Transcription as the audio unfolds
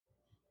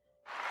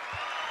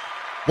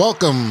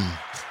Welcome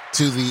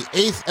to the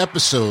 8th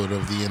episode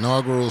of the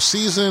inaugural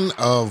season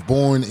of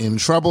Born in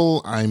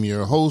Trouble. I'm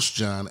your host,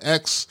 John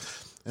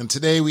X, and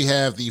today we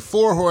have the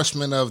four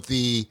horsemen of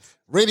the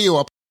radio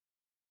up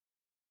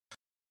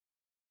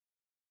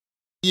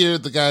here,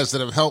 the guys that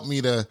have helped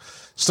me to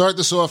start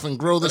this off and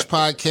grow this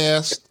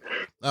podcast.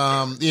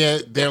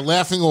 They're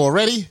laughing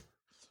already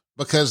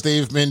because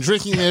they've been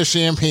drinking their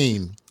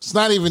champagne. It's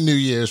not even New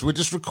Year's. We're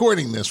just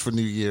recording this for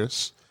New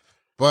Year's.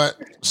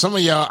 But some of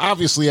y'all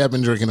obviously have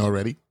been drinking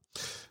already.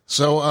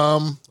 So,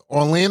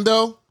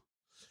 Orlando,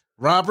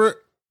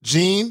 Robert,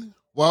 Gene,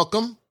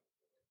 welcome.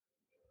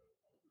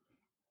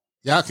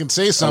 Y'all can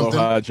say something.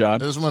 Aloha,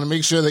 John. I just want to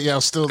make sure that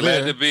y'all still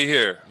there. Glad to be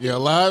here. You're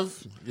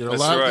alive? You're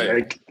That's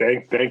alive?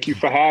 right. Thank you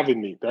for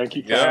having me. Thank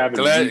you for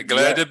having me.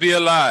 Glad to be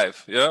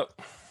alive. Yep.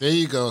 There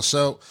you go.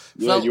 So,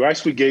 you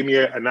actually gave me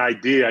an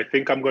idea. I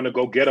think I'm going to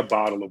go get a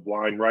bottle of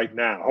wine right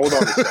now. Hold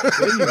on a second.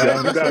 There you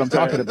go. That's what I'm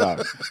talking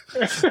about.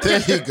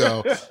 There you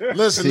go.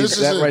 Listen, this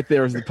that is right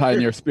there is the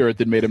pioneer spirit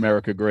that made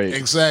America great.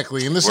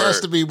 Exactly. And this has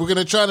to be, we're going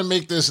to try to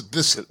make this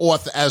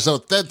as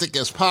authentic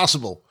as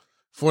possible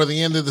for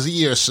the end of the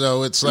year.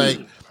 So it's like,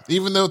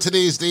 even though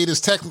today's date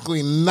is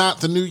technically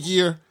not the new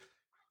year,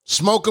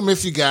 smoke them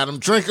if you got them,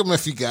 drink them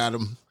if you got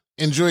them,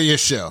 enjoy your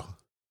show.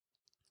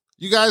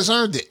 You guys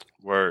earned it.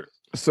 Word.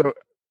 So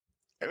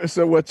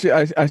what?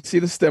 I see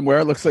the stemware.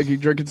 It looks like you're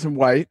drinking some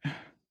white.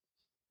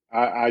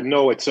 I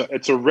know it's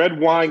a red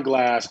wine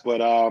glass,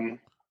 but I'm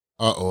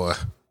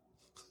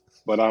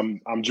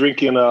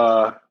drinking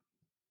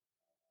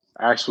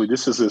actually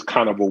this is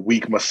kind of a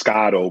weak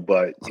Moscato,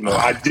 but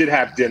I did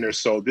have dinner,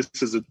 so this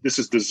is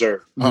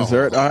dessert.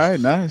 Dessert. All right,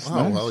 nice.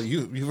 Oh, nice. well,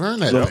 you've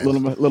earned that.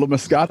 Little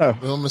Moscato.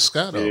 Little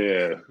Moscato.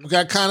 Yeah. We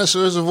got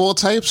connoisseurs of all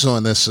types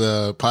on this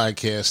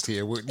podcast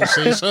here. Wouldn't you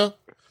say so?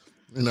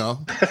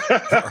 Rob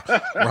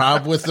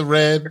with the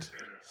red,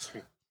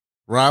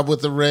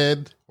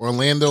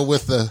 Orlando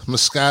with the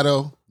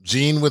Moscato,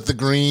 Gene with the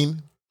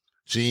green.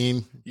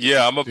 Gene.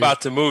 Yeah, I'm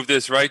about to move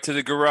this right to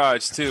the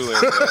garage too,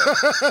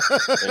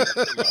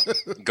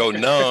 and go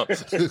numb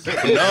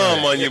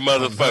on you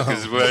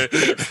motherfuckers, man.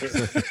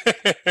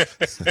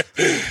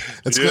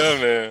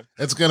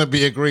 It's gonna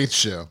be a great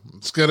show.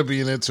 It's gonna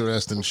be an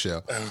interesting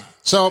show.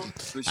 So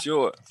for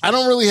sure, I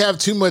don't really have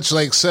too much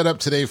set up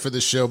today for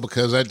the show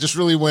because I just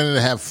really wanted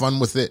to have fun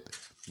with it.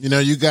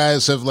 You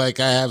guys have I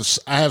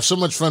have so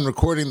much fun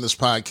recording this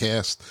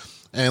podcast.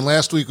 And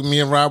last week, me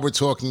and Rob were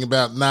talking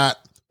about not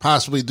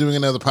possibly doing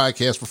another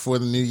podcast before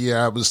the new year.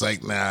 I was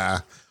like, nah,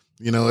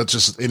 let's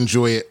just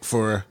enjoy it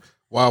for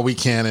while we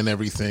can and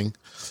everything.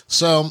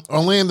 So,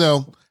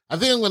 Orlando, I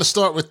think I'm going to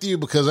start with you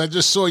because I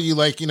just saw you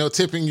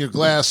tipping your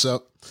glass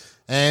up.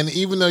 And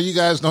even though you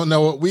guys don't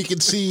know it, we can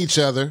see each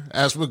other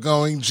as we're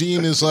going.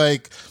 Gene is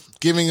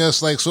giving us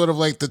sort of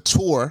the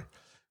tour,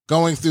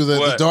 going through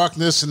the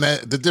darkness and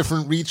the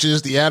different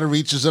reaches, the outer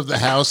reaches of the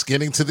house,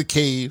 getting to the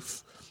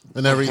cave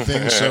and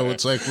everything. So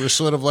it's we're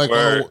sort of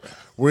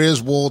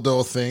where's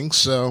Waldo thing.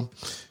 So,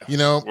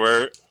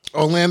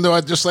 Orlando,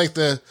 I'd just like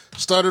to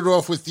start it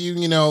off with you,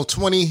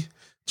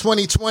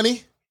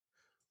 2020.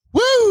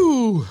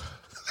 Woo!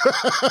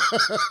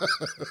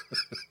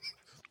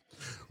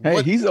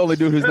 Hey, he's the only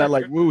dude who's not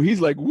woo. He's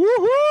woohoo!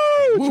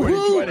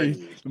 2020.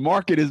 The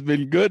market has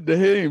been good to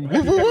him.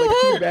 He's had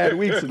 2 bad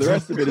weeks, and the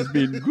rest of it has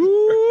been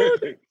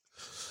good.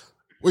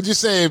 Would you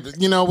say,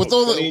 with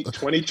all the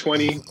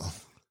 2020?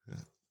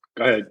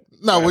 Go ahead.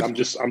 No, I'm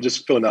just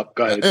filling up.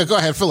 Go ahead. Go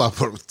ahead, fill up.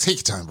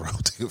 Take your time, bro.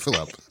 Fill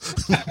up.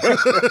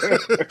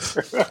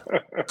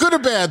 Good or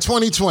bad,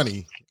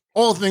 2020.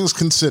 All things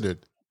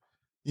considered.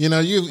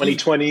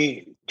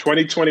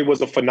 2020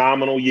 was a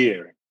phenomenal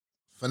year.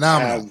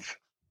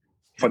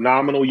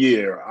 Phenomenal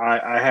year.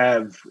 I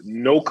have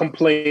no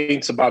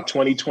complaints about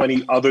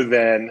 2020 other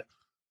than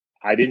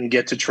I didn't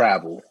get to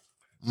travel.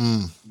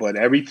 But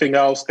everything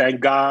else, thank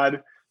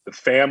God, the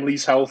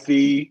family's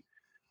healthy.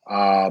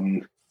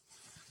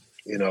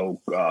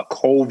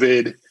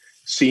 COVID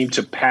seemed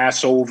to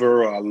pass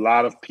over a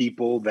lot of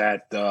people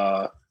that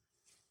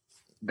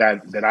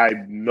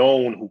I've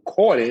known who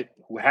caught it,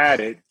 who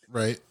had it,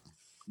 right?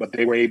 But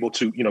they were able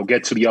to,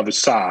 get to the other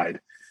side.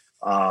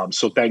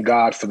 So thank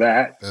God for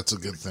that. That's a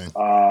good thing.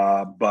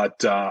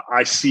 But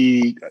I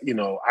see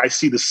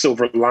the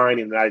silver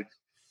lining.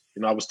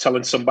 And I was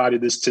telling somebody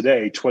this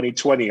today.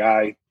 2020,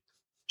 I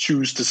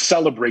choose to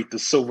celebrate the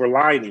silver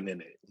lining in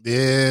it.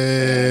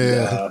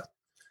 Yeah. And,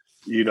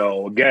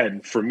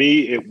 again, for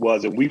me, it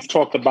was, and we've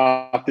talked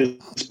about this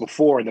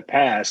before in the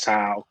past,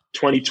 how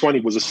 2020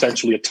 was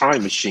essentially a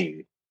time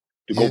machine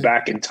to go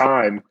back in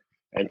time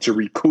and to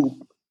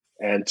recoup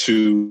and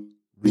to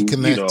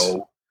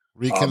reconnect,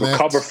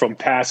 recover from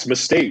past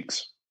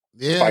mistakes,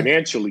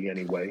 financially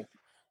anyway.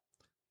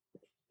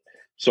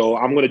 So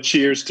I'm going to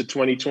cheers to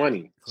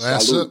 2020.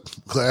 Glass Salud. up,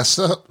 glass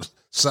up,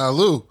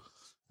 salud.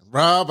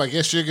 Rob, I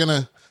guess you're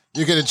gonna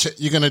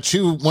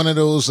chew one of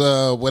those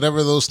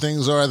whatever those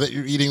things are that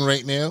you're eating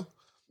right now.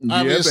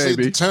 Yeah, Obviously,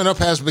 baby. the turn up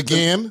has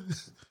began.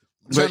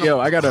 But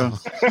I gotta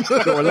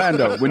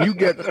Orlando. When you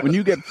get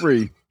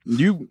free,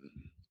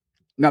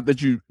 not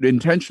that you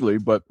intentionally,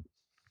 but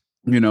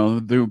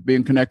through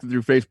being connected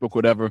through Facebook,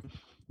 whatever.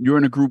 You're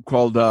in a group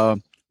called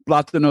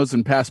Platanos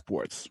and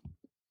Passports,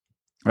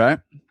 right?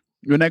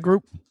 You're in that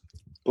group?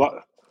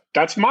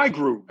 That's my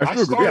group. That's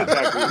your group.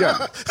 That group.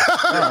 Yeah.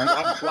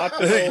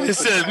 It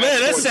says,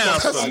 man, that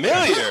sounds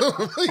familiar.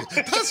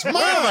 That's Where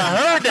have I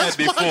heard that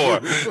before?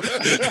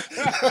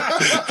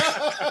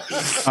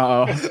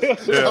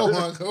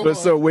 But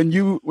so when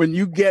you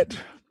get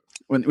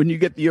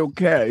the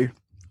okay,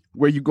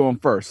 where you going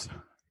first?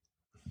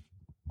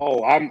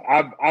 Oh,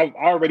 I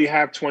already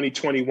have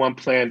 2021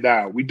 planned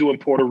out. We doing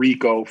Puerto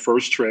Rico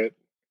first trip.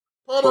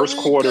 First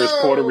quarter is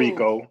Puerto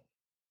Rico.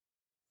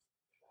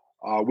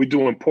 We're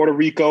doing Puerto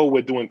Rico.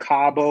 We're doing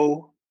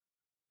Cabo.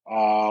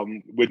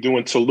 We're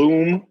doing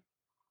Tulum.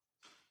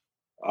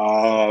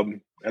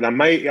 And I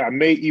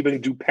may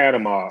even do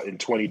Panama in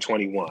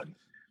 2021.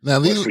 Now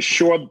these for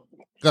sure.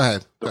 Go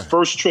ahead. The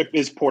first trip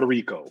is Puerto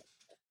Rico.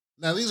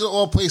 Now these are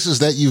all places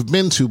that you've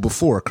been to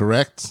before,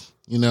 correct?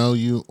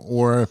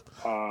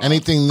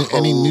 Anything,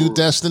 any new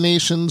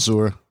destinations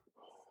or?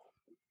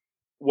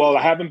 Well,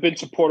 I haven't been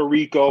to Puerto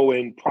Rico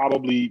in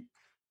probably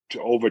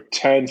over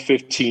 10,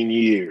 15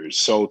 years.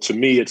 So to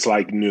me, it's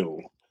like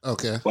new.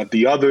 Okay. But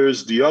the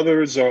others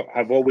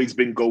have always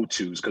been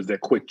go-tos because they're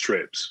quick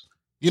trips.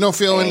 You don't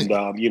feel any?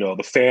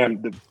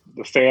 The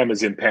fam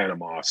is in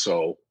Panama,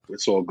 so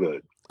it's all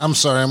good. I'm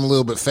sorry, I'm a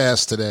little bit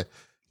fast today.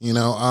 You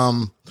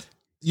don't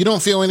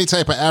feel any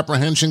type of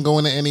apprehension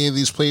going to any of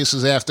these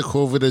places after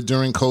COVID or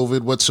during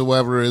COVID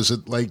whatsoever? Is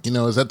it like,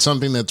 is that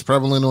something that's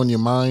prevalent on your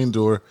mind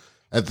or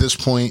at this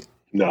point?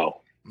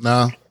 No.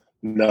 No.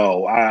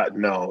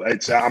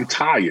 I'm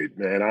tired,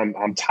 man.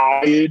 I'm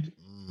tired.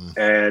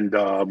 And,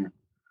 I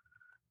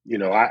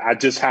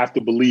just have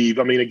to believe.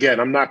 I mean, again,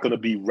 I'm not going to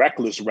be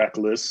reckless.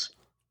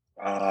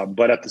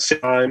 But at the same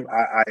time,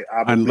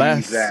 I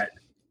believe that.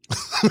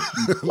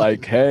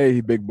 Like,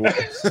 hey, big boy.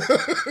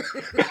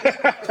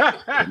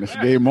 This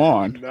game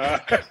on.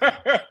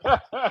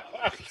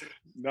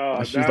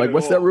 No, she's like,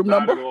 what's that room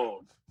number?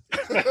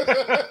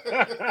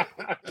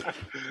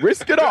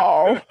 Risk it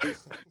all.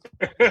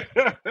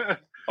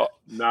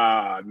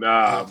 Nah,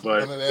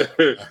 but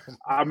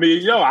I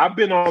mean, I've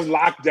been on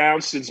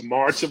lockdown since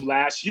March of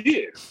last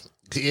year.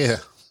 Yeah.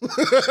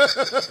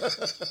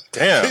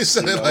 Damn. He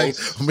said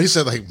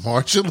like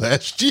March of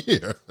last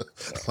year.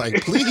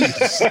 Like,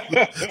 please,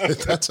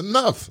 that's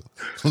enough.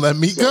 Let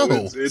me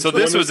go.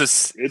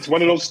 It's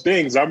one of those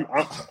things. I'm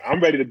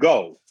ready to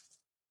go.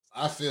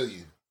 I feel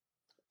you.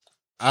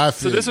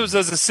 So this was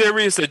a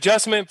serious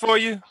adjustment for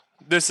you,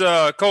 this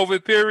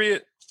COVID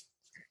period,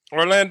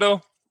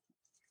 Orlando?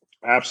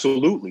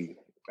 Absolutely.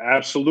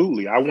 I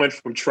went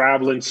from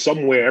traveling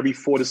somewhere every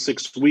 4 to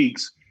 6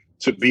 weeks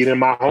to being in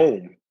my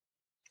home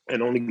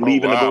and only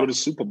leaving to go to the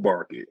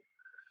supermarket.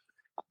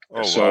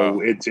 It's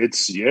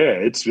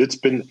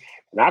been,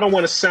 and I don't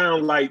want to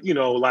sound like,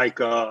 like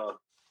a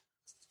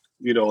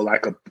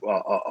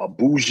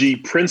bougie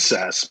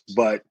princess,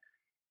 but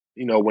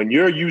when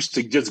you're used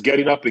to just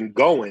getting up and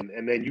going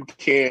and then you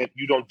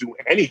don't do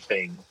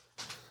anything.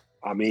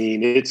 I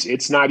mean,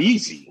 it's not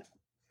easy.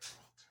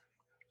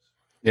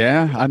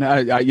 Yeah,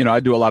 I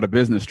do a lot of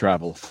business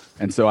travel,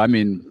 and so I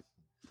mean,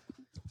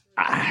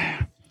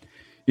 I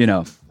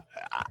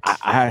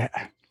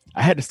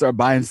had to start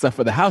buying stuff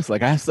for the house.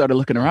 Like I started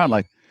looking around,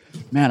 like,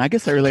 man, I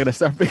guess I really got to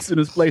start fixing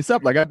this place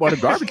up. Like I bought a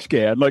garbage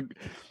can. Like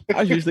I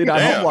was usually not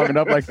home long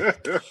enough. Like,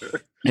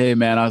 hey,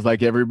 man, I was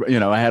like,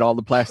 I had all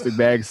the plastic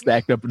bags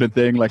stacked up in the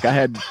thing. Like I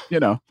had,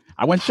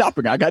 I went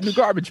shopping. I got new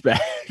garbage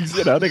bags.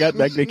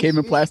 They came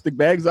in plastic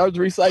bags. I was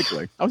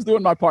recycling. I was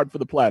doing my part for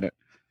the planet.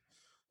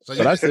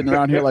 But I'm sitting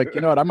around here like,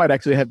 I might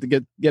actually have to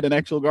get an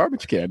actual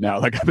garbage can now.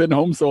 Like I've been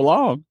home so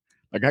long.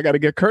 Like I got to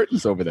get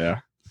curtains over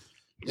there.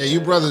 Yeah, you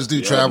brothers do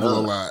travel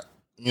a lot.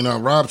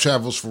 Rob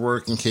travels for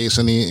work in case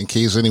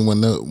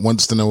anyone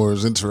wants to know or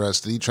is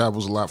interested. He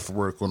travels a lot for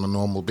work on a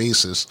normal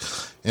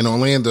basis. And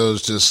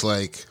Orlando's just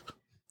like,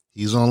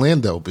 he's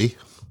Orlando, B.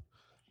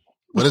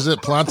 What is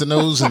it?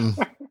 Plantanos and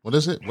what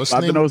is it? What's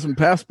the name? Plantanos and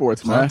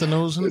Passports, man.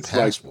 Plantanos and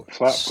Passports.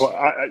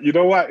 You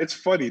know what? It's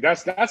funny.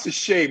 That's a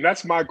shame.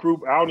 That's my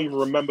group. I don't even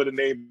remember the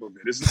name of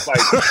it. It's just like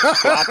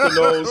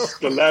Plantanos,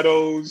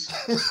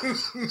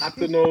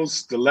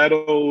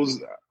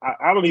 Stilettos.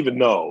 I don't even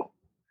know.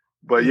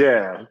 But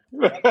yeah.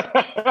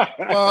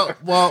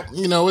 well,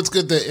 it's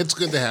good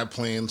to have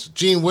plans.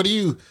 Gene, what do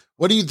you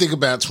think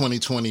about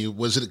 2020?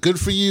 Was it good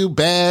for you?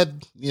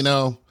 Bad?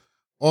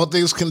 All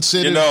things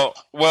considered.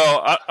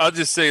 Well, I'll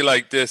just say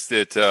like this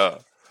that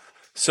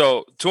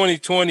so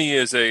 2020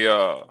 is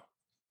so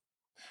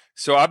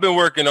I've been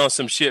working on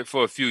some shit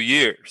for a few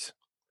years,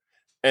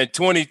 and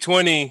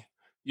 2020,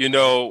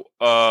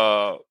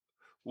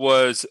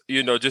 was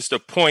just a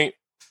point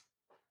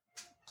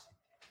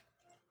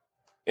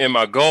in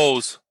my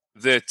goals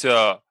that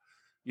all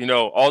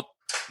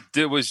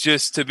it was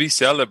just to be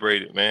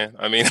celebrated, man.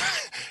 I mean,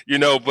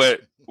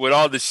 but with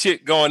all the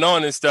shit going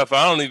on and stuff,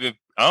 I don't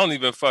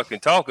even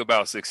fucking talk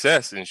about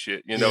success and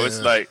shit. It's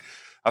like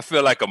I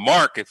feel like a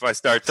mark if I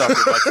start talking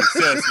about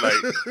success. Like,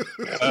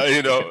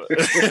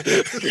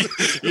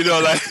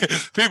 like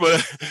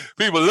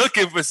people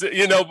looking for,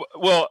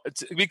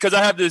 because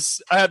I have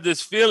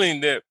this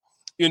feeling that,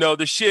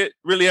 the shit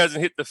really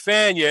hasn't hit the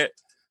fan yet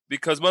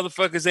because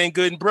motherfuckers ain't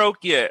good and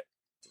broke yet.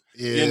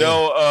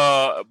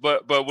 Yeah.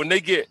 But when they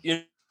get,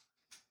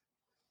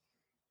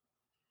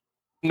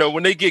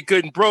 when they get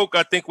good and broke,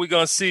 I think we're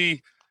gonna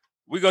see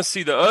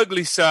the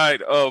ugly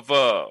side of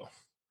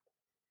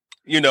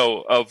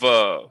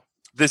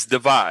this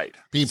divide,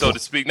 so to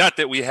speak. Not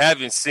that we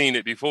haven't seen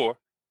it before.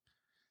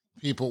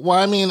 Well,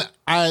 I mean,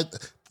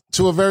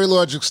 to a very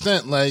large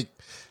extent, like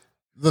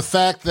the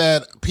fact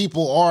that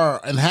people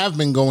are and have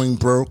been going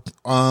broke,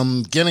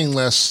 getting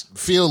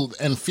feel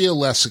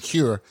less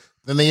secure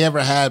than they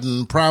ever had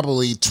in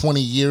probably 20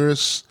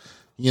 years,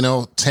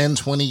 10,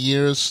 20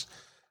 years.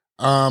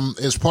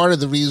 Is part of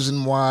the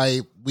reason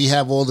why we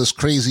have all this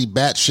crazy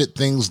batshit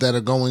things that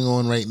are going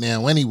on right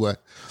now anyway.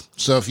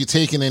 So if you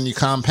take it and you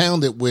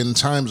compound it when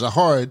times are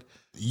hard,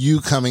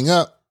 you coming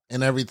up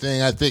and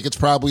everything, I think it's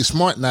probably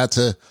smart not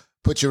to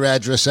put your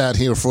address out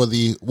here for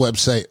the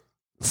website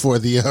for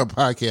the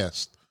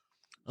podcast.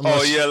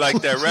 Oh yeah,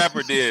 like that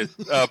rapper did,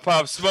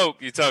 Pop Smoke.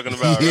 You talking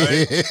about,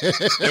 right?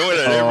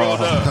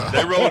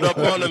 They rolled up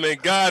on him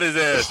and got his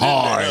ass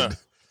hard.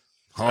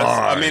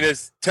 I mean,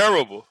 it's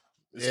terrible.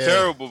 It's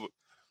terrible.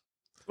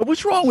 But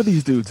what's wrong with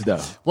these dudes,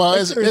 though?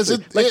 Well,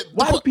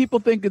 why do people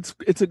think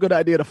it's a good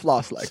idea to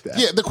floss like that?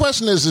 Yeah, the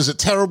question is it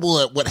terrible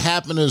at what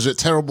happened, or is it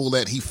terrible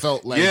that he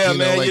felt like,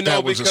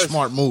 that was a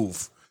smart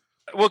move?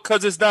 Well,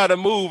 because it's not a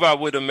move, I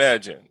would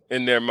imagine,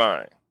 in their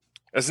mind.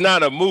 It's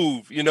not a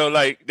move,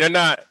 like they're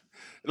not,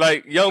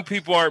 like young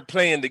people aren't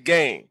playing the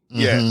game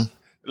yet.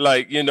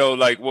 Like,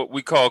 like what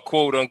we call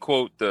quote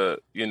unquote the,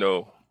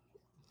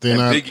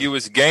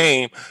 ambiguous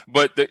game,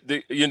 but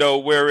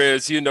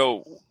whereas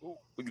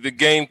the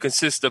game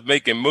consists of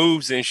making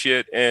moves and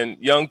shit, and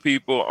young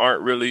people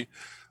aren't really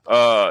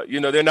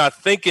they're not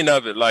thinking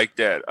of it like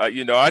that.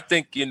 I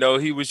think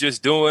he was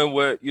just doing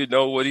what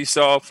he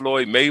saw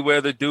Floyd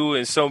Mayweather do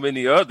and so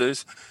many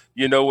others,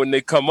 when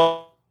they come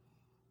up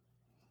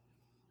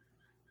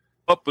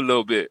a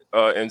little bit,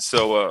 and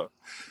so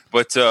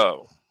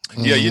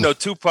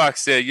Tupac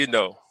said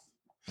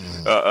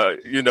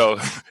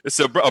it's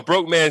a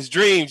broke man's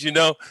dreams.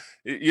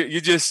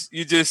 You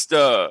just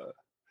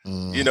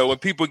when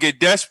people get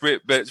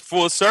desperate, but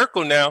full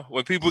circle now,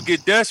 when people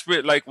get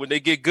desperate, like when they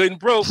get good and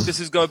broke, this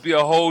is going to be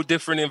a whole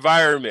different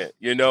environment,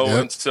 Yep.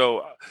 And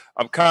so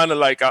I'm kind of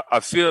like,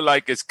 I feel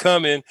like it's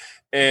coming,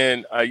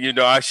 and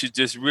I should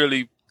just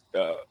really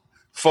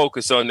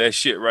focus on that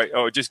shit, right?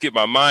 Or just get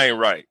my mind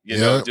right,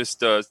 just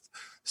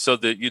so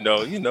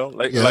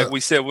that like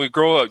we said, when we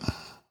grow up,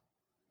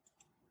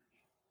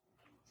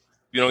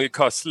 you don't get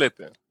caught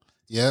slipping.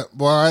 Yeah,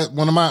 well,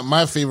 one of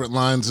my favorite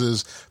lines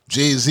is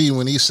Jay-Z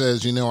when he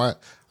says,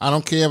 I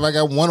don't care if I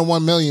got 1 or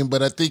 1 million,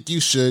 but I think you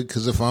should,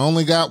 because if I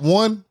only got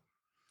one,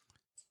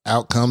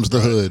 out comes the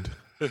hood.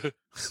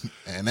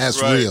 And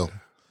that's real.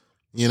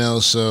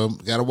 So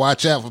got to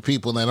watch out for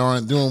people that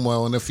aren't doing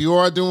well. And if you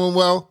are doing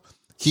well,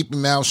 keep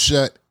your mouth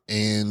shut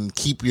and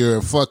keep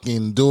your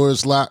fucking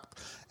doors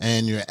locked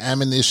and your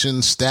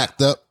ammunition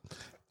stacked up.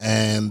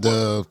 And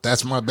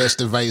that's my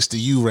best advice to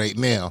you right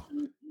now.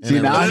 See,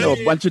 now I know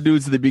a bunch of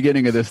dudes at the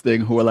beginning of this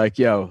thing who are like,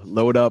 yo,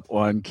 load up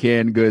on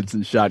canned goods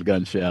and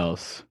shotgun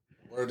shells.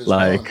 Word is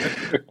born.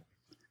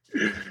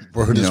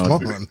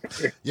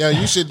 Yeah,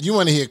 you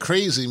want to hear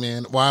crazy,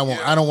 man. Well,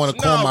 I don't want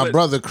to call my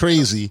brother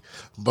crazy,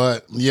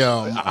 but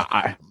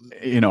I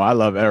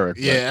love Eric.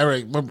 Yeah,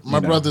 Eric, my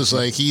brother's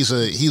like, he's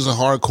a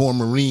hardcore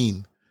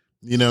Marine.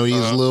 He's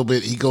a little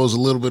bit, he goes a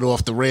little bit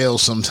off the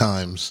rails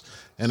sometimes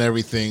and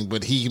everything,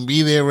 but he can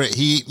be there.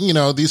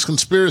 These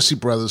conspiracy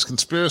brothers,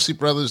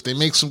 they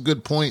make some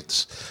good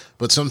points,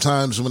 but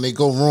sometimes when they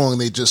go wrong,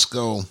 they just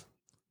go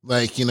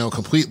like,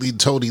 completely,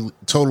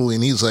 totally.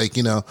 And he's like,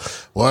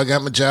 well, I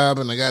got my job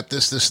and I got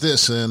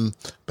this, and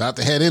about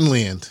to head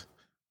inland,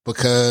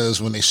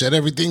 because when they shut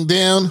everything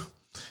down,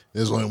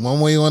 there's only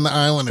one way on the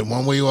island and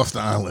one way off the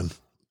island.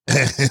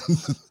 And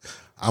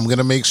I'm going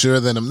to make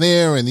sure that I'm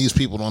there, and these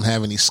people don't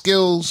have any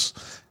skills,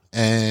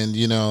 and,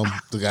 they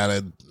got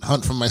to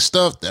hunt for my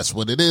stuff. That's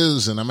what it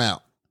is. And I'm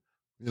out,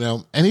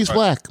 and he's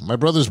black. My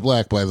brother's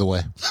black, by the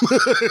way.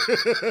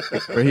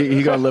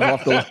 He gonna live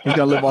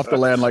off the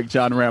land like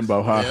John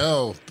Rambo,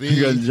 huh?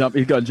 He's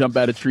gonna jump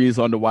out of trees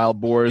onto wild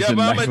boars and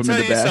knife them in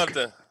the back.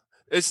 Something.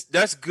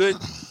 That's good.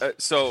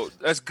 So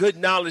that's good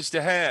knowledge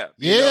to have.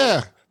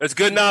 Yeah. That's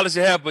good knowledge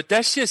to have, but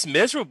that shit's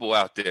miserable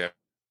out there.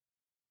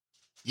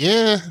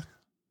 Yeah.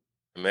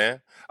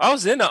 Man. I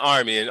was in the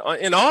Army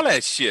and all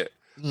that shit.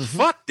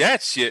 Fuck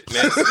that shit,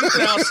 man.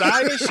 Sleeping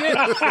outside and shit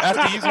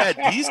after you've had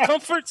these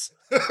comforts.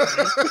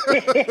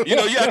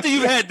 After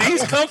you've had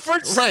these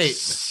comforts, right?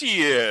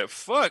 Shit,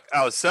 fuck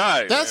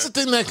outside. That's man.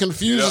 the thing that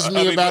confuses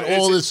me about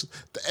all this.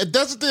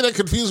 That's the thing that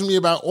confuses me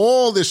about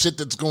all this shit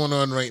that's going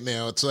on right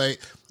now. It's like,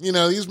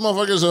 these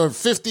motherfuckers are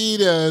 50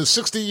 to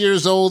 60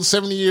 years old,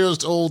 70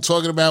 years old,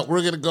 talking about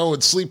we're going to go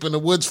and sleep in the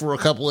woods for a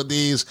couple of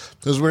days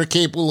because we're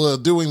capable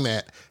of doing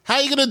that. How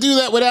are you going to do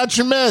that without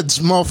your meds,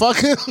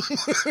 motherfucker?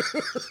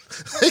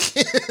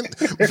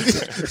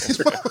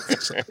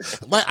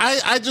 Like,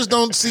 I just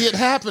don't see it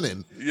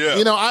happening.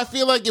 Yeah. I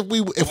feel like if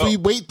we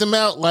wait them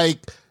out,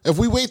 if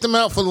we wait them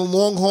out for the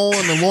long haul,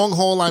 and the long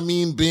haul, I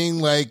mean being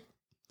like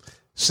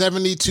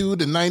 72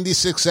 to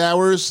 96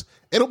 hours,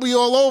 it'll be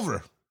all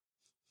over.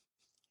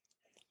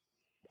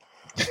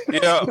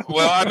 Yeah,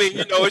 well, I mean,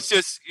 it's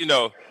just,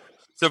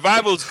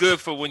 survival's good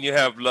for when you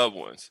have loved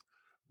ones.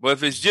 But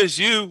if it's just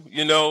you,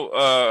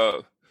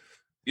 I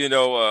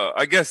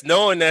guess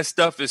knowing that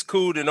stuff is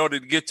cool in order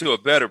to get to a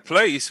better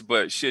place.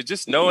 But shit,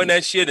 just knowing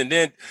that shit, and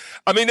then,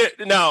 I mean,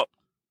 now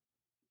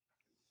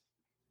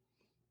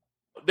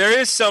there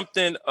is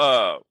something.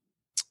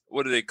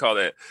 What do they call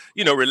that?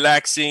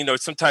 Relaxing or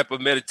some type of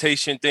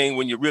meditation thing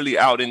when you're really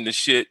out in the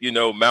shit.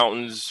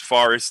 Mountains,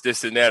 forests,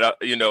 this and that.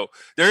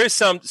 There is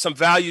some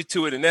value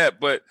to it in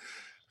that. But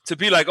to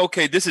be like,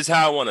 okay, this is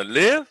how I want to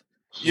live.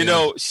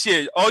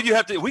 Shit. All you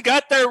have to. We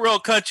got third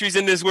world countries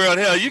in this world.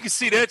 Hell, you can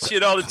see that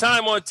shit all the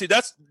time on TV.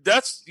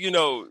 That's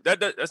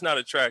not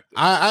attractive.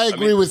 I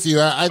agree with you.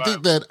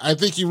 I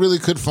think you really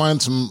could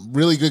find some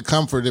really good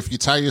comfort if you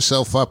tie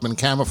yourself up in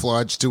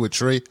camouflage to a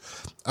tree,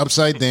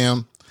 upside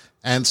down,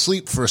 and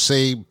sleep for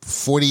say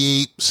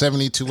 48,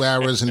 72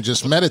 hours and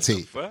just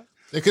meditate.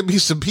 There could be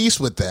some peace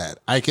with that.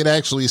 I could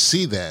actually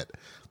see that.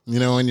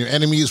 And your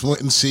enemies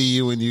wouldn't see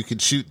you, and you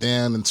could shoot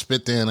down and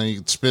spit down, and you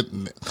could spit.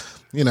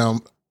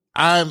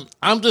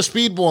 I'm just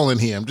speedballing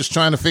here. I'm just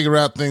trying to figure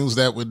out things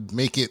that would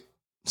make it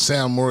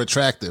sound more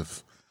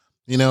attractive.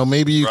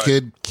 Maybe you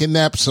could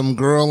kidnap some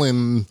girl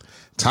and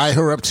tie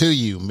her up to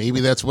you. Maybe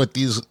that's what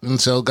these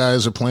incel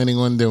guys are planning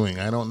on doing.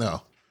 I don't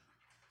know.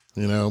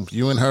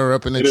 You and her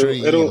up in the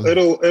tree.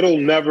 It'll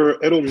never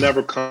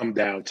come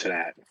down to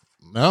that.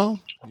 No,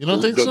 you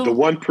don't think so?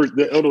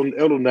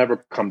 It'll never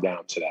come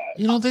down to that.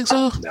 You don't think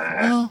so?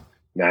 Nah.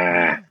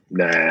 I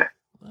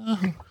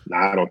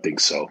don't think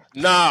so.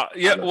 Nah,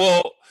 yeah.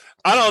 Well,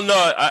 I don't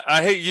know.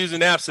 I hate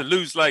using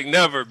absolutes like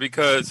never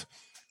because,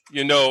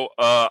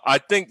 I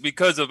think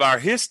because of our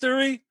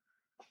history,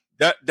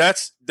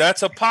 that's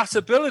a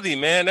possibility,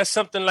 man. That's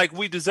something like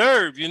we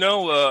deserve,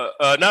 not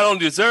only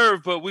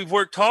deserve, but we've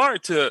worked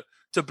hard to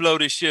blow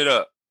this shit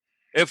up,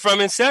 and from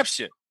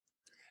inception,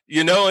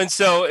 and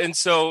so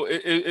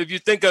if you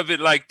think of it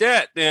like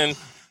that, then,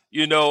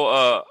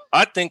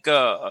 I think,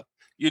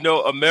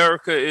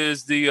 America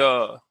is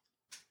the,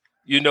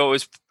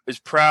 is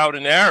proud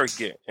and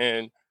arrogant,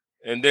 and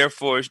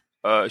therefore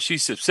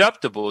she's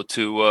susceptible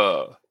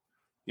to,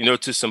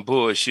 to some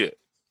bullshit.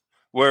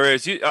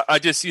 Whereas I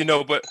just,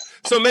 but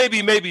so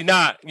maybe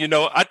not,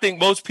 I think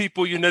most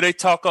people, they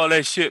talk all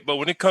that shit, but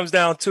when it comes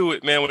down to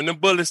it, man, when the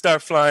bullets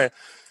start flying,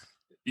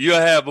 you'll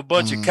have a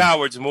bunch of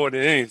cowards more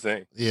than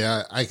anything.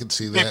 Yeah, I can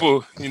see that.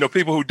 People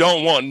who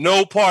don't want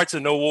no parts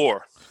of no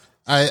war.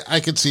 I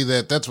can see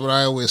that. That's what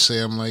I always say.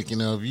 I'm like,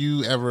 if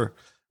you ever,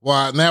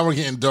 well, now we're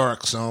getting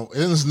dark, so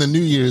it isn't the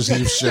New Year's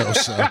Eve show.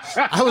 So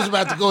I was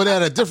about to go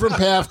down a different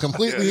path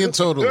completely and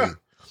totally.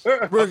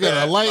 We're going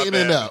to lighten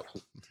it up.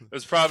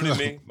 It's probably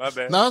me. My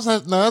bad. No, it's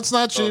not. No, it's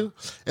not you.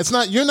 It's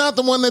not. You're not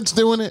the one that's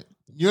doing it.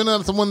 You're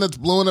not the one that's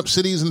blowing up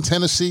cities in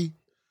Tennessee.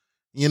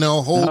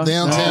 Whole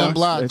downtown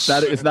blocks.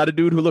 It's not a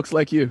dude who looks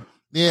like you.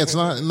 Yeah, it's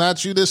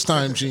not you this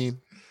time, Gene.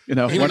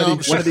 One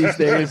of these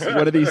days,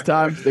 one of these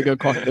times, they're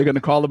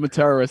gonna call him a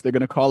terrorist. They're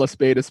gonna call a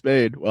spade a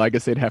spade. Well, I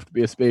guess it'd have to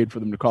be a spade for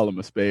them to call him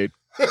a spade.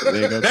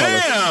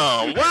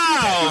 Damn!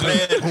 Wow,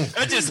 man,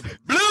 that just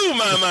blew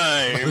my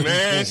mind,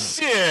 man.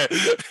 Shit.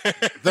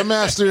 The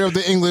master of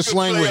the English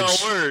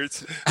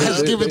language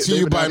has given to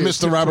you by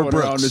Mr. Robert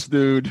Brooks. On this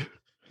dude.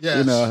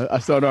 Yes. I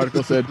saw an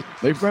article said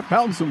they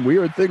found some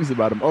weird things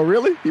about him. Oh,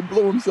 really? He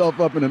blew himself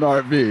up in an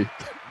RV.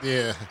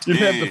 Yeah. You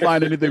didn't have to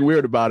find anything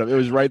weird about him. It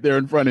was right there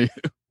in front of you.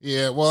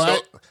 Yeah,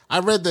 well, I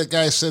read that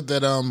guy said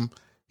that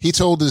he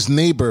told his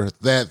neighbor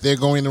that they're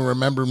going to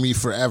remember me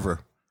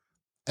forever.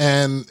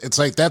 And it's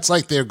like, that's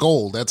like their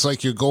goal. That's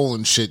like your goal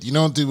and shit. You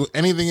don't do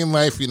anything in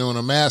life. You don't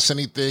amass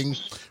anything.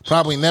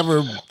 Probably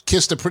never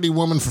kissed a pretty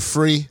woman for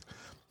free.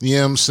 You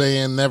know what I'm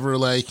saying? Never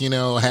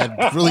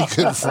had really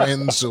good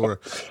friends or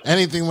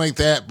anything like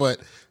that. But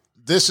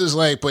this is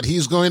but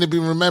he's going to be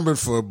remembered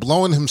for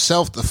blowing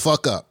himself the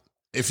fuck up.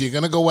 If you're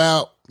going to go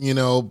out, if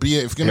you're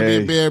going to be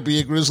a bear, be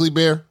a grizzly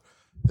bear.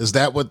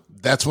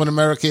 That's what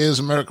America is?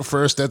 America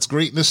first. That's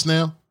greatness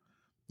now.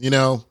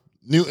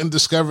 Newton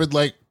discovered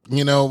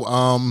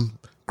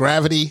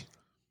gravity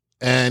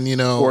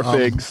and, Four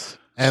figs.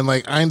 And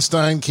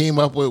Einstein came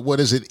up with, what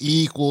is it?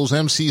 E equals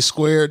MC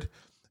squared.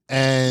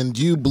 And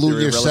you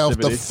blew yourself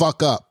the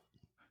fuck up.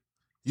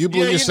 You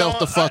blew yourself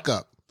the fuck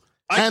up.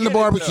 and the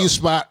barbecue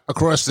spot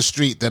across the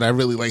street that I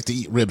really like to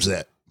eat ribs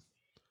at.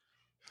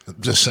 I'm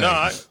just saying.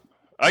 No,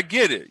 I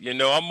get it. You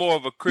know, I'm more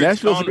of a Chris.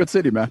 Nashville's a good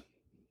city, man.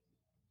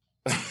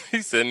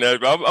 He said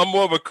that. I'm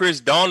more of a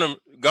Chris Donner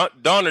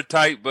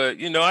type, but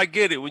you know, I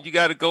get it. When you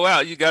got to go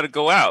out, you got to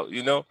go out.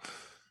 You know,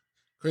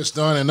 Chris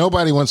Donner.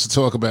 Nobody wants to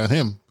talk about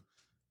him.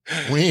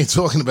 We ain't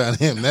talking about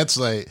him. That's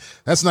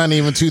not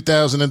even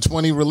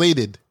 2020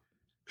 related.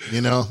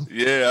 You know.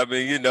 Yeah, I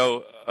mean, you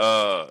know.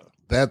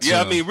 That's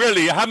I mean,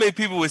 really, how many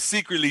people were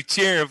secretly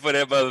cheering for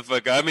that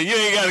motherfucker? I mean, you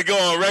ain't got to go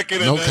on record.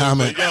 No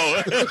comment.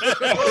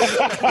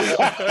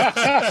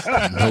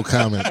 No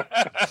comment.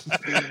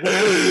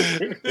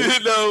 You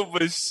know,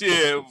 but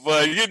shit.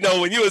 But you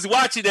know, when you was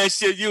watching that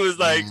shit, you was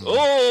like,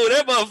 "Oh,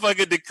 that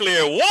motherfucker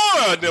declared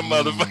war on them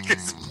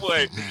motherfuckers."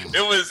 Boy,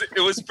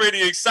 it was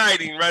pretty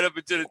exciting right up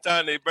until the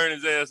time they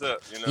burned his ass up.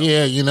 You know?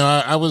 Yeah, you know,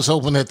 I was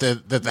hoping that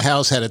the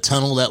house had a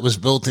tunnel that was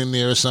built in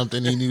there or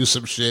something. He knew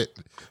some shit.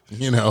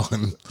 You know,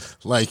 and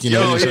like, you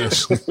know,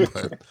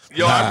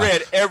 I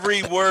read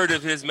every word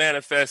of his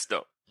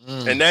manifesto,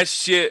 and that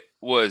shit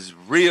was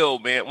real,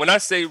 man. When I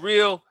say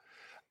real,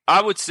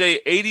 I would say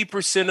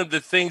 80% of the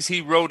things he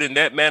wrote in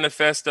that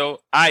manifesto,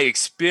 I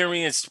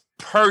experienced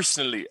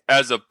personally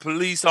as a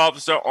police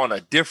officer on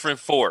a different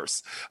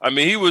force. I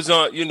mean, he was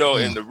on, you know,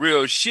 in the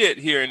real shit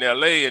here in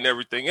LA and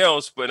everything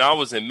else, but I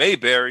was in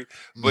Mayberry,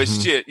 but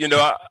shit, you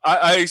know,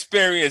 I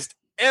experienced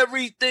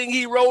everything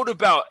he wrote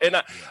about,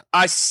 and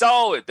I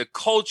saw it, the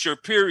culture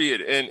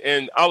period,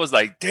 and I was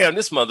like, damn,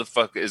 this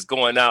motherfucker is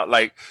going out.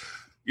 Like,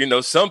 you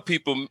know, some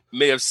people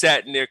may have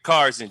sat in their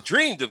cars and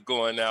dreamed of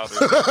going out.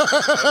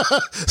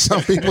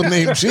 Some people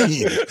named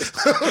Gene.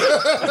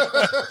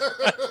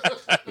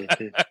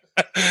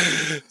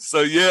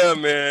 So yeah,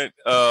 man.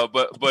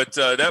 But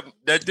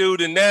that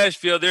dude in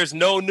Nashville, there's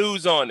no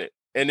news on it,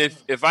 and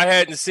if I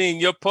hadn't seen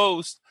your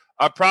post,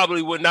 I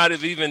probably would not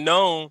have even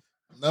known.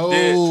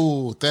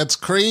 No, that's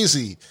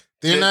crazy.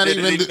 They're not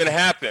even going to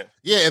happen.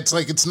 Yeah, it's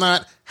like, it's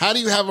not. How do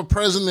you have a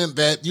president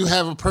that you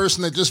have a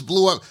person that just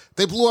blew up?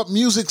 They blew up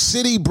Music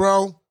City,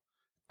 bro.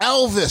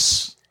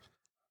 Elvis,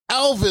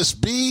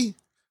 B.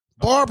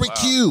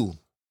 Barbecue. Wow.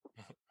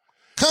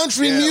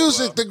 Country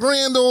music, the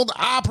Grand Ole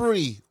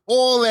Opry,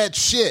 all that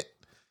shit.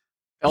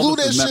 Elvis blew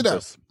that shit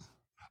up.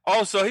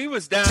 Oh, so he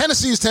was down.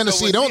 Tennessee's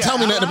Tennessee. So don't tell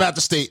me nothing about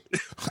the state.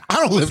 I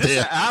don't live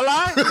there.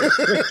 Ally?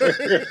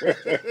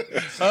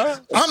 Huh?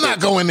 I'm not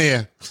going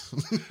there.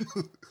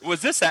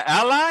 Was this an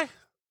ally?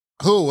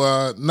 Who?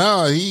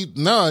 No,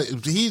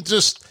 he's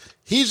just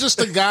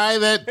a guy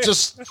that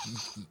just,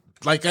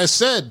 like I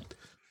said,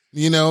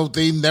 you know,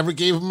 they never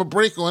gave him a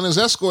break on his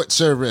escort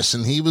service,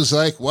 and he was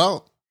like,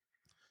 "Well,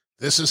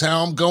 this is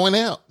how I'm going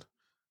out.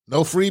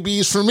 No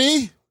freebies for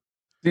me."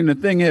 And the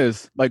thing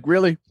is, like,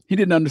 really, he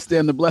didn't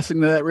understand the blessing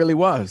that really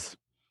was.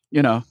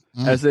 You know,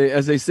 as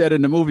they said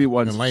in the movie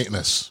once, enlighten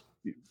us.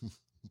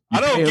 I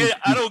don't get.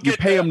 You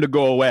pay him to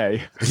go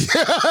away.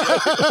 So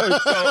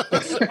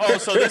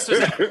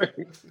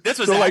this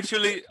was like,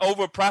 actually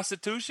over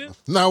prostitution?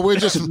 No, we're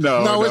just it's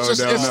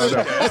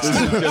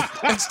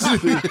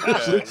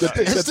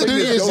the New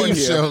Year's Eve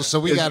show, so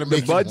we got to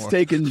make the Bud's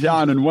taking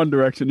John in one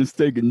direction, it's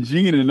taking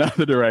Gene in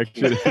another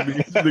direction.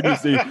 You can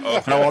see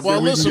how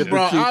often we can get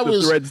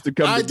the threads to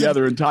come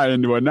together and tie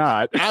into a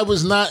knot. I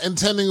was not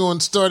intending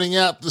on starting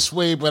out this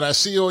way, but I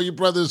see all you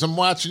brothers. I'm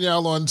watching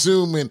y'all on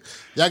Zoom, and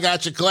y'all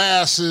got your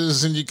glasses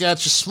and you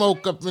got your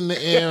smoke up in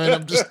the air, and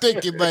I'm just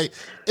thinking, like,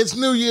 it's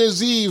New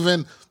Year's Eve,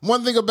 and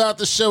one thing about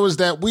the show is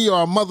that we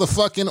are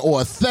motherfucking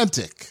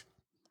authentic.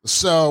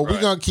 So we're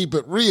going to keep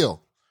it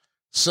real.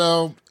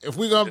 So if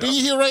we're going to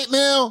be here right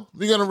now,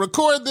 we're going to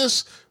record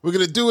this. We're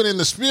going to do it in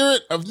the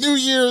spirit of New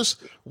Year's.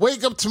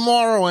 Wake up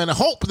tomorrow and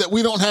hope that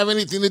we don't have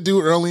anything to do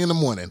early in the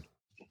morning.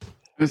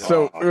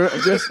 So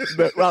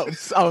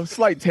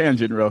slight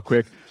tangent real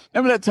quick.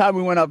 Remember that time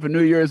we went out for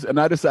New Year's and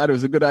I decided it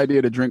was a good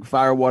idea to drink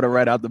firewater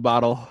right out the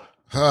bottle?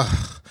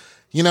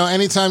 You know,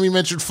 anytime you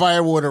mentioned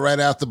firewater right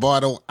out the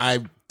bottle,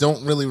 I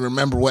don't really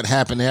remember what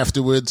happened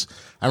afterwards.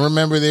 I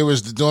remember there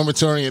was the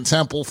dormitory in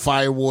Temple,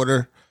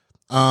 firewater,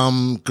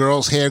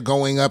 girl's hair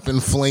going up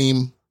in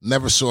flame.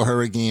 Never saw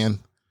her again.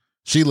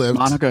 She lived.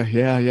 Monica,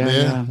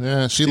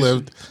 yeah. She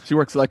lived. She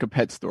works like a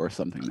pet store or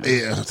something now.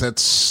 Yeah,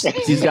 that's.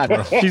 She's got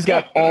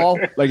all,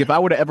 like, if I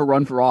would have ever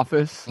run for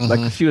office,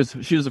 like she was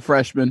a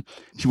freshman.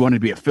 She wanted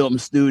to be a film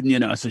student, you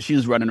know, so she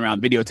was running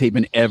around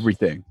videotaping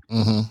everything.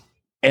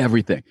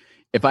 Everything.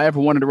 If I ever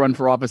wanted to run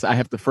for office, I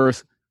have to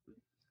first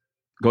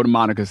go to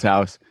Monica's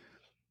house,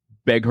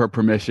 beg her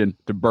permission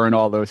to burn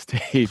all those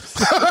tapes.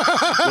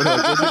 What's it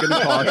going to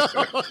cost?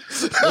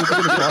 What's it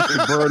going to cost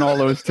to burn all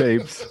those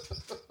tapes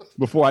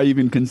before I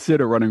even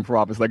consider running for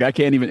office? Like, I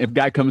can't even, if a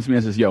guy comes to me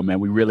and says, yo, man,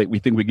 we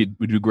think we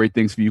do great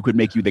things for you, could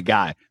make you the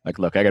guy. Like,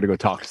 look, I got to go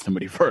talk to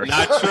somebody first.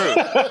 Not true.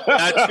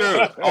 Not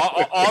true.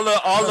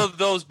 All of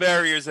those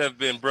barriers have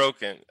been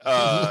broken.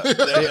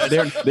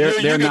 They're not. Be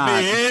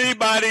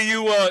anybody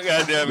you want,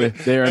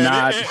 goddammit. They're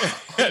not.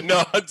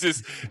 No.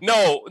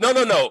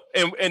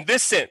 In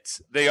this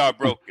sense, they are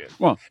broken.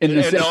 Well, in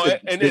the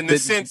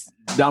sense, sense,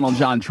 Donald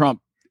John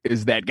Trump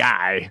is that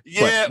guy.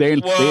 Yeah,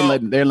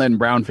 but they're letting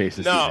brown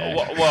faces.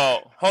 No,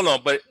 well, hold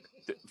on. But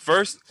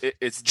first,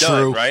 it's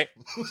done, True. right?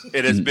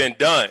 It has been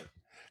done.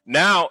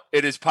 Now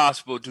it is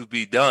possible to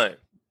be done.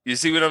 You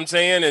see what I'm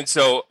saying? And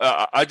so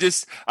I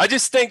just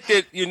think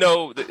that, you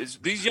know,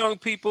 these young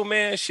people,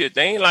 man, shit,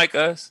 they ain't like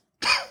us.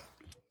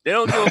 They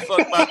don't give a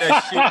fuck about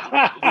that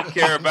shit we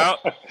care about.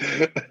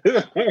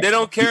 They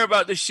don't care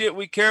about the shit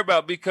we care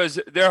about because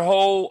their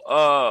whole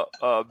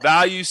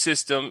value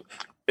system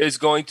is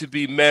going to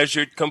be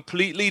measured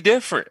completely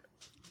different.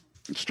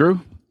 It's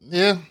true.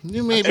 Yeah,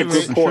 you may be That's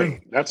a good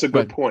point. That's a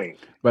good point.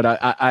 But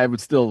I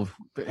would still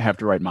have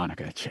to write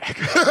Monica a check.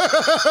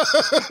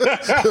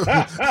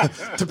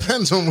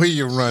 Depends on where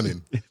you're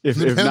running. If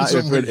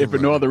for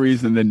no other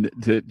reason than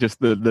to just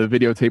the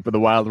videotape of the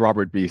Wild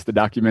Robert Beast, the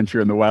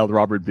documentary on the Wild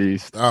Robert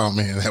Beast. Oh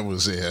man, that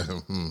was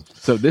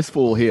So this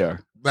fool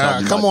here.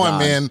 Come on,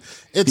 man.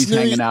 He's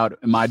hanging out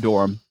in my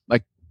dorm,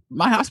 like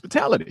my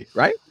hospitality,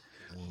 right?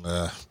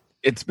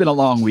 It's been a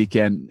long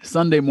weekend.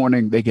 Sunday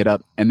morning, they get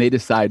up and they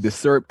decide to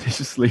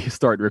surreptitiously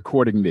start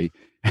recording me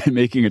and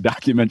making a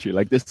documentary.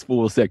 Like this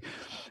fool said,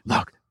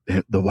 look,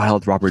 the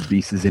Wild Robert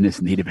Beast is in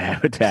its native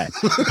habitat.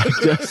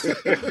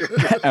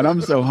 And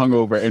I'm so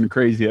hungover and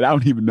crazy that I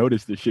don't even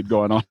notice this shit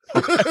going on.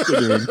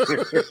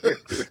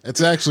 It's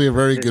actually a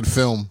very good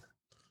film.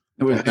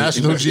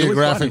 National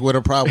Geographic would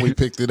have probably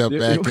picked it up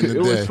back in the day.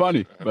 It was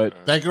funny,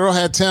 but that girl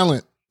had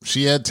talent.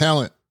 She had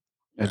talent.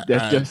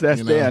 That's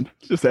Dan.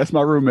 Just that's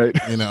my roommate.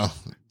 You know,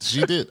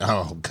 she did.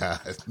 Oh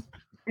God.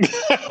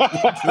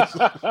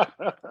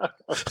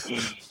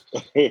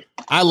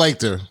 I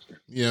liked her.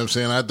 You know what I'm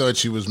saying? I thought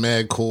she was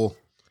mad cool.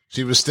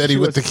 She was steady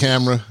with the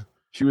camera.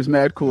 She was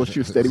mad cool. She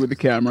was steady with the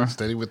camera.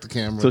 Steady with the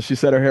camera. So she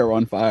set her hair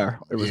on fire.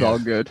 It was all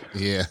good.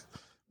 Yeah.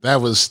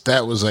 That was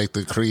like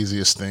the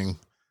craziest thing.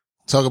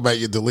 Talk about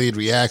your delayed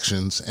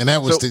reactions. And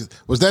that was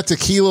was that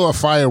tequila or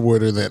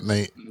firewater that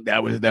night?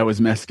 That was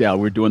mezcal.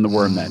 We were doing the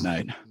worm that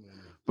night.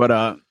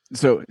 But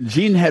so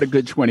Gene had a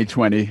good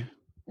 2020.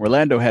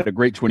 Orlando had a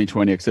great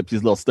 2020, except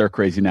he's a little stir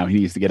crazy now. He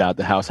needs to get out of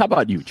the house. How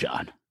about you,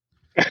 John?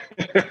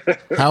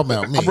 How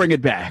about me? I'll bring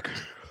it back.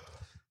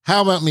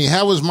 How about me?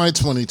 How was my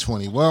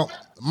 2020? Well,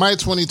 my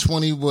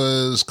 2020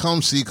 was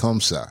comme ci, comme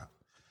ça.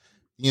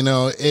 You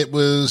know, it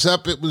was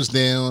up, it was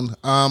down.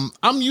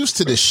 I'm used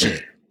to this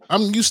shit.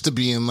 I'm used to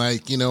being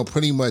like, you know,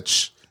 pretty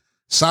much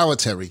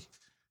solitary,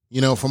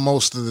 you know, for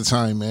most of the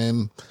time.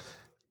 And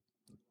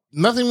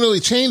nothing really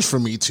changed for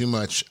me too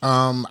much.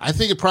 I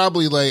think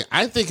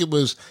it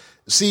was,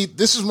 see,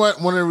 this is one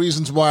of the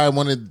reasons why I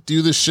wanted to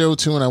do this show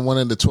too. And I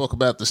wanted to talk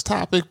about this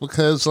topic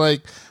because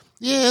like,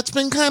 yeah, it's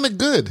been kind of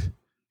good.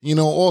 You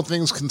know, all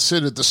things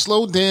considered, the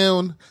slow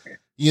down,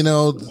 you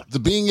know, the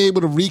being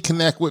able to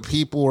reconnect with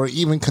people or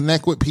even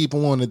connect with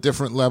people on a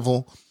different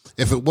level.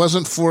 If it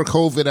wasn't for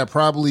COVID, I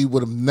probably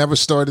would have never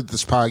started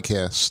this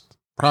podcast.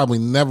 Probably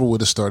never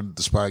would have started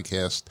this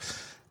podcast.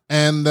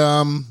 And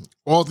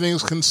all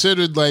things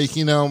considered, like,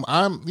 you know,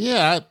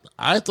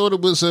 I thought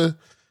it was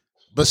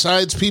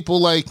besides people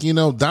like, you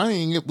know,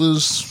 dying, it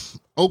was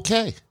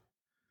okay.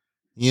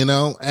 You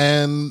know,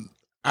 and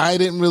I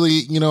didn't really,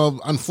 you know,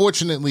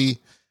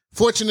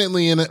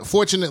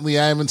 Fortunately,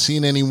 I haven't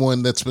seen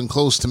anyone that's been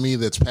close to me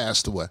that's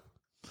passed away.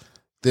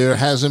 There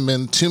haven't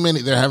been too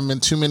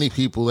many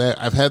people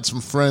that I've had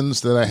some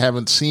friends that I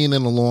haven't seen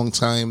in a long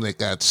time that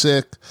got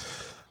sick.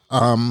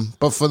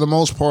 But for the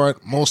most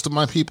part, most of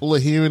my people are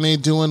here and they're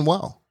doing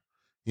well.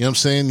 You know what I'm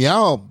saying?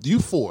 Y'all, you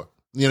four,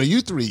 you know,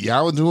 you three,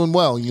 y'all are doing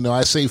well. You know,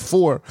 I say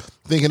four,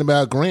 thinking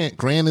about Grant.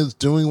 Grant is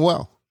doing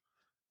well.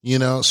 You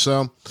know,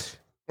 so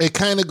it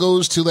kind of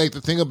goes to like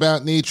the thing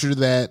about nature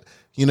that,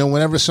 you know,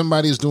 whenever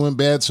somebody's doing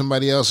bad,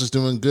 somebody else is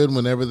doing good.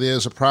 Whenever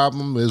there's a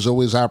problem, there's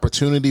always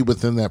opportunity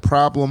within that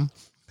problem.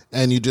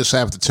 And you just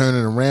have to turn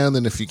it around.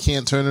 And if you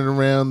can't turn it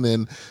around,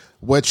 then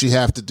what you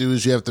have to do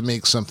is you have to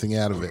make something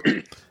out of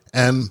it.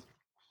 And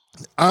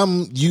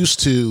I'm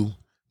used to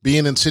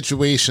being in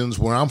situations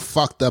where I'm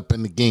fucked up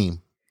in the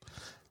game.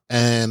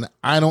 And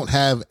I don't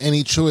have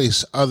any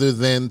choice other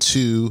than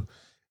to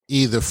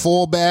either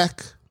fall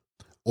back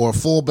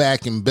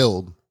and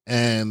build.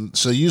 And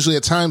so usually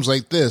at times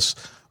like this,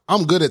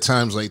 I'm good at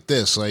times like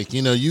this. Like,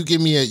 you know, you give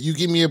me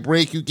a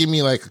break, you give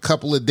me like a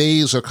couple of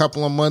days or a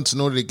couple of months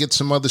in order to get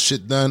some other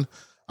shit done.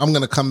 I'm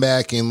going to come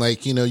back and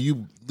like, you know,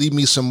 you leave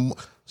me some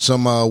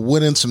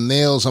wood and some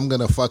nails. I'm going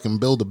to fucking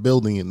build a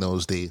building in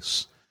those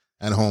days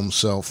at home.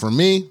 So for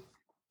me,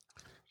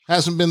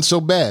 hasn't been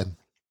so bad.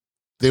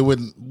 I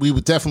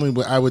would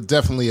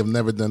definitely have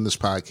never done this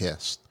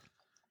podcast,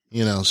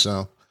 you know,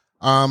 so,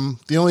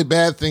 the only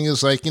bad thing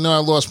is like, you know, I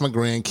lost my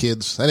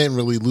grandkids. I didn't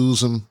really lose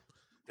them.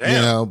 Damn.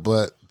 You know,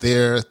 but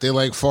they're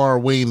like far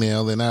away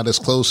now. They're not as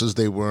close as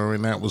they were,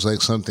 and that was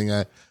like something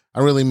I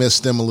really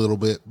missed them a little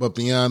bit. But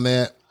beyond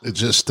that, it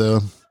just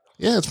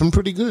it's been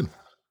pretty good.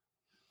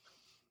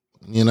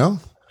 You know?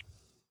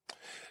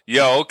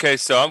 Okay,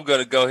 so I'm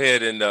gonna go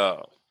ahead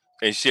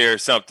and share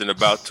something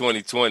about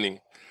 2020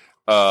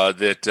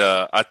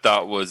 that I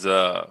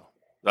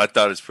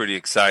thought is pretty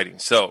exciting.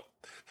 So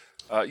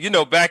you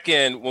know, back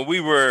in when we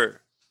were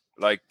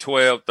like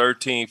 12,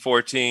 13,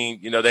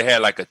 14, they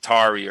had like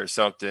Atari or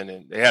something,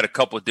 and they had a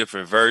couple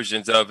different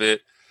versions of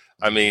it.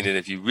 I mean, and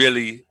if you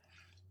really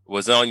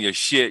was on your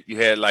shit, you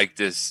had like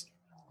this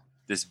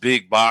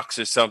big box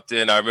or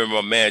something. I remember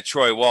my man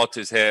Troy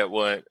Walters had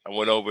one. I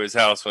went over his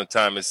house one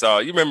time and saw.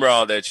 You remember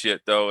all that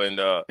shit though, and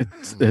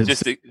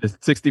it's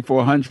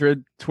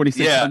 6400,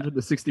 2600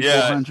 to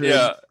 6400.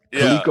 Yeah.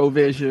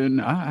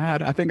 ColecoVision.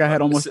 I think I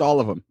had almost all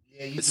of them.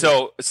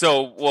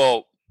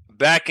 Well,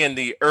 back in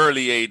the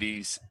early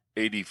 80s,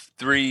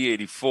 83,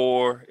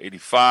 84,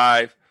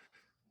 85,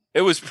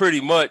 it was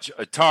pretty much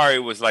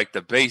Atari was like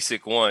the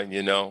basic one,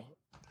 Okay.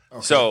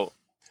 So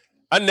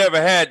I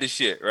never had the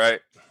shit, right?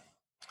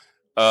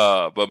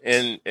 But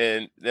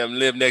and them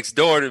live next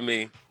door to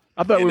me.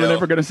 I thought we were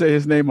never going to say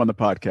his name on the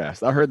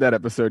podcast. I heard that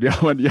episode.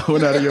 Y'all went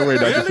out of your way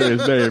not to say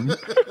his name.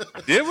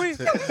 Did we?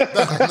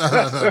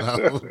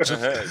 No.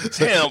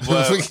 Damn,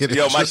 but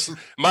yo,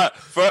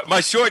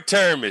 my short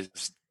term is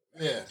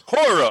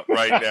horror up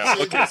right now.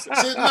 Okay. See,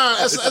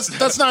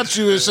 that's not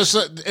you. It's just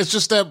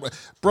that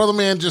brother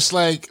man. Just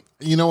like,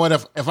 you know what?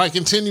 If I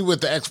continue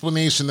with the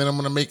explanation, then I'm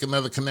going to make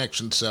another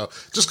connection. So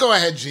just go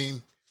ahead,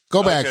 Gene.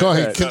 Go back. Go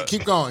ahead.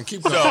 Keep going. So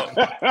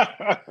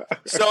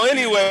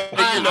anyway,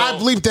 I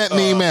bleeped that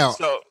name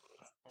out.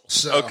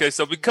 So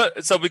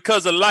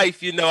because of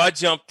life, I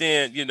jumped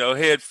in,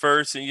 head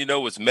first,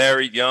 and was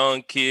married,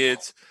 young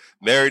kids,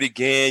 married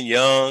again,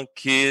 young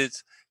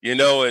kids,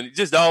 and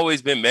just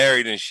always been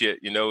married and shit,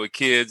 with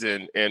kids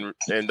and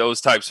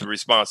those types of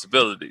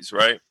responsibilities,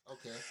 right?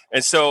 Okay.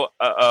 And so,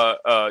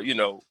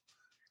 the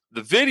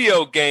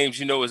video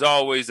games, is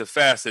always a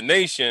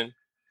fascination.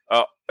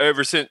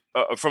 Ever since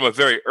from a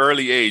very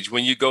early age,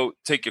 when you go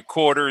take your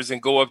quarters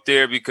and go up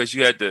there because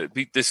you had to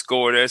beat this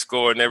score, that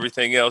score, and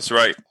everything else,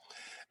 right?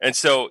 And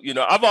so,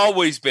 I've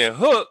always been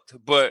hooked,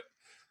 but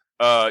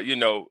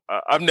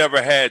I've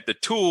never had the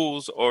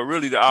tools or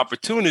really the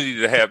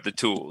opportunity to have the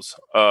tools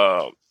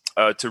to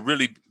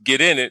really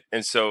get in it.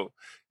 And so,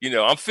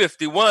 I'm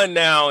 51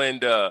 now,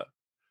 and I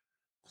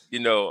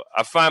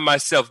find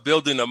myself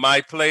building a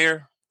My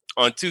Player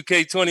on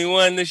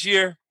 2K21 this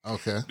year.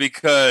 Okay.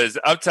 Because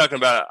I'm talking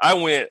about, I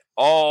went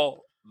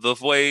all the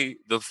way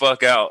the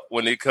fuck out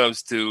when it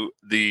comes to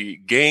the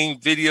game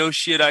video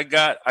shit I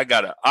got. I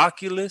got an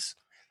Oculus.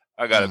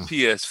 I got a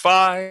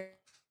PS5.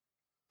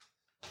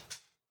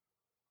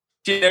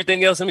 Shit,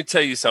 everything else. Let me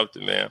tell you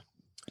something, man.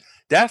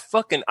 That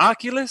fucking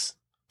Oculus,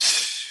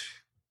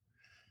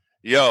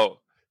 yo,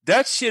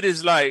 that shit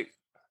is like,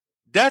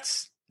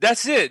 that's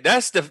it.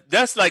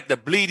 That's like the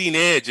bleeding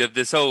edge of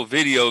this whole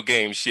video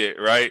game shit,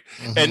 right?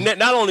 Mm-hmm. And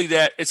not only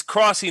that, it's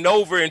crossing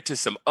over into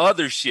some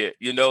other shit,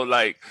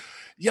 like,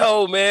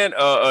 yo, man,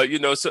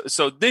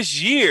 so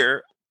this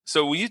year,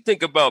 so when you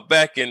think about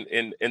back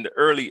in the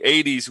early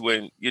 80s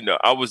when,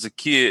 I was a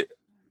kid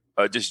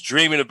just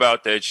dreaming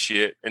about that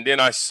shit, and then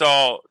I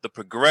saw the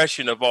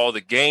progression of all the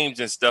games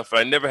and stuff.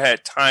 I never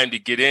had time to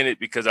get in it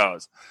because I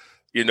was,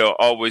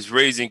 always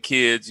raising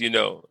kids,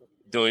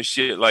 doing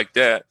shit like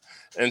that.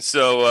 And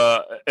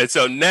so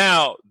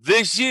now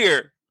this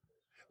year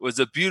was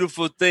a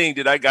beautiful thing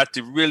that I got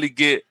to really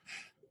get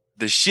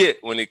the shit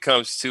when it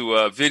comes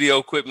to video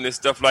equipment and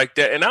stuff like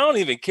that. And I don't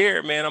even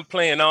care, man. I'm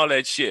playing all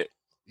that shit.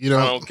 I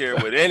don't care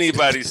what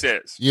anybody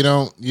says. You're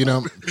not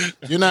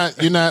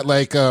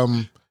like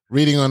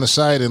reading on the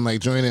side and like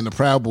joining the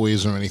Proud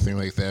Boys or anything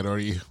like that, are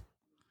you?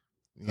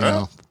 You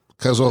know,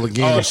 because all the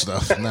gamer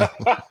stuff. No.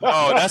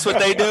 Oh, that's what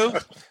they do?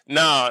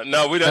 No,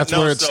 we don't. That's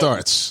where it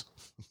starts.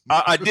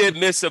 I did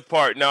miss a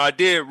part. Now I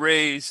did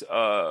raise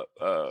my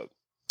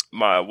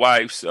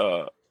wife's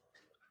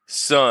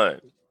son,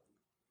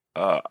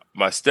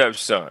 my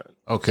stepson.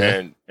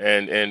 Okay.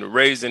 And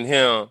raising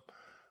him,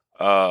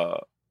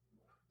 that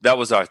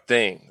was our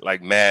thing,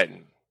 like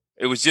Madden.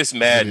 It was just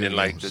Madden and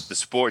like the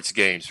sports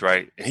games,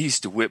 right? And he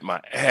used to whip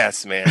my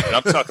ass, man. And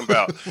I'm talking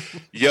about,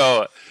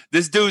 yo,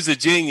 this dude's a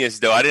genius,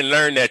 though. I didn't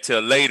learn that till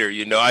later,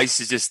 I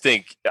used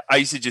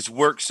to just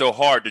work so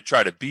hard to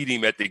try to beat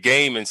him at the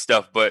game and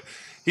stuff, but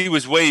he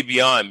was way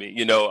beyond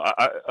me,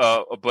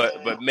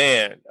 but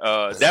man,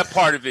 that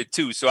part of it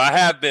too. So I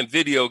have been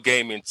video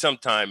gaming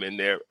sometime in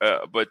there,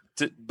 but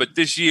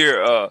this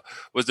year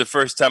was the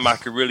first time I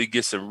could really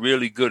get some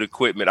really good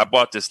equipment. I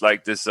bought this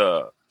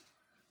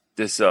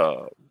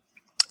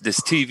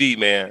TV,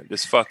 man,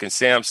 this fucking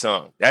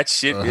Samsung. That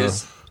shit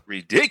is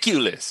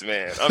ridiculous,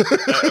 man. I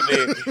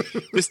mean,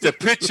 just the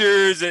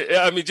pictures.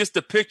 Just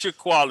the picture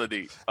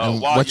quality.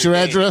 What's your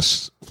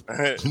address? No,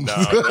 none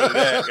of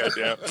that,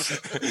 goddamn.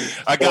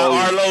 I got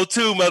Arlo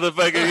too,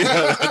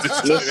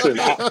 motherfucker. Listen,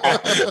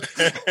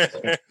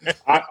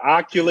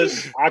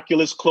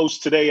 Oculus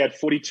closed today at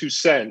 42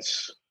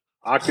 cents.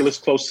 Oculus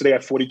closed today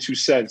at 42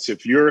 cents.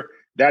 If you're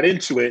that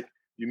into it,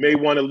 you may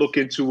want to look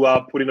into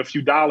putting a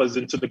few dollars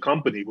into the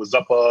company. It was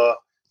up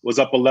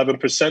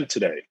 11%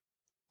 today.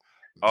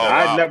 Oh,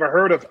 I'd never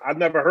heard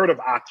of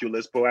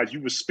Oculus, but as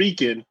you were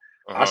speaking,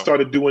 I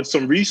started doing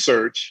some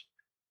research,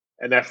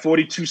 and at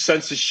 42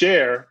 cents a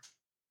share,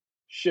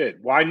 shit,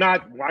 why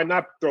not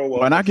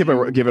give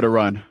it a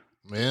run?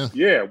 Yeah.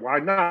 Yeah, why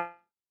not?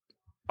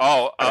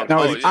 Now,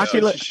 is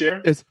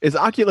yeah.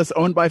 Oculus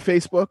owned by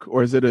Facebook,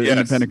 or is it an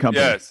independent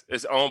company? Yes,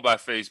 it's owned by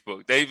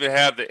Facebook. They even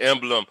have the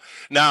emblem.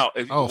 Now,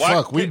 if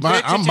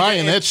I'm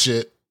buying that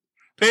shit.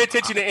 Pay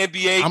attention to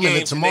NBA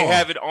games, and they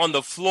have it on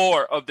the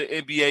floor of the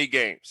NBA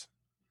games.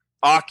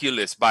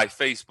 Oculus by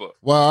Facebook.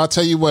 Well, I'll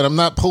tell you what, I'm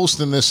not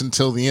posting this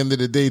until the end of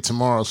the day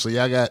tomorrow, so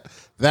y'all got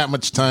that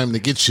much time to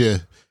get your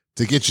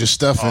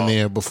stuff in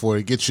there before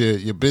you get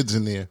your bids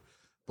in there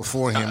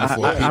beforehand.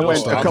 I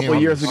went a couple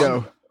of years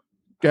ago.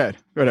 Go ahead,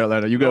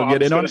 Orlando. You go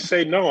get in on it? I was going to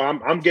say no.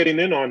 I'm getting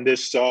in on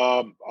this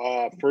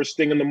first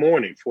thing in the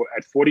morning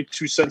at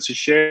 42 cents a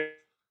share.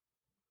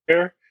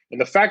 And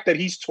the fact that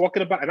he's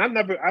talking about, and I'm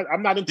not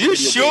into you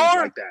video sure? games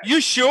like that.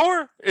 You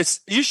sure?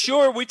 You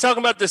sure we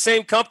talking about the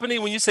same company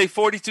when you say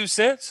 42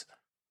 cents?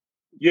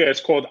 Yeah,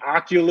 it's called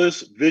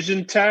Oculus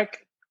Vision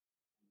Tech.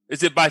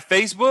 Is it by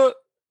Facebook?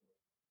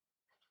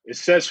 It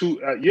says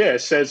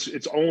it says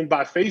it's owned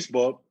by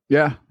Facebook.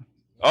 Yeah.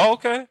 Oh,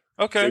 okay.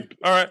 All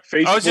right.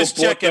 Facebook I was just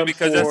checking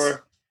because that's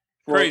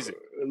crazy.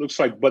 It looks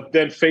like, but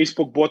then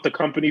Facebook bought the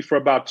company for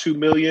about $2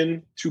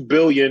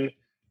 billion.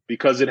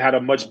 Because it had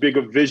a much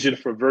bigger vision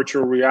for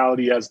virtual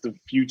reality as the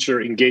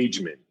future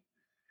engagement.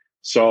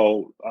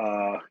 So,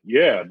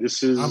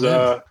 this is... I'm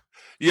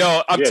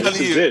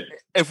telling you,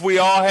 if we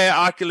all had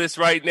Oculus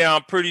right now,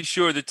 I'm pretty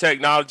sure the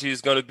technology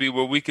is going to be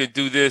where we can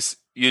do this,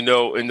 in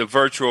the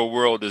virtual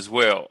world as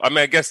well. I mean,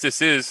 I guess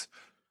this is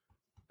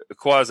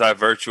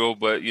quasi-virtual,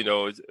 but,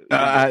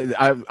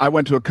 I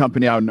went to a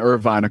company out in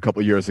Irvine a couple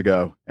of years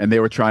ago, and they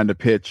were trying to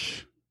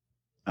pitch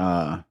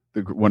one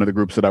of the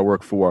groups that I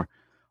work for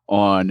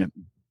on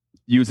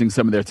using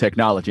some of their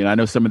technology. And I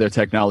know some of their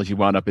technology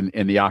wound up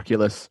in the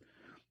Oculus,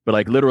 but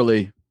like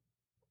literally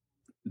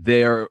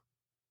they were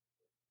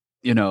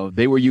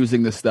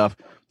using this stuff,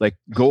 like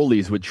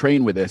goalies would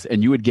train with this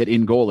and you would get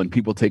in goal and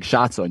people take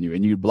shots on you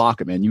and you'd block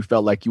them and you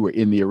felt like you were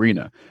in the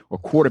arena, or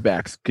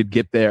quarterbacks could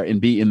get there and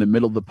be in the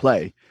middle of the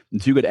play.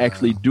 And so you could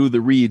actually do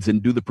the reads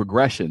and do the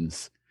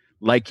progressions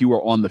like you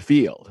were on the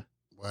field.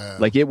 Wow.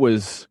 Like it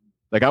was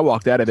like, I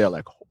walked out of there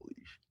like, holy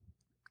shit.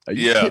 Are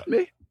you kidding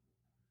me?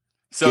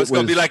 So it's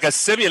going to be like a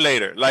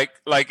simulator,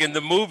 like in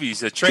the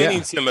movies, a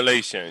training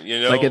simulation,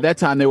 Like at that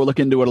time, they were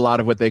looking into a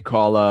lot of what they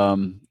call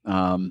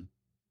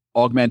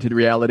augmented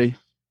reality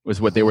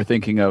was what they were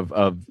thinking of.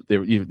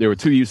 There were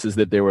two uses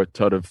that they were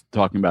sort of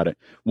talking about it.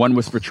 One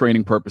was for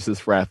training purposes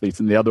for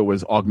athletes, and the other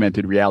was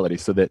augmented reality.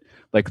 So that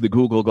like the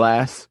Google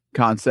Glass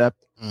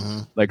concept,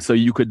 like so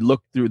you could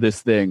look through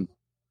this thing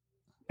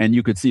and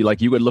you could see,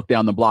 like you would look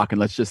down the block and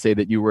let's just say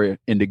that you were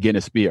into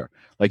Guinness beer.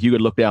 Like you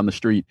could look down the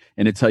street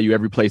and it'd tell you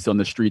every place on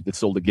the street that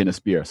sold a Guinness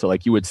beer. So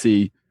like you would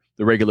see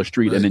the regular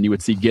street and then you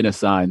would see Guinness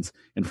signs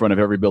in front of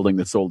every building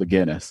that sold a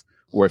Guinness.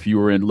 Or if you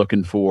were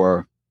looking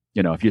for,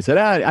 if you said,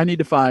 I need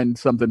to find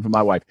something for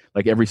my wife,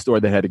 like every store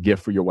that had a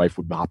gift for your wife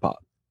would pop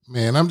up.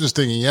 Man, I'm just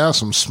thinking, y'all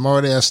some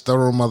smart ass,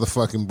 thorough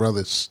motherfucking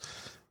brothers.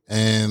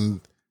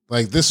 And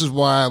like, this is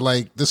why I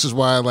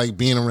like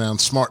being around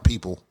smart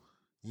people,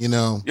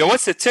 Yo,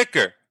 what's the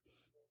ticker?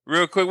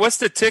 Real quick, what's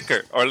the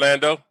ticker,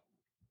 Orlando?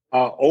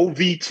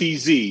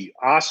 OVTZ,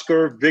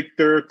 Oscar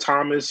Victor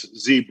Thomas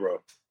Zebra.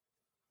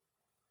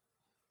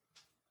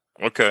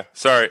 Okay,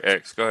 sorry,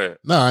 X. Go ahead.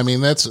 No, I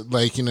mean that's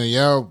like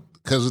y'all,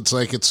 because it's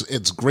like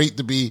it's great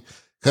to be,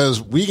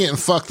 because we getting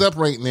fucked up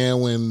right now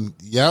when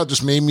y'all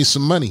just made me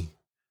some money.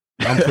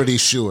 I'm pretty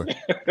sure,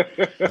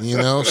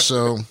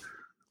 So,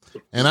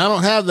 and I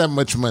don't have that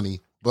much money,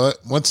 but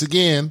once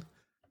again,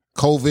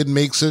 COVID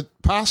makes it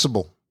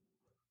possible.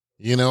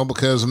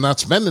 Because I'm not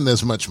spending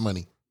as much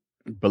money.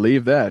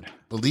 Believe that.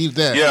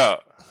 Yeah.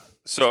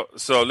 So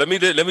let me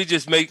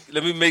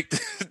make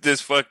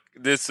this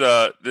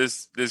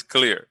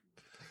clear.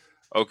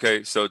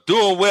 Okay. So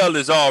doing well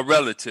is all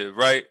relative,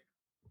 right?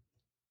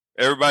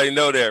 Everybody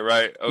know that,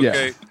 right?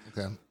 Okay.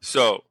 Yeah. Okay.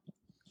 So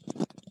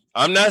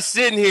I'm not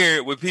sitting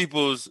here with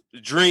people's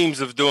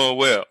dreams of doing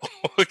well.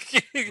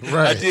 Okay.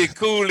 Right. I did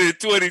cool in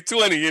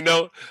 2020,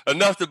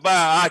 enough to buy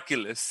an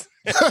Oculus.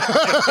 But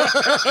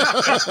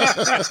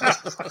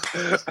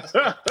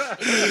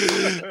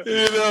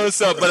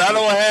I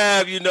don't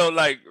have,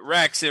 like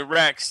racks and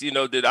racks,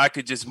 that I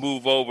could just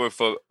move over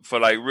for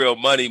like real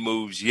money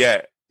moves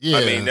yet. Yeah.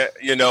 I mean,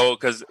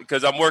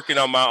 because I'm working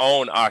on my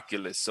own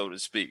Oculus, so to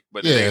speak,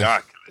 but it ain't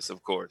Oculus,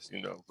 of course,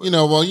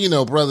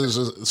 But.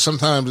 Brothers,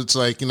 sometimes it's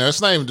like,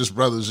 it's not even just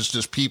brothers, it's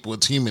just people,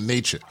 it's human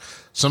nature.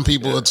 Some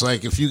people, it's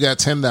like, if you got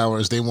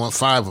 $10, they want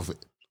 5 of it.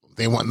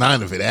 They want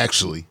 9 of it,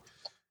 actually,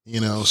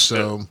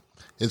 so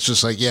it's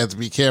just like, you have to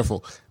be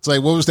careful. It's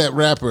like, what was that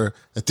rapper?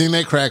 The thing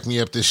that cracked me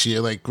up this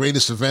year, like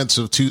greatest events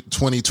of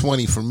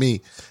 2020 for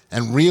me,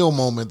 and real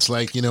moments,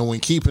 like, when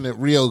keeping it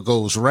real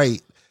goes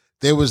right.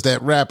 There was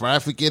that rapper, I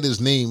forget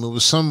his name. It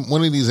was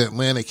one of these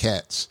Atlanta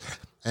cats.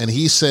 And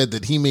he said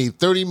that he made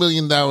 $30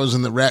 million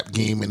in the rap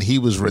game and he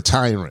was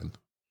retiring.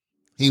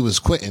 He was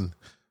quitting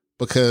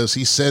because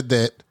he said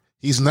that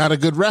he's not a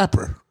good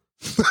rapper.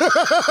 Who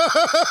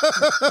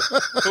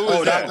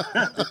was that?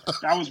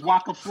 That was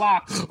Waka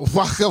Flocka.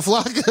 Waka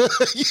Flocka.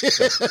 Yeah.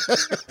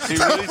 He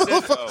really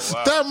said, oh,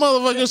 wow. That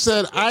motherfucker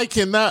said, I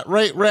cannot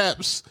write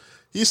raps.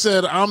 He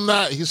said,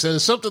 he said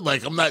something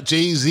like, I'm not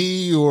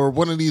Jay-Z or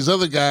one of these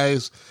other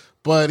guys,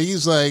 but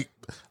he's like,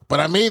 but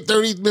I made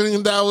 $30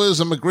 million.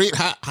 I'm a great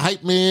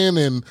hype man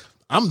and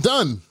I'm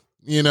done,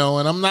 and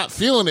I'm not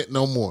feeling it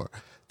no more.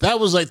 That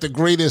was like the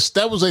greatest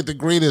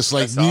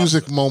like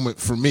music moment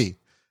for me,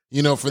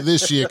 for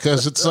this year.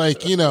 Cause it's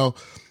like, I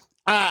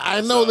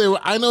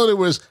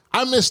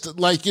missed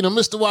like,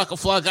 Mr. Waka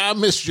Flocka, I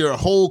missed your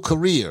whole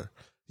career.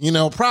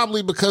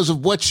 Probably because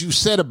of what you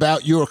said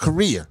about your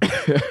career,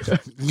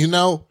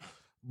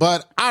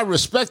 but I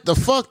respect the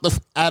fuck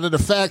out of the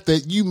fact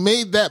that you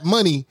made that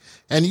money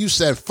and you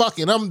said, fuck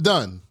it, I'm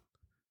done.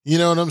 You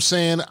know what I'm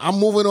saying? I'm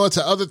moving on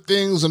to other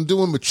things. I'm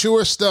doing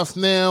mature stuff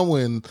now.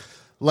 And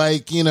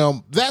like,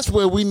 that's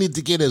where we need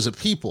to get as a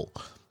people,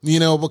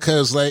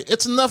 because like,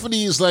 it's enough of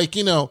these, like,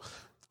 damn,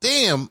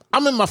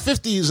 I'm in my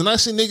 50s and I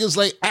see niggas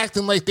like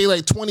acting like they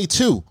like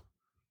 22,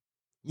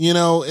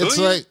 it's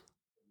like,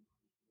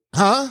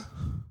 huh?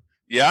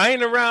 Yeah, I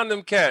ain't around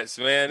them cats,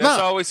 man.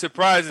 That's always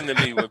surprising to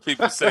me when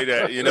people say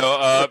that,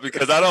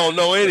 because I don't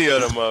know any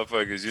of them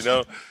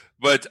motherfuckers,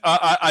 But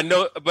I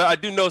know, but I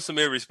do know some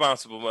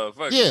irresponsible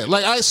motherfuckers. Yeah,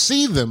 like I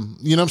see them,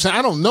 what I'm saying?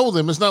 I don't know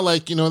them. It's not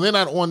like, they're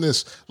not on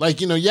this, like,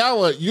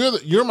 y'all are,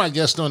 you're my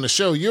guest on the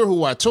show. You're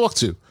who I talk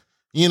to,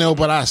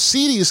 but I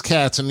see these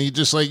cats and you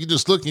just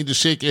look and you just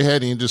shake your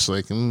head and you're just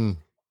like,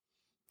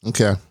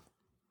 okay.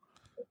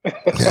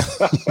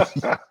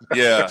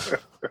 Yeah.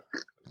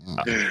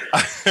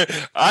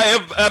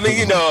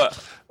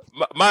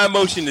 My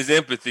emotion is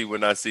empathy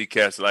when I see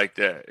cats like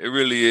that. It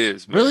really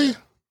is, man. Really?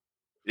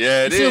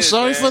 Yeah, you feel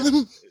sorry for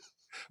them?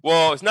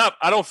 Well, it's not.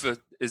 I don't feel.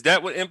 Is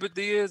that what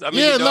empathy is? I mean,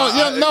 yeah, not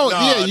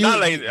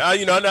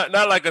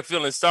like a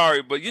feeling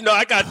sorry, but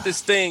I got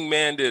this thing,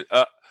 man, that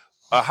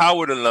a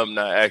Howard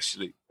alumni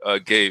actually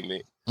gave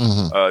me.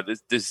 Mm-hmm.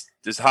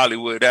 This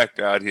Hollywood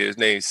actor out here, his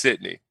name's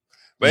Sidney.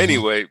 But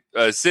anyway,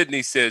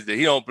 Sidney says that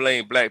he don't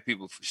blame black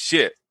people for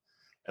shit.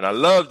 And I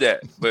love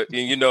that, but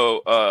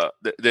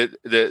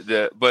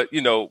but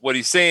what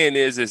he's saying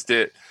is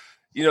that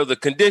the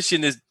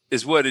condition is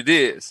what it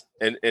is,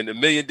 and in a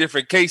million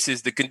different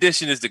cases, the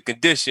condition is the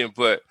condition.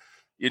 But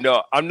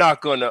I'm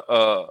not gonna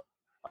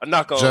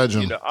judge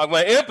him. I'm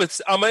gonna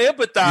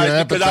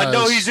empathize because I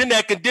know he's in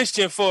that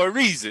condition for a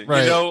reason.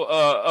 Right.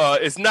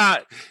 It's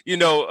not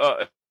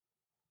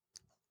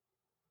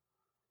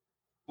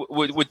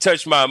would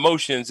touch my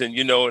emotions, and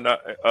and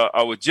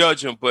I would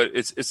judge him, but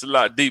it's a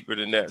lot deeper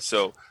than that.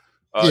 So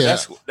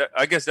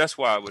I guess that's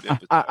why I would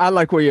empathize. I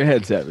like where your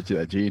head's at with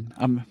that, Gene.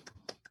 I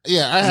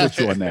have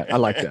to on that. I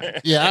like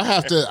that. Yeah, I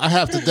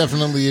have to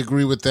definitely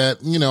agree with that.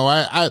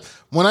 I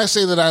when I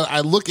say that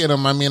I look at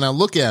him, I mean I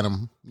look at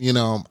him.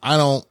 I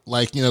don't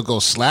like go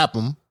slap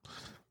him.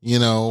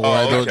 Or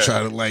I don't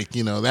try to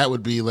that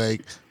would be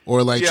like.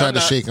 Or try to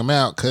shake them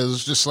out,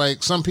 because just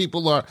like some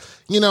people are,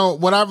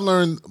 what I've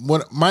learned,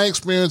 what my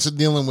experience of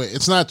dealing with,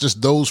 it's not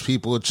just those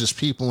people, it's just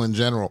people in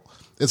general.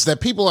 It's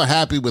that people are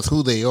happy with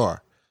who they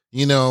are.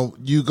 You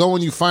go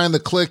and you find the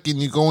clique,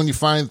 and you go and you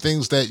find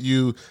things that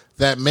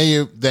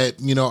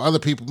other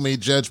people may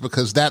judge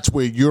because that's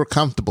where you're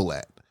comfortable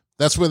at.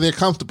 That's where they're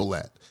comfortable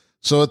at.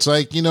 So it's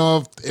like,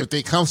 if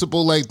they're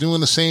comfortable like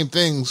doing the same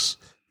things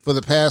for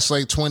the past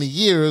 20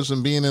 years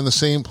and being in the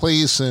same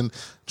place and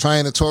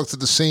trying to talk to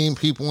the same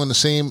people in the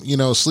same,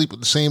 sleep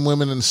with the same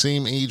women in the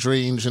same age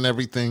range and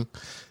everything,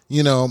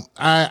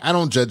 I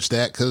don't judge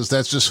that because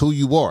that's just who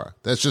you are.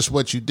 That's just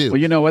what you do.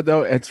 Well, you know what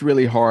though? It's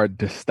really hard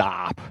to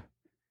stop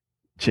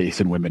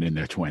chasing women in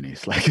their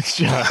 20s. Like it's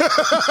just,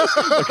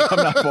 I'm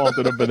not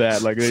faulting them for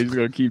that. Like they're just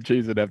gonna keep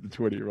chasing after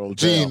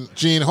 20-year-olds.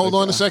 Gene, hold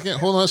on a second.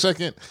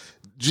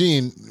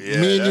 Gene,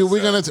 me and you,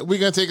 we're gonna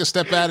take a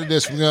step out of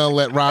this. We're gonna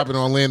let Rob and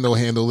Orlando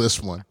handle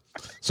this one.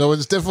 So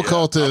it's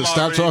difficult to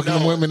stop talking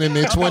to women in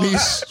their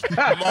 20s.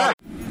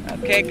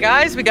 Okay,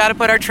 guys, we got to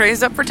put our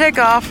trays up for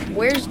takeoff.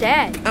 Where's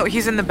Dad? Oh,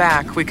 he's in the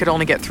back. We could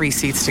only get 3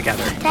 seats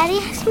together. Daddy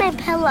has my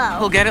pillow.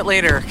 We'll get it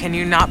later. Can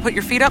you not put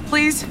your feet up,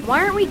 please?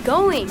 Why aren't we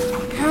going?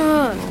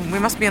 We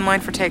must be in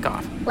line for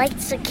takeoff. Like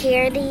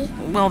security?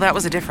 Well, that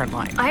was a different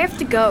line. I have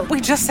to go.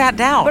 We just sat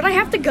down. But I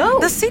have to go.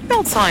 The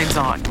seatbelt sign's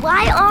on.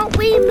 Why aren't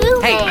we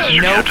moving? Hey,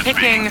 no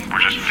kicking. We're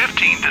just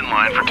 15th in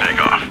line for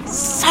takeoff.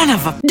 Son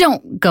of a...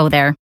 Don't go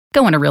there.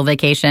 Go on a real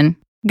vacation.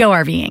 Go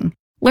RVing.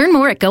 Learn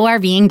more at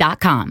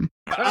GoRVing.com.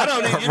 I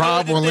don't even,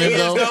 Rob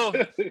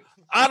Orlando.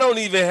 I don't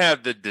even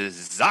have the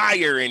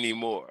desire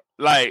anymore.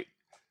 Like,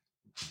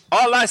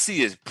 all I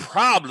see is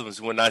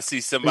problems when I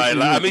see somebody.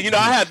 Like, I mean,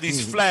 I have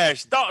these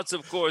flash thoughts,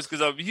 of course,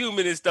 because I'm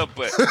human and stuff.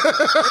 But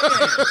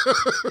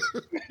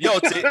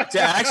to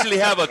actually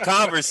have a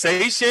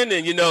conversation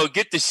and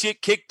get the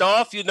shit kicked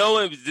off, and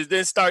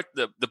then start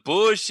the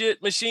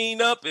bullshit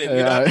machine up, and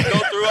have to go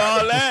through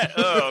all that.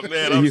 Oh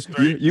man, I'm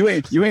straight. You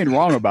ain't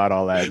wrong about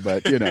all that,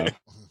 but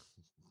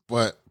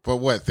But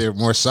what? They're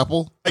more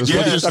supple? I Is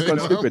what guess. you're Stuck saying,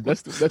 on Orlando?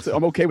 stupid.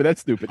 I'm okay with that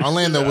stupid.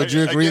 Orlando, would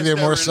you I agree guess they're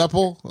that more really-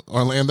 supple?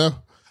 Orlando?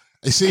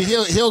 You see,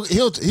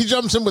 he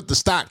jumps in with the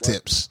stock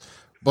tips.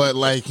 But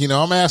like,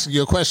 I'm asking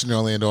you a question,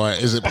 Orlando.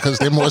 Is it because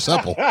they're more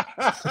supple?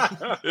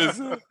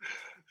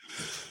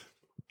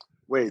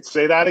 Wait,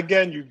 say that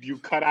again. You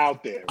cut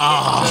out there. No,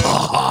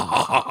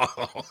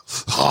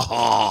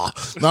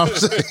 I'm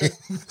saying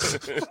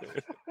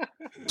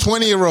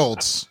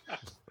 20-year-olds.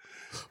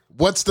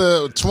 What's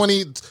the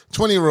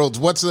 20-year-olds?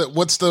 What's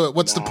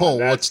the poll?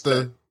 What's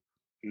the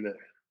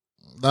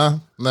no?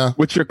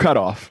 What's your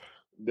cutoff?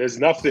 There's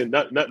nothing.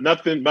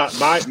 Nothing.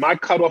 My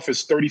cutoff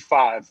is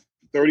 35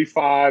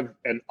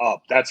 and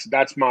up.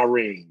 That's my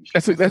range.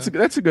 That's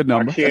a good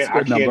number. I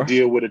can't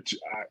deal with it.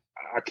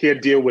 I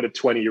can't deal with a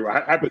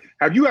 20-year-old.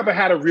 Have you ever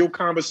had a real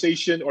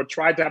conversation or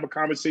tried to have a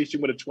conversation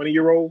with a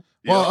 20-year-old?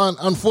 Well,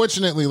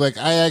 unfortunately, like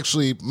I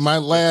actually my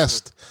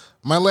last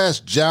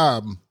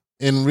job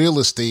in real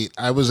estate,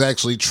 I was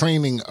actually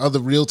training other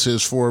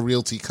realtors for a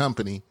realty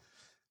company,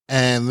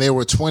 and there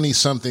were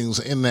 20-somethings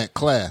in that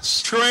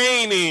class.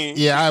 Training.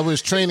 Yeah, I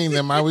was training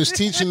them. I was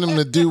teaching them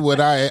to do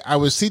what I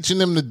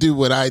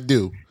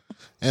do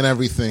and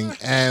everything.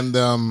 And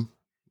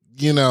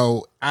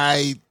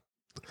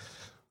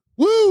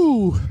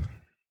woo.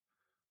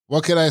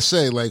 What could I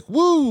say? Like,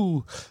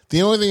 woo.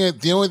 The only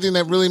thing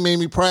that really made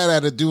me proud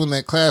out of doing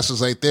that class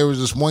is like there was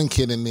this one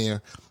kid in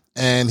there,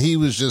 and he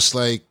was just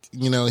like,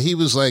 he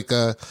was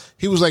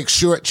like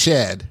short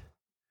Chad.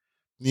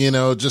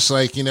 Just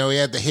like, he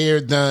had the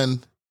hair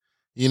done.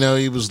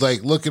 He was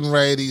like looking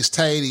right. He's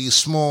tight. He's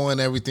small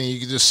and everything. You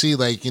could just see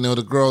like,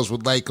 the girls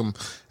would like him.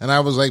 And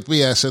I was like,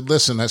 I said,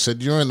 listen,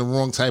 you're in the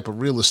wrong type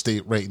of real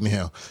estate right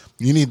now.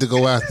 You need to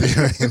go out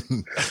there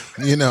and,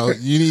 you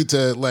need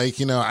to like,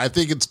 I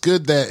think it's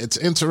good that it's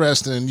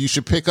interesting and you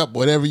should pick up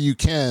whatever you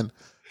can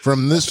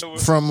from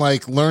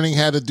like learning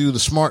how to do the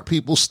smart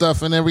people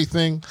stuff and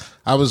everything.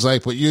 I was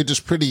like, but you're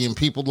just pretty and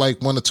people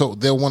like want to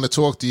talk. They'll want to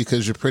talk to you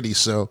because you're pretty.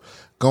 So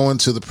go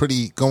into the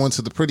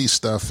pretty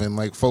stuff and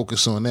like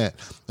focus on that.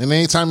 And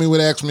anytime he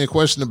would ask me a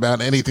question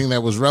about anything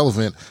that was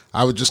relevant,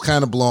 I would just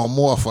kind of blow him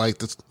off,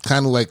 like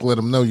kind of like let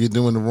him know you're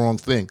doing the wrong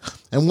thing.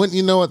 And when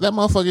you know what, that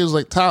motherfucker was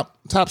like top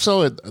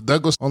seller at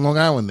Douglas on Long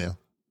Island now.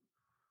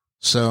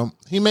 So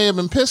he may have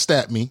been pissed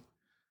at me,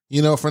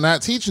 for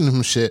not teaching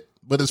him shit,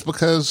 but it's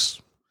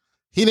because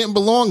he didn't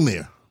belong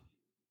there.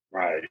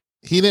 Right.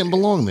 He didn't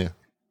belong there.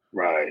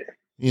 Right.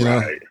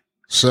 Right.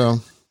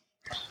 So.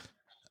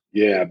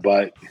 Yeah,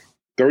 but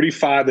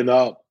 35 and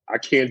up, I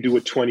can't do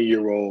a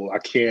 20-year-old. I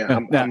can't.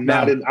 I'm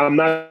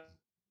not.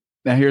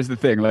 Now here's the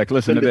thing. Like,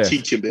 listen to the this.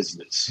 Teaching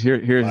business.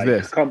 Here's like,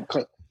 this.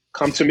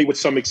 Come to me with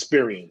some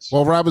experience.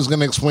 Well, Rob is going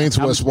to explain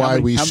to us why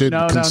we should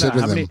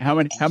consider them.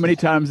 How many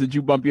times did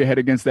you bump your head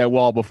against that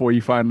wall before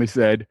you finally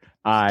said,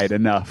 "I'd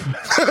enough"?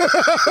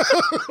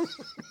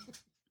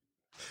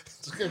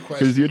 It's a good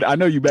question. Because I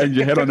know you banged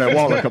your head on that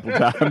wall a couple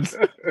times.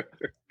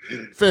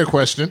 Fair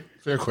question.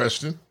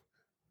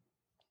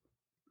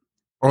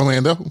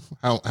 Orlando,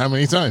 how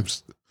many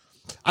times?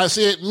 I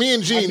see it. Me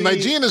and Gene,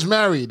 Gene is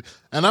married,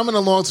 and I'm in a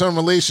long-term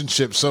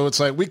relationship, so it's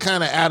like we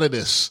kind of out of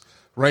this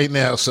right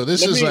now. So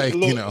this is like,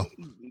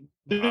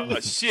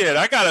 shit,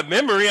 I got a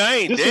memory. I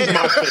ain't this dead. Is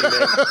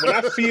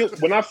my thing,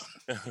 man.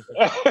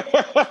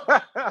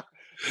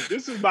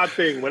 This is my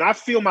thing. When I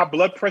feel my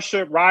blood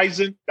pressure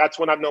rising, that's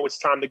when I know it's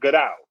time to get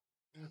out.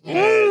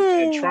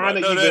 And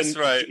trying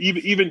to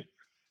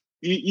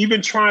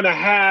even trying to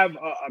have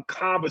a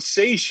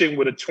conversation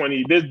with a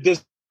 20,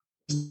 there's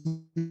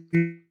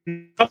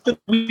nothing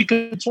we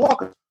can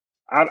talk about.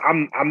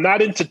 I'm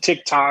not into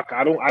TikTok.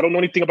 I don't know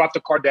anything about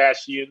the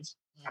Kardashians.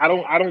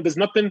 There's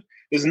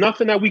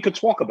nothing that we could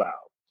talk about.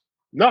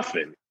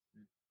 Nothing.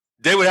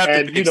 They would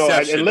have to be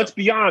exceptional. And let's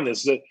be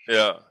honest.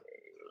 Yeah.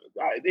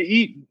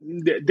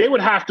 They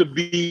would have to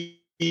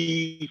be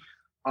a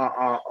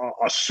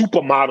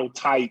supermodel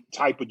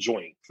type of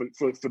joint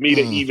for me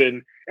to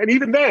even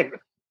then,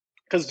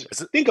 because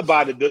think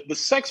about it, the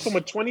sex from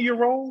a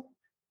 20-year-old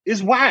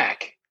is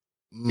whack.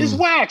 It's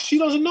whack. She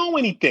doesn't know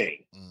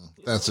anything.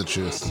 That's the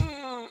truth.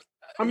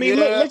 I mean,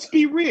 let's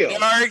be real.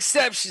 There are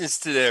exceptions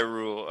to that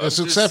rule. There's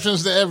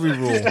exceptions to every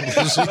rule.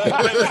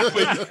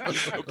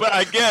 but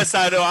I guess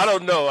I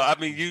don't know. I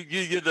mean,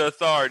 you're the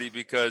authority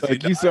because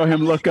you saw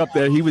him look up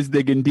there. He was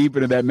digging deep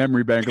into that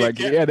memory bank. Like,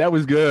 yeah, that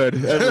was good.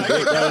 That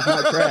was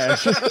not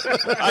trash.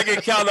 I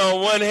can count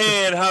on one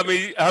hand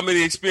how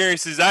many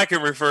experiences I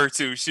can refer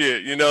to.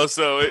 Shit,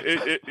 so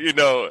you're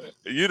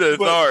the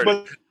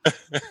authority.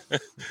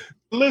 But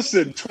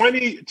listen,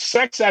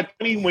 sex at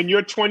 20 when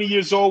you're 20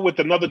 years old with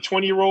another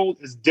 20-year-old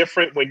is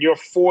different when you're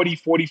 40,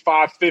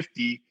 45,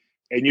 50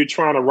 and you're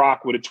trying to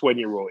rock with a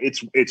 20-year-old.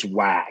 It's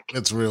whack.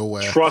 It's real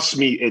whack. Trust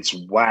me, it's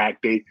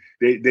whack. They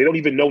don't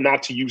even know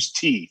not to use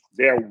teeth.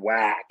 They're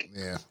whack.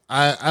 Yeah.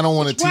 I don't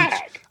want to teach.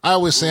 Whack. I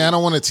always say I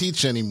don't want to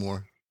teach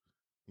anymore.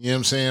 You know what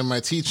I'm saying? My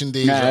teaching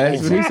days are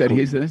that's over. What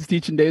he said. His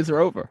teaching days are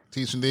over.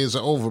 Teaching days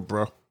are over,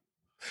 bro.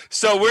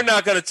 So we're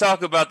not going to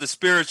talk about the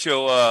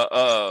spiritual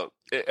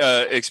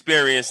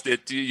experience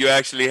that you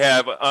actually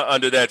have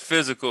under that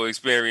physical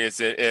experience,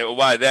 and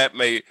why that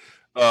may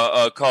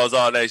cause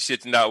all that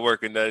shit to not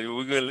work. And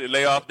we're gonna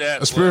lay off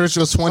that. A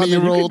spiritual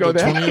 20-year-old or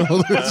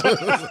 20-year-old.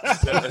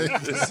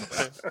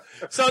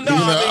 So no,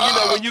 I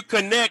mean, when you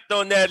connect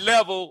on that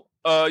level,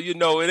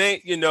 it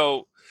ain't,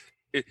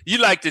 you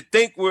like to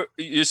think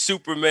you're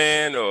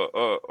Superman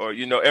or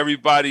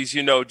everybody's,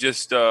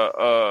 just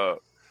could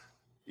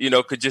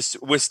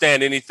just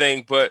withstand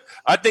anything. But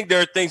I think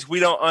there are things we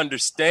don't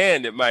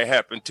understand that might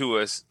happen to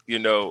us,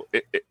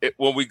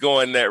 when we go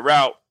in that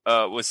route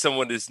with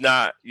someone that's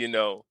not,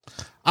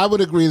 I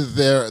would agree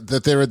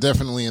that there are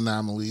definitely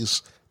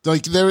anomalies.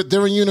 Like there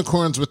are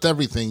unicorns with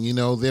everything.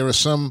 There are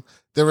some.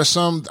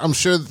 I'm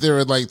sure that there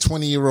are like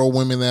 20-year-old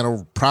women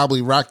that'll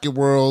probably rock your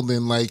world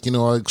and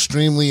are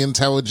extremely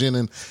intelligent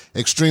and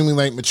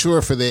extremely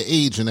mature for their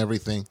age and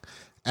everything.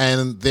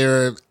 And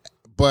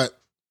but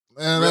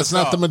that's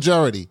not the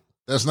majority.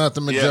 That's not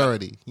the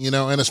majority.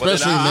 And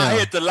especially now. I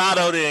hit the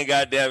lotto then,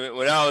 goddammit,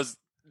 when I was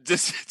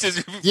just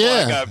before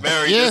I got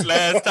married this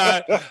last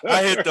time.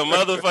 I hit the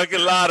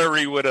motherfucking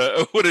lottery with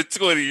a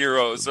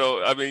 20-year-old.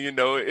 So I mean,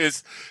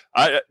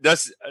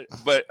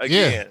 but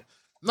again. Yeah.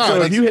 No,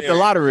 so if you hit the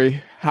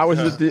lottery, how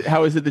is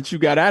it that you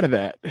got out of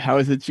that?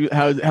 How'd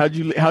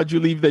you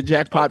leave the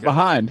jackpot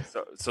behind?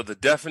 So the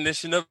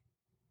definition of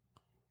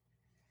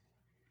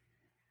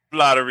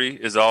lottery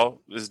is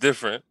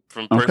different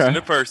from person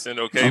to person.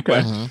 Okay.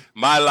 But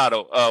my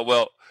lotto,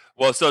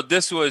 so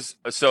this was,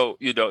 I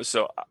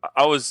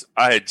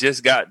had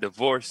just got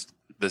divorced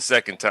the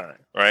second time.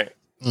 Right.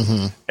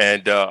 Mm-hmm.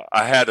 And,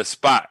 I had a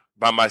spot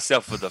by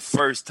myself for the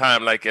first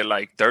time, at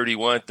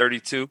 31,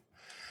 32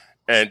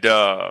 and,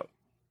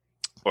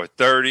 or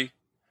 30.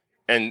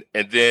 And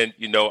then,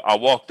 I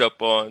walked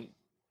up on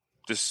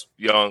this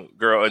young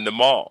girl in the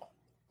mall.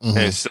 Mm-hmm.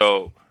 And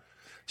so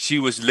she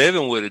was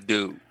living with a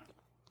dude.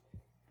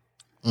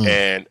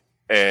 Mm-hmm.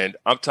 And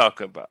I'm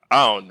talking about,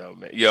 I don't know,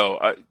 man.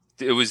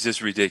 It was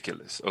just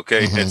ridiculous.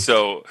 Okay.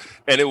 Mm-hmm.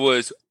 And it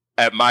was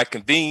at my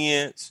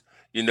convenience.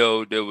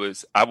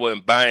 I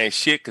wasn't buying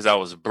shit because I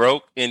was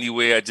broke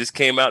anyway. I just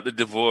came out the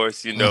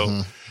divorce,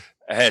 Mm-hmm.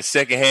 I had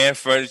secondhand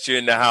furniture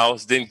in the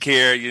house. Didn't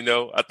care,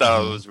 I thought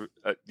I was,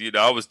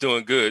 I was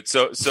doing good.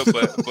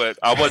 But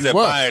I wasn't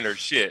buying her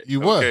shit.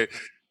 You were.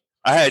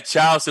 I had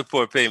child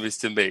support payments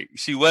to make.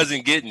 She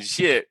wasn't getting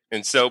shit,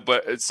 and so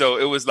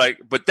it was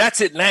but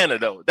that's Atlanta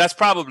though. That's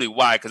probably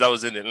why, because I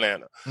was in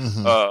Atlanta,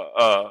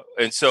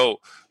 mm-hmm.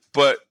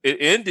 But it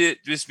ended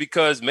just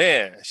because,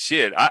 man,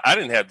 shit, I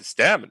didn't have the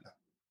stamina.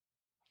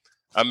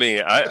 I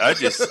mean, I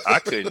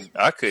couldn't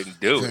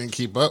do it. Couldn't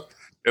keep up.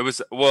 It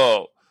was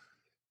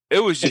It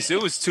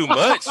was too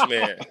much,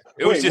 man.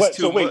 It was just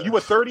too much. Wait, you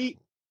were 30?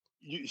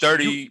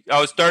 30.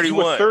 I was 31.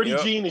 You were 30,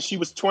 Gene, and she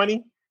was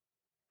 20?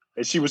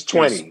 And she was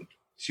 20.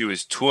 She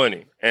was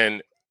 20.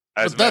 And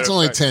but that's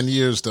only 10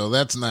 years, though.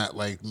 That's not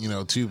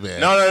too bad.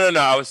 No.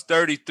 I was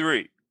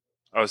 33.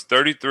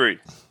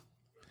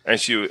 And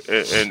she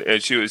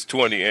was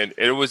 20. And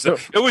it was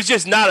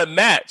just not a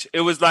match.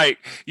 It was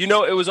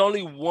there was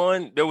only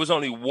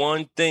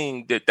one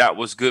thing that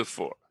was good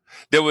for.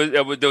 There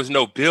was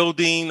no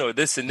building or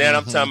this and that.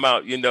 Mm-hmm. I'm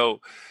talking about,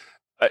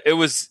 it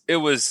was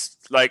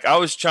like I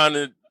was trying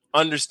to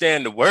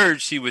understand the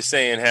words she was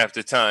saying half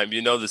the time,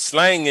 the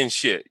slang and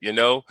shit,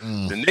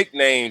 the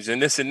nicknames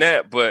and this and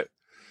that. But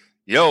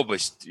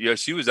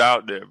she was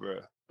out there,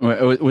 bro.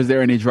 Was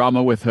there any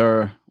drama with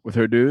her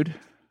dude?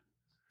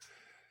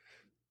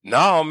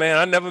 No, man,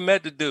 I never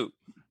met the dude.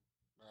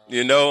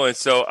 And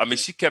so I mean,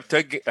 she kept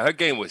her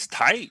game was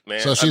tight, man.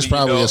 So she's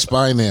probably a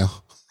spy now.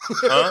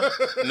 Huh?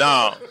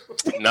 No,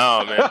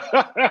 man.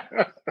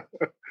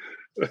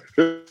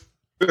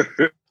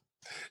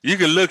 You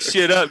can look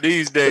shit up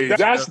these days.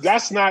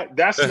 That's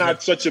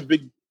not such a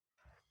big.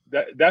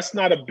 That's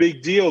not a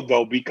big deal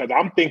though, because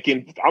I'm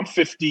thinking I'm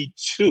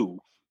 52.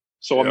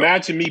 So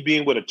imagine me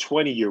being with a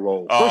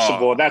 20-year-old. First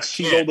of all,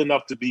 she's old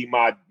enough to be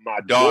my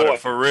daughter.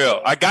 For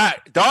real. I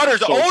got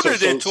daughters older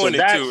than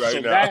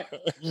 22 now.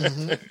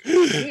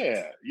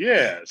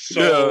 Yeah.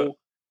 So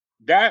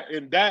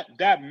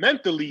that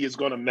mentally is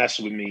going to mess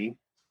with me.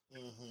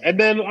 Mm-hmm. And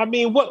then I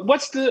mean,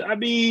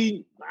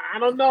 I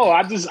don't know.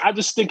 I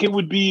just think it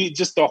would be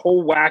just a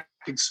whole whack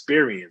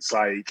experience.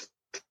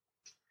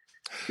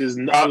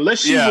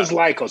 Unless she was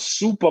like a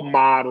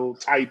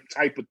supermodel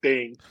type of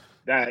thing.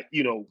 That,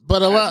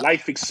 but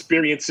life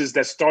experiences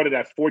that started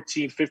at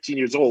 14, 15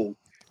 years old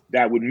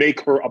that would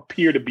make her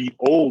appear to be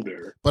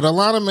older. But a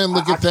lot of men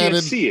look at that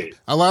and see it.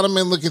 A lot of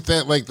men look at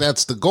that like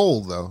that's the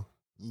goal, though.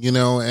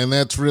 And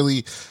that's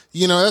really,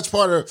 that's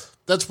part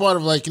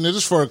of like,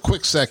 just for a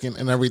quick second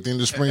and everything,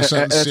 just bring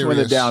something that's serious. That's one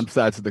of the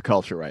downsides of the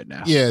culture right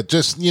now. Yeah,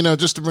 just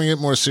to bring it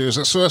more serious.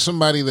 I saw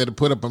somebody that had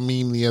put up a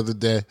meme the other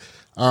day.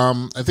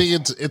 I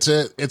think it's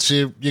your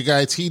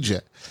guy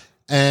TJ.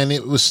 And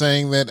it was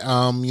saying that,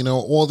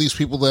 all these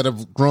people that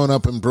have grown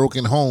up in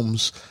broken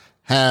homes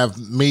have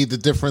made the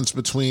difference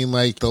between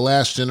like the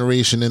last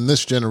generation and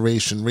this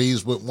generation,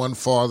 raised with one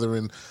father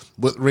and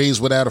raised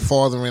without a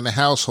father in the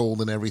household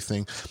and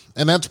everything.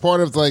 And that's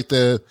part of like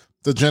the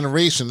the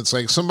generation. It's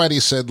like somebody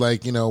said,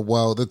 like,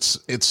 well,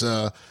 it's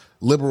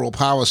liberal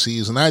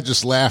policies, and I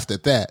just laughed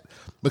at that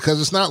because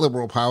it's not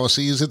liberal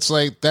policies. It's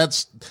like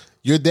that's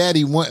your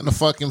daddy wanting to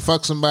fucking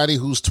fuck somebody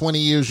who's 20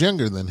 years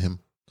younger than him,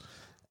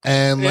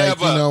 and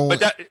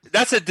but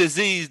that's a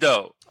disease,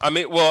 though. I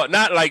mean, well,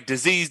 not like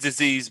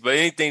disease, but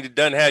anything that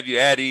doesn't have you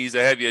at ease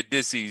or have you at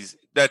disease,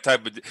 that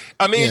type of.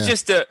 I mean, It's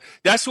just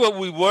that's what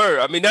we were.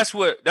 I mean, that's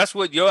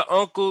what your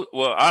uncle.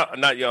 Well,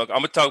 not your uncle.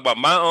 I'm gonna talk about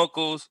my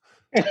uncles.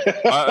 The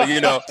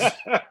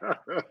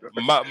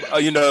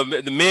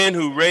men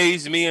who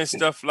raised me and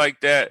stuff like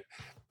that.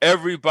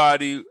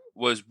 Everybody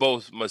was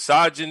both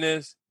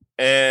misogynist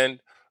and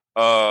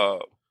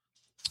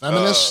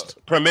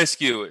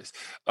promiscuous.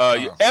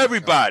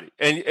 Everybody,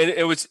 and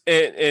it was,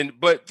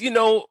 but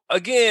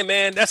again,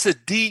 man, that's a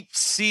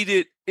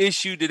deep-seated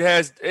issue that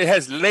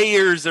has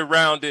layers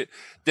around it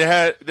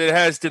that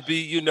has to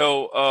be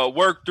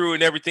worked through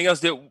and everything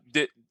else.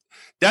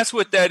 That's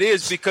what that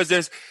is because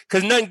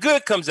nothing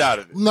good comes out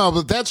of it. No,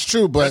 but that's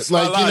true. But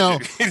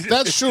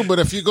that's true. But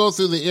if you go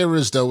through the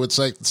eras, though, it's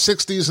like the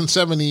 60s and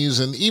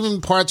 70s and even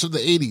parts of the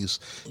 80s.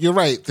 You're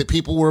right. The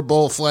people were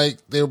both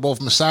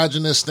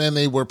misogynist and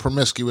they were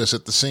promiscuous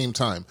at the same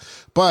time.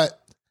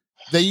 But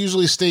they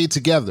usually stayed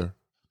together.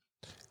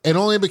 It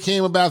only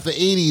became about the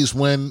 80s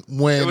when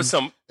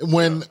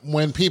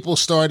people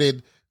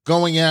started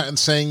going out and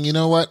saying, you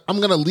know what, I'm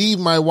going to leave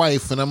my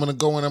wife and I'm going to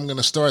go and I'm going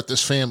to start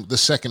this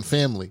second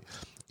family.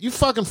 You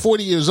fucking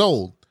 40 years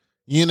old,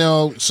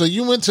 so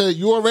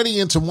you already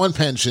into one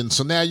pension.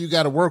 So now you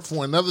got to work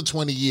for another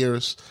 20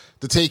 years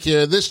to take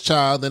care of this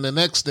child and the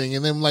next thing.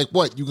 And then like,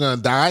 what, you going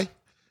to die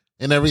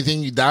and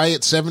everything? You die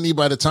at 70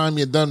 by the time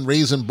you're done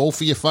raising both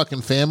of your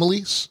fucking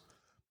families.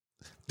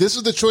 This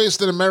is the choice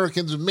that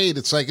Americans have made.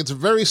 It's like, it's a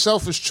very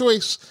selfish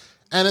choice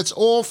and it's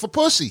all for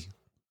pussy.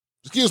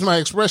 Excuse my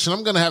expression.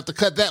 I'm going to have to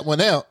cut that one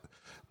out.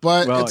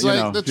 But it's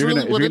like, that's really what it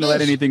is. If you're going to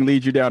let anything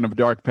lead you down a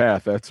dark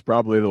path, that's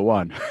probably the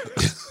one.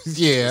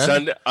 Yeah.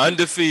 It's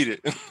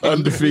undefeated.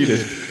 Undefeated.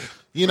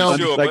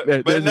 Sure,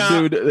 there's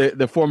a dude,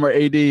 the former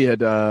AD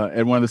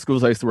at one of the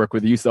schools I used to work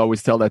with, he used to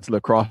always tell that to the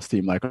lacrosse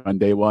team, like on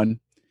day one,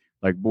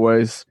 like,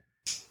 boys,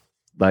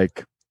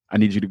 like, I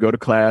need you to go to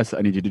class.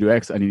 I need you to do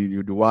X. I need you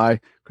to do Y.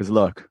 Because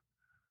look,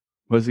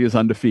 pussy is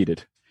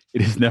undefeated.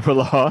 It is never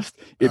lost.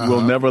 It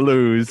will never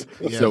lose.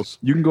 Yes. So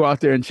you can go out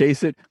there and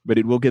chase it, but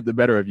it will get the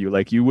better of you.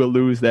 Like, you will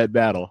lose that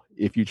battle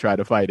if you try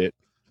to fight it.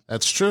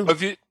 That's true.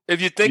 If you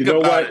think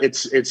about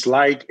it, it's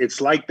like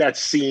that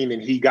scene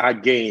in He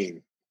Got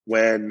Game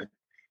when,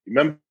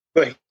 remember,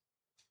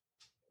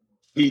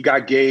 He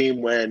Got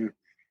Game when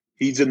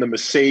he's in the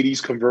Mercedes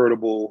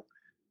convertible.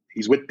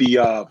 He's with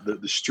the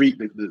street,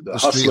 the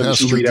hustler in the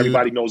street.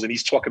 Everybody knows, and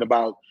he's talking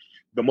about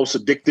the most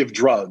addictive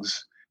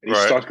drugs. And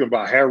he's talking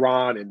about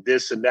heroin and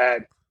this and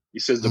that. He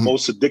says the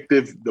most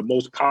addictive, the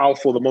most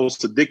powerful, the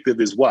most addictive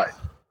is what?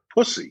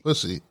 Pussy.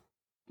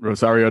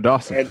 Rosario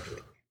Dawson.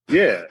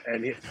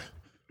 And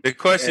the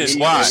question is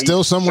why?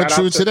 Still somewhat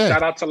true today.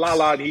 Shout out to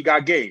Lala and He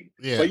Got Game.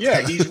 Yeah. But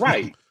yeah, he's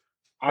right.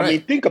 I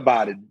mean, think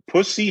about it.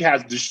 Pussy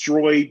has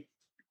destroyed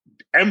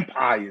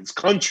empires,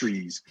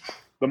 countries,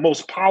 the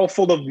most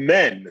powerful of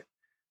men.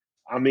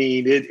 I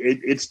mean,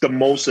 it's the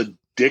most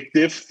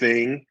addictive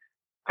thing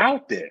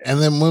out there.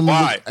 And then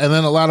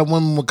a lot of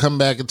women would come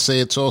back and say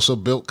it's also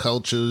built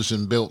cultures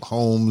and built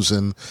homes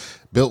and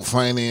built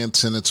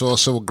finance, and it's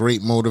also a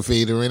great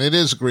motivator, and it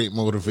is a great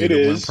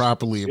motivator when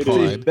properly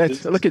applied.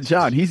 Look at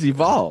John; he's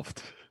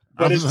evolved.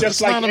 But it's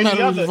just like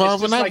any other.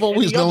 I've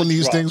always known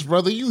these things,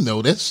 brother. You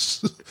know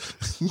this.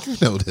 You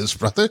know this,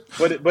 brother.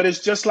 But it's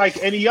just like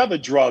any other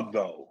drug,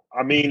 though.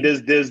 I mean,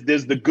 there's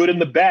the good and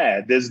the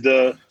bad. There's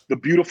the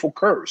beautiful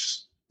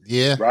curse.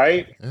 Yeah.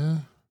 Right. Yeah.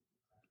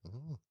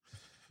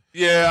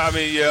 Yeah, I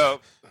mean, yeah.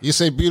 You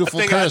say beautiful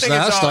curse,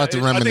 now I start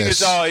to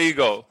reminisce. I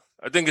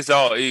think it's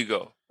all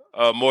ego.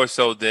 More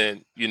so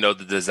than,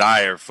 the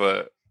desire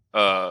for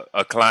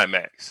a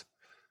climax.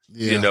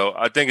 Yeah.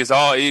 I think it's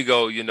all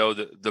ego,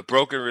 the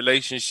broken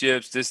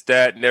relationships, this,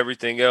 that, and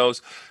everything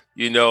else,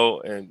 and,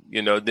 then,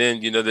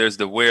 there's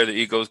where the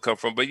egos come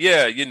from. But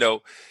yeah,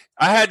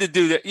 I had to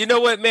do that. You know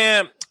what,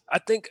 man? I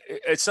think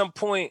at some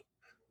point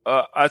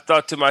I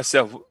thought to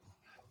myself,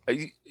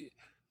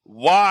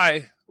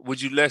 why would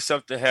you let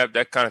something have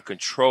that kind of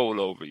control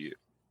over you?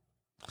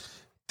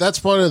 That's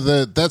part of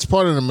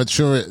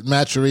the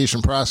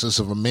maturation process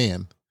of a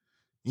man.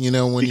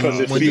 When you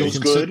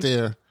can sit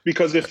there.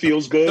 Because it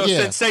feels good. No,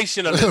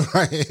 sensational.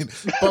 Right.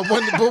 But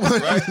when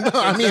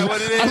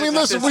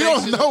listen,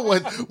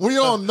 we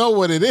all know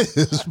what it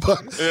is.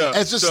 But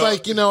it's just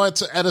like,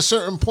 at a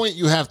certain point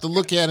you have to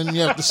look at it and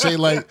you have to say,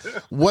 like,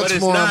 what's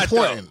more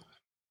important?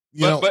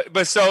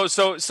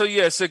 So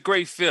yeah, it's a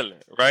great feeling,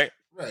 right?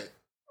 Right.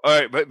 All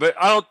right, but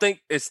I don't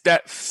think it's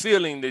that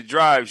feeling that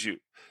drives you.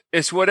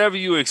 It's whatever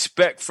you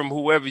expect from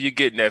whoever you're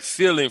getting that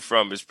feeling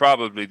from is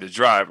probably the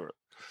driver.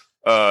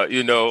 And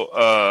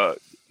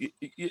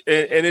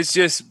it's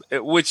just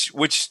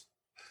which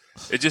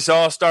it just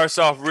all starts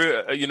off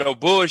real,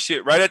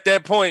 bullshit. Right at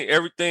that point,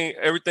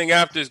 everything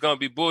after is gonna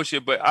be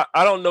bullshit. But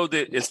I don't know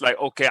that it's like,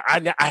 okay,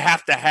 I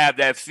have to have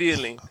that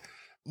feeling,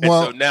 and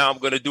so now I'm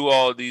gonna do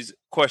all these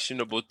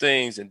questionable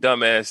things and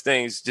dumbass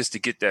things just to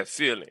get that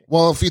feeling.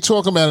 Well, if you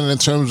talk about it in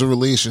terms of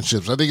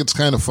relationships, I think it's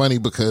kind of funny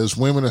because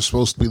women are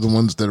supposed to be the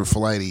ones that are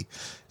flighty,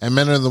 and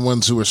men are the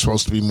ones who are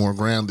supposed to be more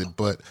grounded.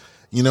 But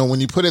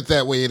when you put it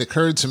that way, it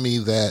occurred to me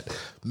that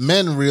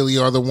men really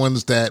are the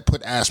ones that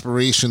put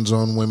aspirations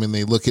on women.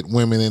 They look at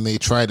women and they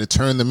try to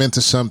turn them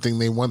into something.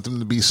 They want them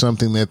to be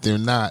something that they're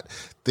not.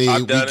 We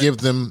give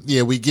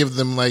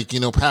them like,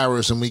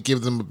 powers, and we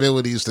give them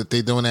abilities that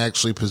they don't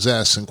actually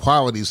possess and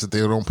qualities that they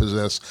don't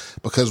possess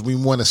because we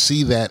want to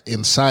see that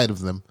inside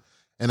of them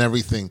and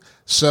everything.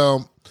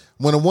 So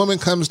when a woman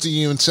comes to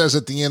you and says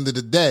at the end of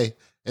the day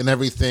and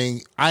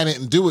everything, I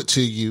didn't do it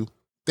to you,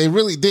 they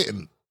really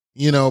didn't.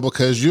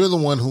 Because you're the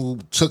one who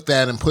took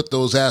that and put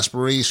those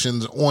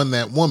aspirations on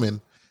that woman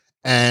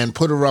and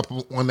put her up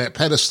on that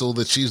pedestal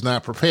that she's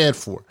not prepared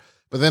for.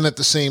 But then at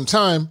the same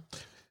time,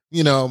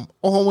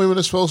 all women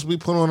are supposed to be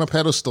put on a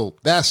pedestal.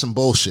 That's some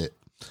bullshit.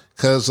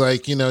 Because,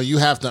 you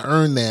have to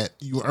earn that.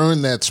 You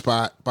earn that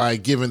spot by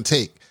give and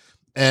take.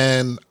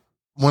 And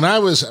when I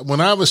was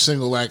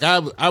single, like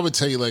I would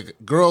tell you, like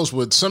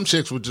some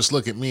chicks would just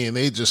look at me and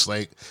they just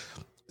like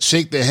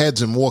shake their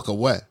heads and walk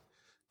away.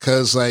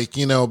 Cause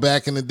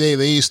back in the day,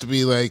 they used to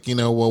be like,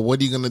 well, what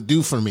are you going to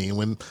do for me?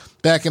 When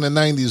back in the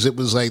 90s, it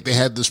was like they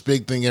had this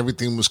big thing.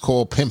 Everything was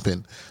called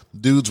pimping.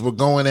 Dudes were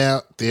going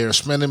out there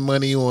spending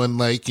money on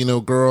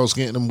girls,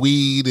 getting them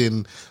weed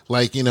and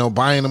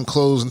buying them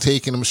clothes and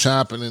taking them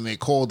shopping. And they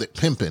called it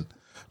pimping.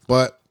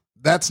 But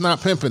that's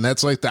not pimping.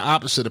 That's like the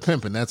opposite of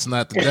pimping. That's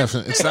not the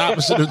definition. It's the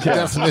opposite of the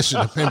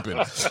definition of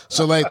pimping.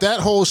 So like that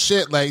whole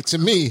shit, like to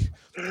me,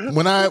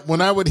 when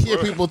I would hear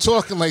people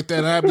talking like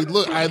that,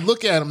 I'd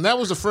look at them. That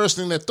was the first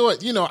thing that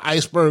thought,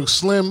 Iceberg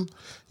Slim,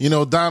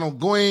 Donald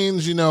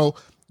Goines,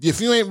 if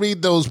you ain't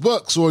read those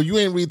books or you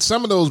ain't read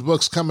some of those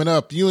books coming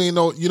up, you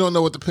don't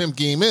know what the pimp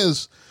game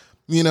is.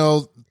 You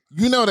know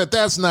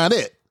that's not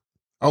it.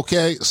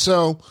 Okay,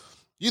 so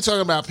you're talking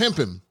about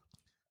pimping,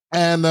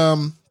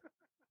 and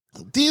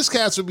these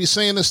cats would be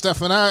saying this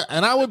stuff, and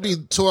I would be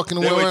talking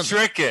to them. They were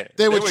tricking.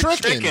 They were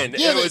tricking.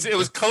 Yeah, it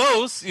was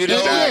close. They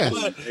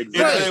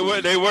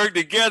worked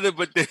together,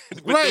 but they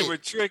were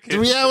tricking. The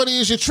reality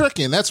is you're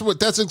tricking. That's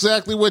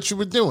exactly what you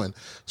were doing.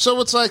 So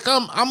it's like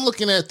I'm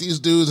looking at these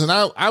dudes, and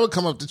I would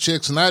come up to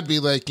chicks, and I'd be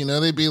like,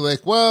 they'd be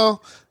like,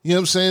 well, you know what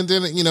I'm saying?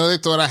 Then they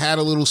thought I had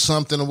a little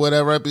something or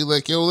whatever. I'd be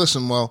like, yo,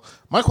 listen, well,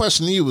 my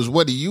question to you is,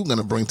 what are you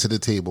gonna bring to the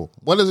table?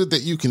 What is it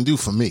that you can do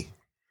for me?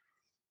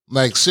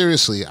 Like,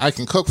 seriously, I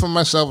can cook for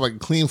myself, I can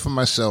clean for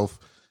myself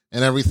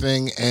and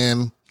everything,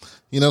 and,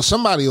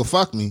 somebody will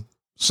fuck me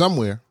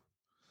somewhere.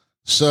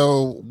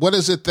 So what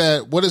is it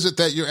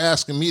that you're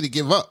asking me to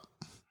give up?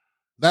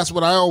 That's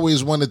what I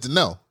always wanted to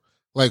know.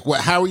 Like,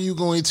 how are you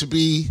going to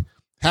be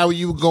like,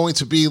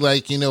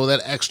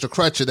 that extra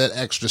crutch or that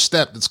extra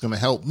step that's going to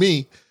help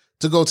me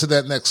to go to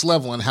that next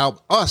level and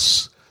help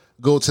us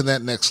go to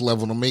that next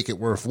level to make it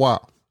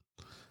worthwhile?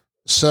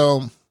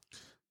 So...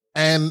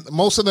 And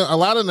a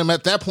lot of them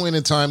at that point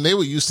in time, they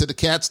were used to the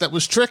cats that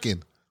was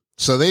tricking.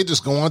 So they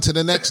just go on to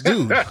the next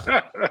dude. You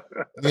know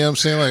what I'm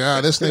saying?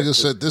 Like, this nigga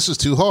said this is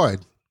too hard.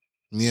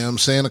 You know what I'm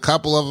saying? A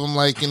couple of them,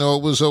 like, it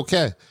was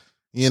okay.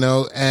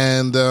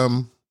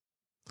 And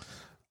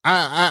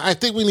I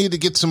think we need to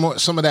get some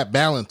of that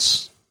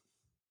balance.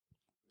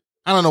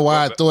 I don't know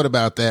why I thought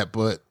about that,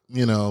 but,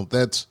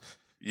 that's...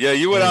 Yeah,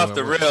 you went off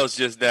the rails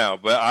just now,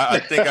 but I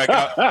think I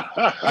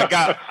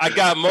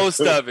got most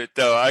of it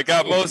though. I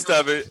got most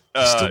of it.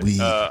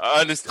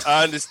 I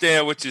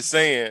understand what you're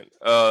saying.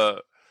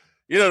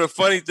 The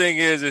funny thing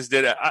is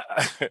that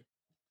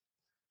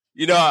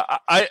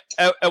I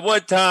at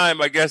one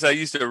time I guess I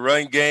used to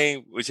run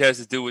game, which has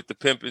to do with the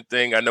pimping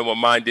thing. I know my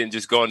mind didn't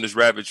just go on this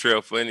rabbit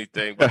trail for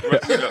anything, but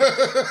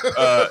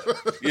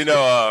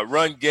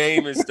run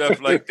game and stuff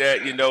like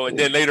that. And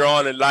then later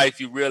on in life,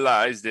 you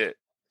realize that.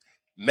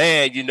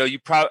 Man, you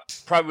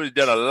probably would have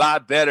done a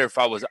lot better if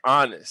I was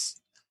honest,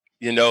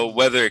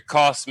 whether it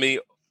cost me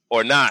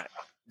or not.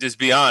 Just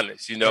be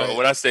honest, Right.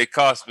 When I say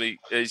cost me,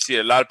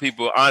 a lot of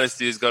people,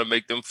 honesty is going to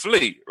make them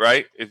flee,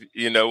 right? If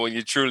when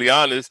you're truly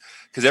honest,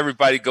 because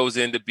everybody goes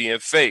into being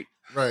fake.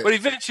 Right. But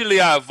eventually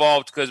I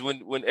evolved because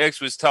when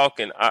X was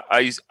talking,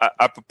 I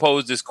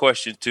proposed this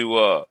question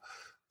to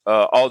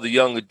all the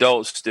young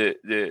adults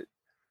that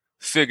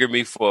figure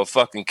me for a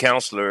fucking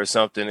counselor or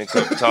something and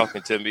come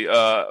talking to me.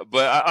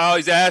 But I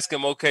always ask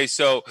them, okay,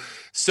 so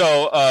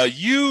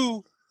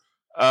you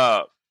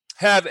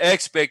have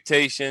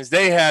expectations,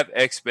 they have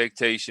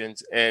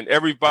expectations, and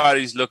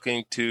everybody's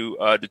looking to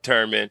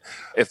determine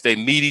if they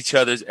meet each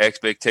other's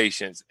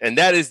expectations. And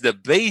that is the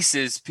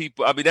basis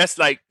that's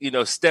like,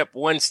 step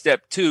one,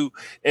 step two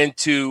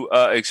into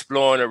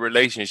exploring a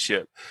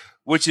relationship,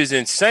 which is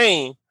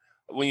insane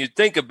when you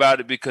think about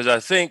it, because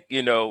I think,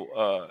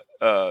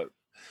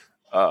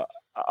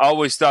 I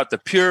always thought the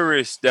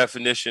purest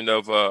definition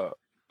of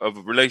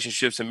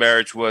relationships and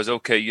marriage was,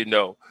 okay,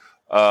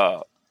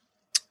 I'm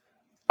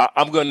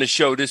going to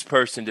show this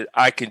person that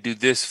I can do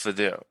this for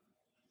them.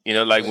 You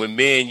know, like when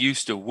men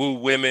used to woo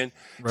women,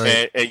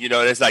 and you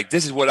know, it's like,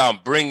 this is what I'm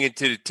bringing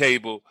to the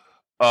table,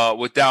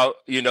 without,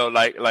 you know,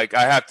 like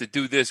I have to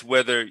do this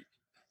whether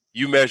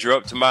you measure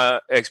up to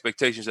my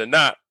expectations or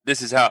not.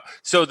 This is how.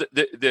 So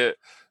the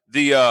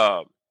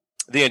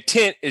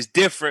intent is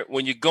different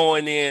when you're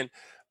going in,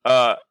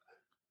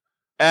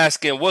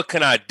 asking, what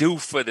can I do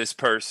for this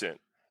person?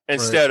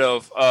 Instead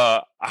of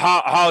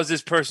how is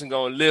this person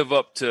going to live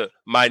up to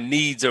my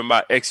needs or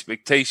my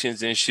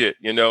expectations and shit,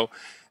 you know?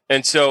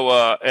 And so,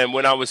 and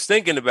when I was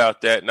thinking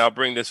about that, and I'll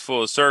bring this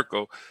full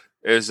circle,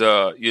 is,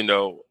 you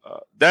know,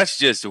 that's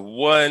just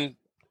one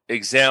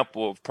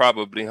example of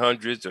probably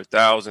hundreds or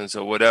thousands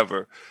or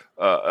whatever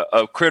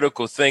of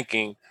critical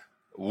thinking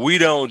we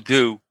don't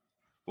do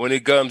when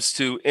it comes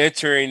to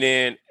entering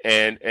in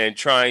and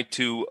trying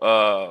to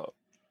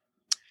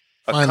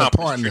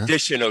accomplish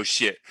traditional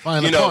shit.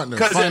 Find a partner.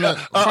 Find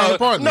a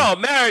partner. No,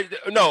 marriage.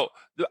 No,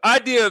 the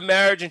idea of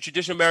marriage and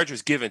traditional marriage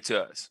was given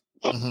to us.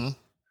 Mm-hmm.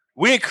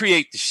 We didn't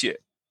create the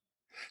shit.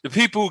 The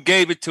people who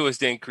gave it to us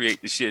didn't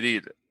create the shit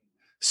either.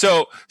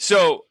 So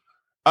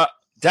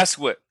that's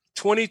what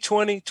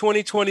 2020,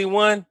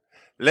 2021.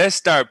 Let's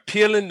start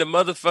peeling the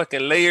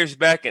motherfucking layers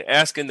back and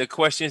asking the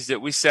questions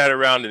that we sat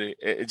around and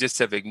just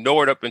have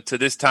ignored up until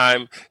this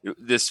time.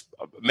 This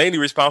mainly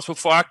responsible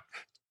for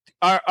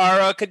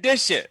our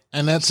condition.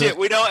 And that's shit.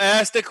 We don't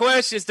ask the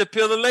questions to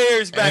peel the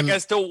layers back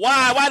as to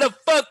why. Why the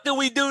fuck do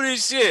we do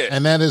this shit?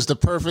 And that is the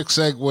perfect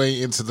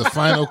segue into the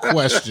final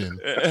question.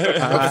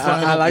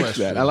 I like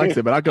that. I like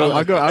that. But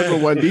I'll go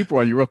one deeper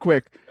on you real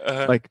quick.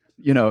 Like,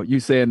 you know, you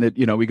saying that,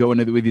 you know, we go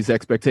into with these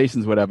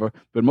expectations, whatever,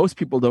 but most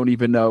people don't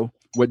even know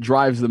what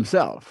drives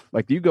themselves.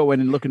 Like, you go in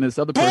and look at this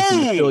other person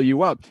to fill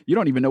you up. You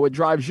don't even know what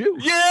drives you.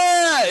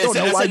 Yeah,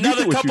 it's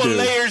another couple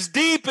layers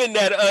deep in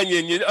that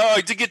onion, you know,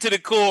 to get to the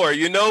core,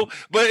 you know.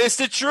 But it's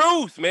the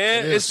truth,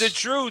 man. It's the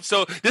truth.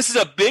 So this is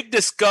a big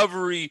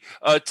discovery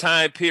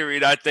time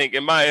period, I think,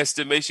 in my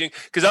estimation,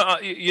 because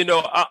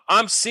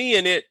I'm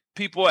seeing it.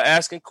 People are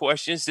asking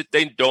questions that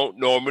they don't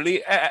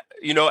normally,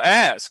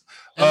 ask.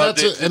 And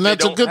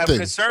that's a good thing.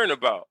 Concern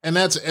about. And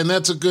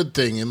that's a good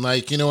thing. And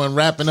like, you know, and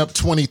wrapping up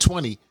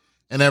 2020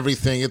 and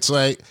everything, it's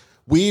like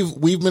we've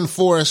been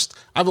forced.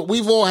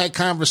 We've all had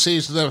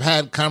conversations. I've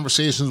had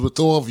conversations with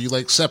all of you,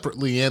 like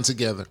separately and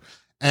together.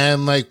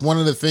 And like one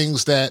of the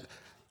things that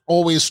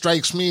always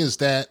strikes me is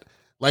that,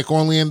 like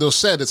Orlando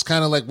said, it's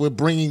kind of like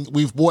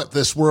we've brought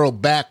this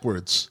world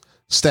backwards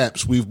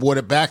steps. We've brought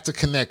it back to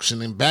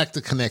connection and back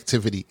to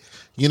connectivity.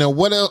 You know,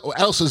 what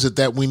else is it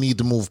that we need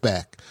to move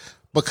back?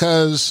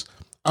 Because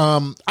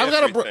I've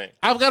got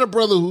a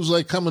brother who's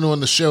like coming on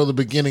the show the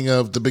beginning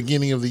of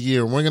the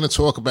year, and we're going to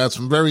talk about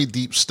some very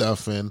deep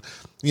stuff. And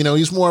you know,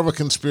 he's more of a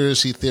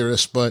conspiracy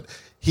theorist, but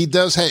he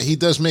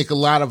does make a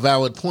lot of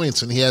valid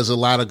points, and he has a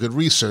lot of good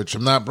research.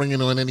 I'm not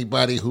bringing on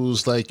anybody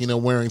who's like, you know,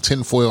 wearing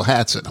tinfoil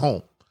hats at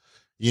home.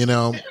 You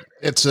know,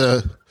 it's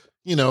a.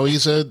 You know,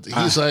 he's like,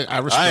 I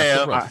respect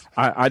the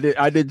brother.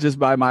 I did just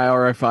buy my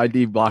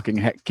RFID blocking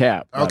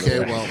cap. Okay,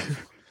 well.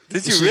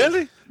 Did you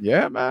really?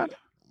 Yeah, man.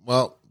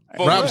 Well,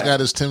 Rob's got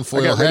his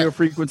tinfoil hat. Radio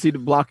frequency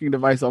blocking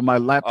device on my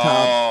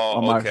laptop,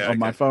 on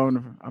my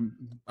phone.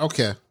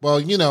 Okay. Well,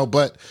 you know,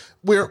 but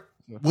what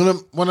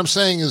I'm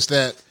saying is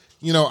that,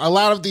 you know, a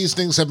lot of these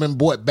things have been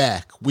brought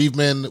back. We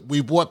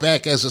brought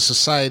back as a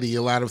society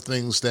a lot of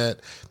things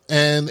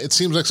and it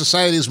seems like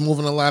society is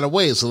moving a lot of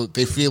ways. So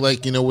they feel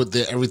like, you know,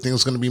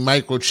 everything's going to be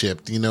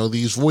microchipped. You know,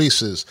 these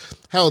voices,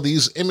 hell,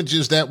 these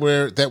images that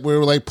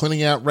we're like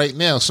putting out right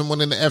now. Someone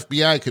in the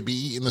FBI could be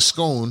eating a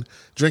scone,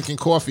 drinking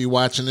coffee,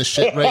 watching this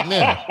shit right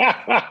now.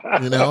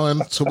 You know,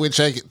 and to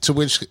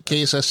which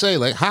case I say,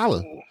 like,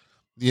 holla.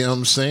 You know what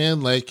I'm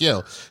saying? Like,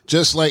 yo,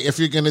 just like if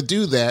you're going to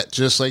do that,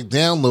 just like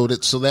download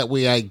it so that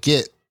way I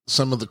get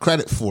some of the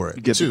credit for it.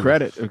 You get the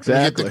credit, exactly.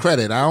 You get the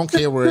credit. I don't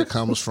care where it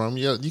comes from.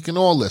 You can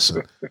all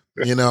listen.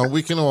 You know,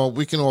 we can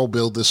all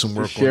build this and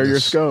work just share on this. Your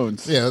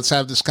scones. Yeah, let's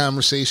have this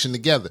conversation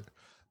together.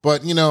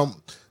 But, you know,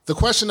 the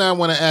question I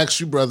want to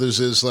ask you, brothers,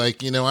 is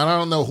like, you know, and I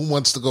don't know who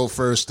wants to go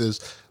first, is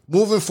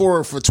moving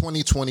forward for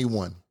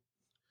 2021,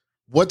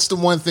 what's the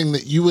one thing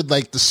that you would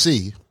like to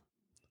see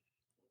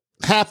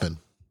happen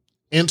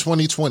in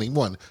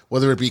 2021,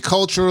 whether it be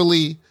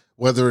culturally,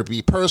 whether it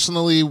be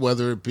personally,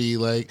 whether it be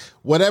like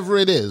whatever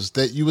it is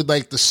that you would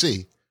like to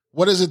see?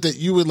 What is it that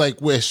you would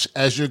like wish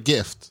as your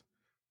gift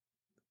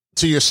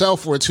to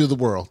yourself or to the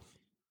world?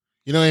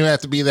 You don't even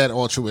have to be that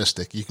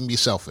altruistic. You can be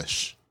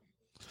selfish.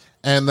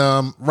 And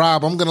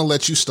Rob, I'm going to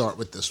let you start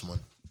with this one.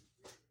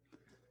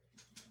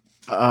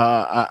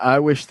 I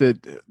wish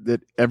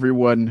that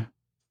everyone,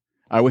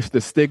 I wish the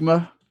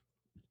stigma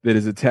that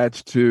is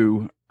attached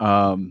to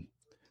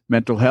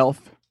mental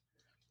health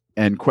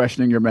and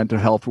questioning your mental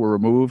health were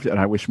removed. And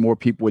I wish more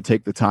people would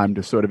take the time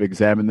to sort of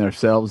examine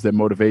themselves, their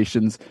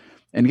motivations,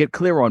 and get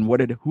clear on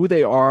who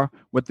they are,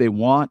 what they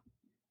want.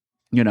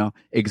 You know,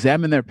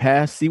 examine their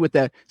past, see what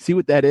that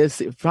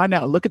is, find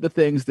out, look at the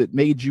things that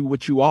made you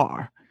what you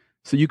are,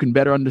 so you can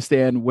better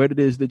understand what it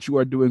is that you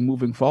are doing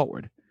moving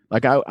forward.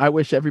 Like I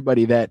wish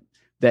everybody that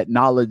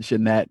knowledge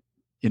and that,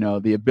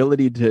 the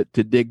ability to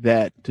dig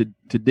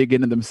to dig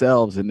into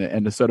themselves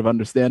and to sort of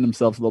understand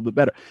themselves a little bit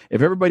better.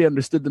 If everybody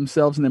understood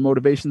themselves and their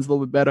motivations a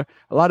little bit better,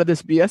 a lot of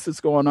this BS that's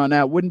going on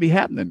now wouldn't be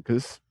happening.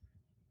 Because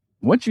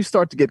once you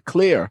start to get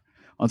clear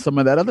on some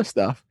of that other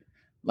stuff,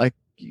 like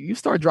you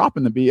start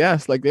dropping the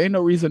BS. Like there ain't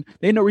no reason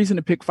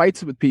to pick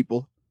fights with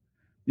people.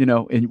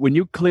 And when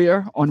you're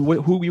clear on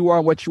who you are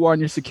and what you are and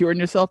you're secure in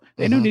yourself,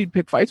 they don't need to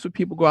pick fights with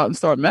people, go out and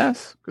start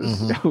mess,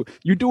 because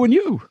you're doing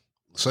you.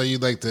 So you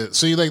like to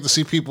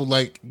see people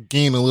like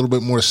gain a little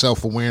bit more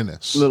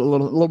self-awareness, a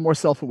little more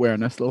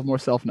self-awareness, a little more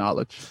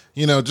self-knowledge.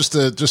 Just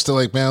to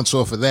like bounce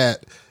off of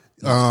that.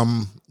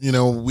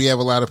 We have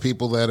a lot of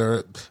people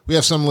we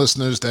have some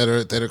listeners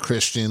that are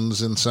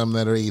Christians and some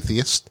that are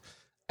atheists.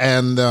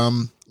 And,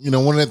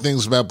 one of the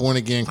things about born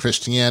again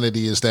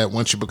Christianity is that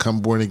once you become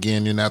born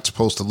again, you're not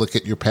supposed to look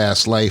at your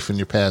past life and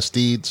your past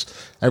deeds.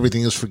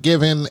 Everything is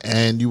forgiven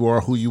and you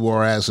are who you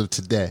are as of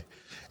today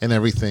and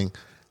everything.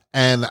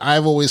 And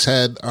I've always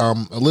had a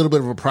little bit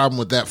of a problem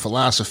with that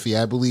philosophy.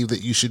 I believe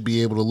that you should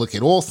be able to look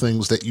at all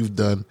things that you've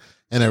done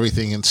and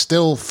everything and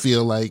still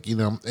feel like,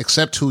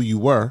 accept who you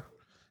were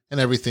and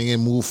everything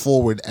and move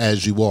forward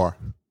as you are.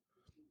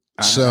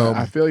 So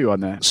I feel you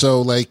on that.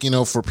 So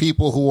for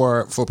people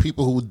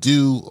who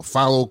do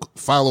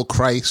follow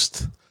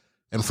Christ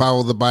and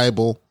follow the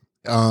Bible,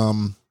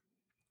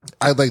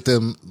 I'd like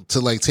them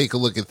to take a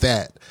look at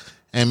that.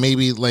 And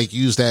maybe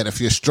use that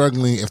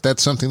if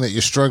that's something that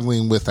you're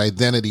struggling with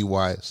identity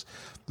wise,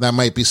 that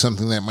might be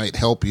something that might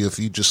help you if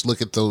you just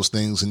look at those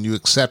things and you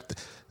accept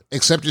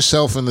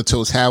yourself in the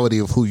totality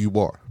of who you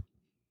are.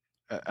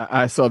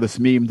 I saw this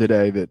meme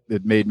today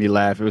that made me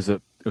laugh.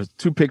 It was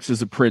two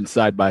pictures of Prince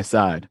side by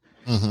side.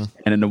 Mm-hmm.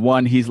 And in the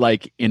one, he's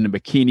like in the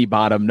bikini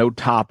bottom, no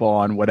top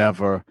on,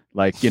 whatever,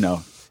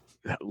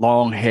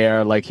 long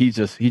hair, like he's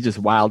just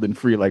wild and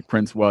free, like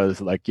Prince was,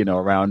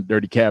 around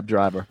Dirty Cab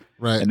Driver,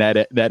 right? And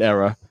that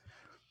era.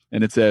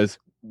 And it says,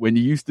 when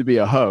you used to be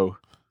a hoe,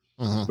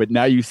 but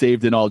now you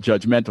saved and all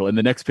judgmental. And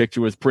the next picture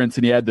was Prince,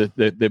 and he had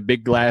the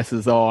big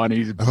glasses on,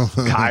 he's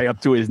tie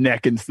up to his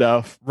neck and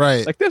stuff,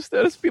 right? Like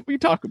that's people you're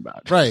talking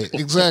about, right?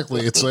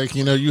 Exactly. It's like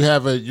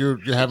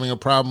you're having a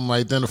problem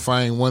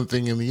identifying one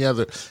thing and the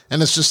other,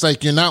 and it's just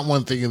like you're not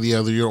one thing and the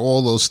other. You're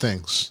all those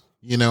things,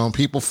 and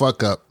people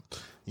fuck up.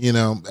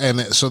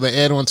 And so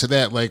they add on to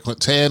that,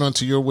 to add on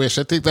to your wish,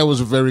 I think that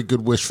was a very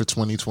good wish for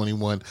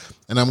 2021.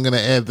 And I'm going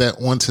to add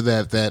that onto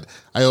that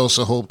I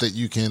also hope that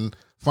you can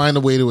find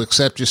a way to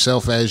accept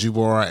yourself as you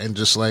are and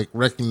just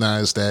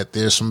recognize that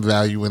there's some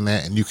value in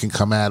that and you can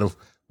come out of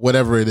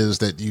whatever it is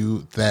that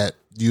you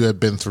have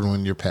been through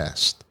in your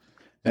past.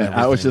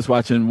 I was just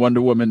watching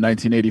Wonder Woman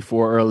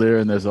 1984 earlier,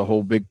 and there's a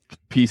whole big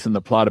piece in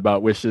the plot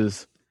about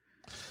wishes.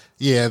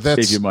 Yeah,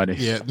 that's save you money.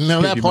 Yeah,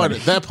 no,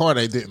 that part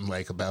I didn't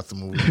like about the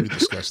movie. We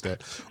discussed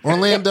that.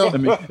 Orlando,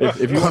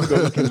 if you want to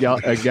go look at Gal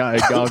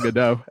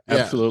Gadot,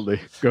 absolutely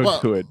go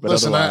to it. But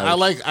listen, I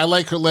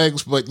like her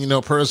legs, but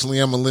personally,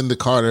 I'm a Linda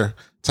Carter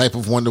type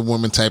of Wonder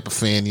Woman type of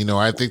fan.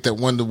 I think that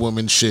Wonder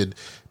Woman should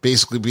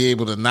basically be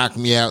able to knock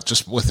me out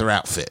just with her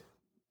outfit.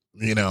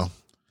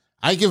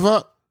 I give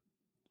up.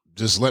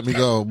 Just let me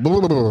go.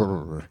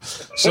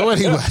 So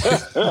anyway,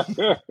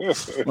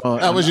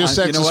 that was your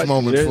sexist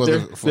moment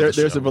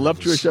there's a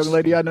voluptuous young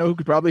lady I know who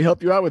could probably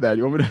help you out with that.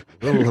 You want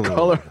me to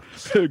call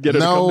her? Get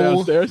her to come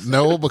downstairs?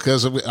 No,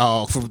 because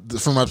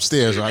from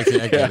upstairs. I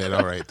get it.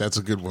 All right, that's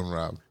a good one,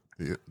 Rob.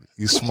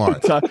 He's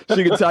smart.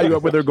 She can tie you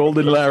up with her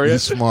golden lariat.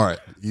 He's smart.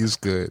 He's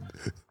good.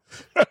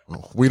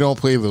 We don't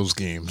play those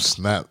games,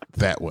 not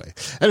that way.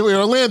 Anyway,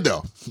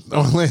 Orlando.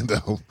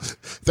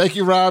 Thank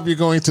you, Rob. You're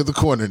going to the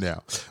corner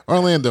now.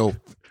 Orlando,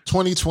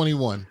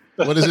 2021.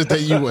 What is it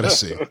that you want to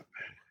see?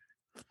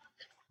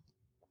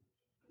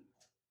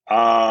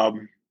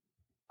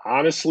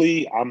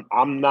 Honestly,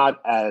 I'm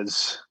not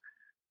as.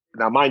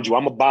 Now, mind you,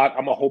 I'm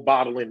a whole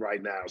bottle in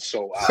right now,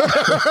 so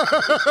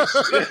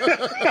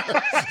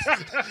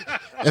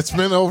it's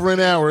been over an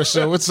hour,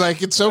 so it's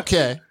it's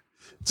okay,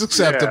 it's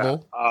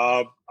acceptable.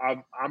 Yeah,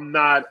 I'm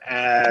not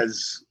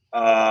as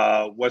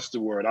what's the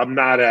word? I'm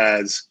not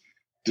as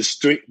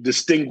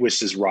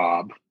distinguished as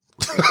Rob.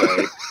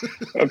 Okay,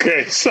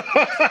 okay.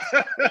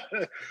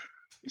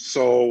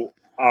 So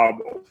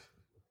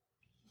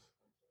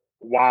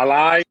while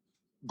I'm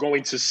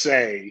going to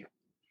say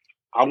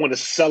I want to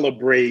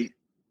celebrate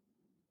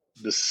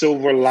the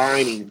silver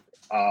lining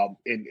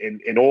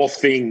in all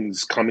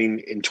things coming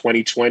in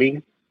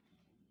 2020.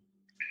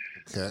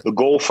 Okay. The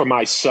goal for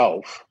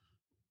myself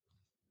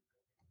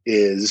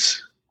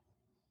is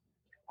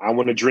I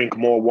want to drink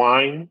more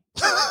wine.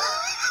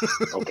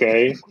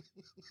 Okay.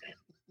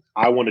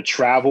 I want to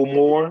travel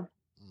more.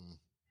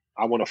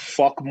 I want to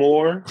fuck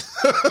more.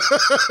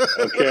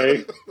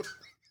 Okay.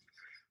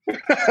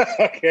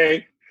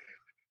 Okay.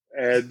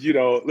 And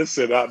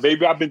listen,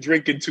 maybe I've been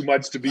drinking too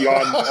much to be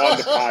on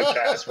the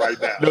podcast right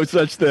now. No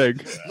such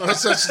thing. No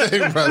such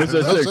thing,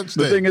 brother. No such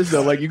thing. The thing is,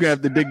 though, like, you're gonna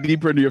have to dig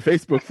deeper into your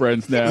Facebook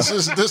friends now. This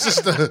is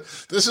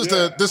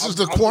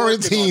the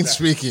quarantine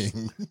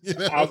speaking.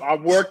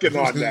 I'm working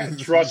on that.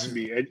 Trust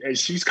me, and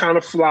she's kind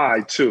of fly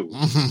too.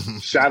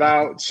 Shout.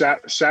 I'm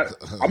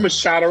gonna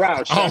shout her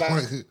out.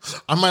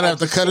 I might have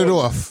to cut it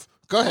off.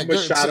 Go ahead. I'm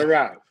gonna shout her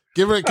out.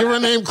 Give her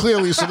name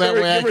clearly, so that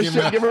way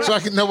I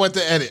can know what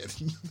to edit.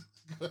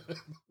 Give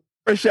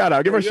her a shout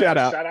out. Give her a shout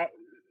out.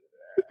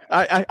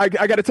 I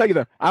got to tell you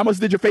though, I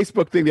almost did your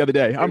Facebook thing the other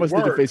day. I saw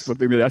a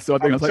thing.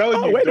 I was like,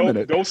 oh, wait a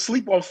minute. Don't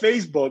sleep on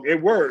Facebook. It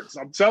works.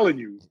 I'm telling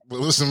you. But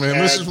listen, man,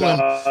 this is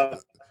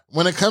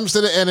when it comes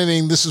to the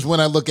editing, this is when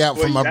I look out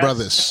for my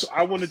brothers.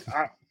 I want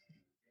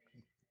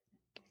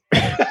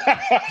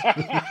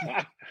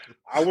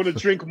to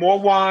drink more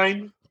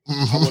wine.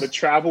 I want to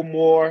travel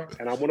more,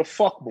 and I want to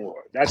fuck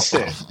more. That's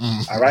it.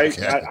 All right.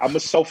 Okay. I'm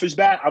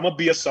gonna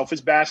be a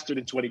selfish bastard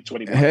in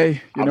 2021.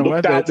 Hey, you know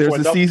what?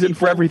 There's a season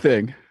for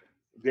everything.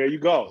 There you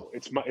go.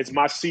 It's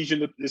my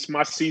season. It's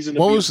my season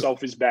to be a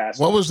selfish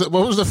bastard. What was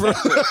the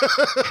first?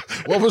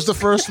 What was the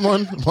first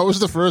one? What was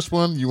the first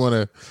one? You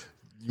wanna?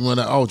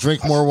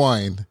 Drink more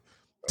wine.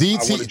 I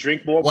want to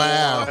drink more.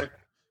 Wow.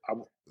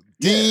 Wine.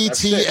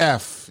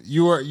 DTF.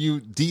 You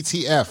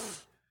DTF.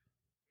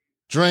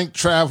 Drink,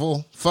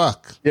 travel,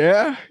 fuck.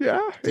 Yeah.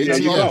 There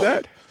you go.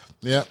 That.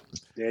 Yeah.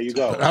 There you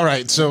go. All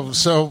right. So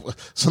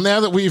now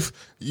that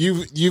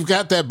you've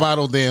got that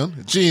bottle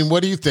down, Gene,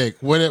 what do you think?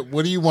 What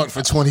do you want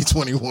for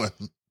 2021?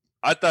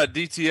 I thought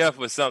DTF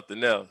was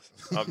something else.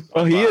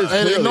 He is.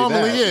 And it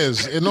normally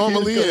is. It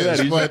normally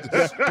is. But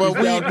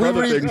we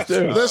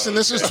listen.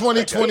 This is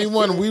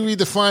 2021. We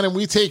redefining.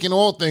 We taking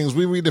all things.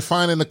 We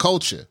redefining the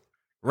culture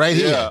right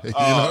here.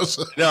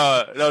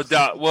 No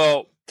doubt.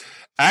 Well.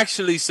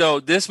 Actually, so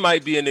this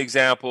might be an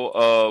example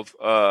of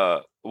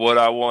what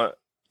I want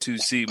to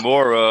see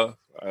more of.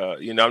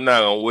 I'm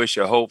not going to wish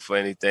or hope for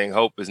anything.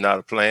 Hope is not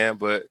a plan,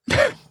 but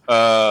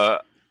I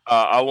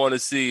want to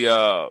see.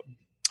 I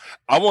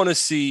want to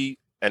see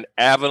an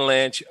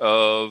avalanche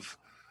of.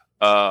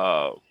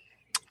 I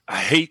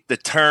hate the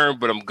term,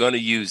 but I'm going to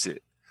use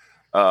it.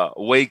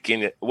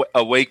 Awakening,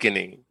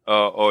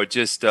 or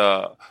just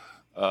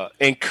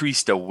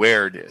increased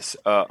awareness.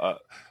 I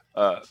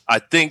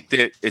think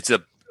that it's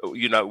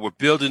we're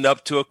building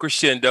up to a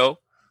crescendo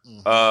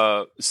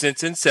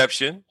since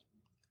inception,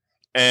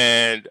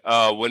 and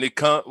when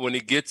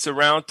it gets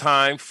around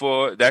time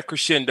for that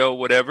crescendo,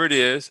 whatever it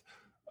is,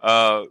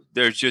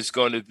 there's just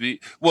going to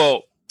be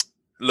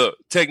look,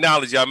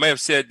 technology. I may have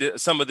said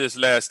some of this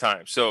last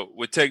time. So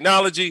with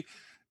technology,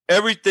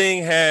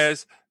 everything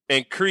has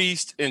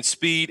increased in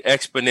speed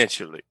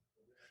exponentially.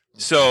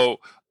 So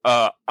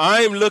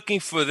I'm looking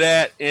for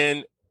that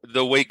in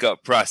the wake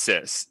up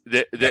process,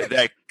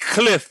 that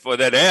cliff or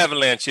that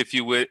avalanche, if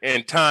you would,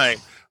 in time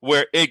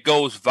where it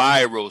goes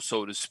viral,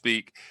 so to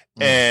speak,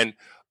 and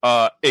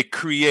it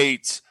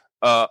creates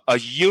a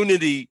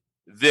unity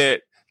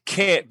that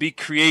can't be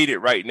created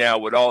right now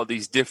with all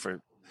these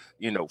different,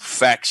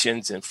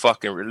 factions and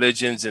fucking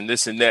religions and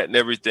this and that and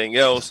everything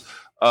else.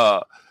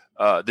 The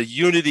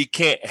unity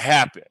can't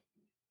happen.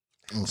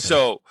 Okay.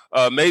 So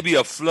maybe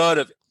a flood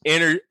of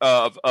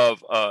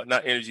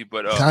not energy,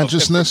 but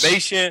consciousness.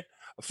 Information.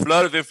 A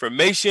flood of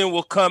information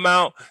will come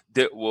out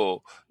that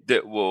will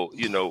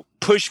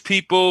push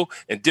people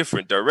in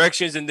different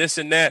directions and this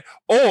and that,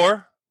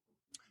 or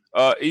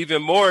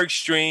even more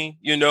extreme,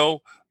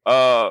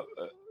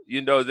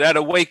 that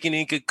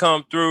awakening could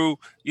come through,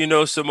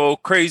 some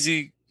old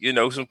crazy,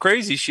 some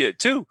crazy shit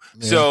too.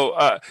 Yeah.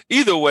 So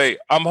either way,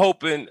 I'm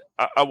hoping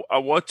I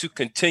want to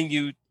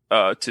continue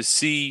to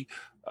see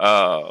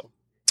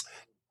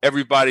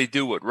everybody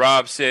do what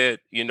Rob said,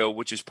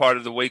 which is part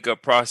of the wake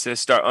up process.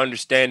 Start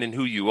understanding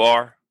who you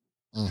are.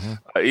 Mm-hmm.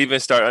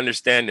 Even start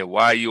understanding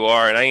why you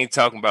are. And I'm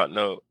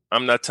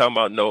not talking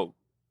about no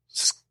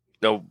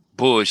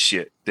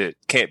bullshit that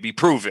can't be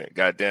proven.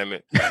 God damn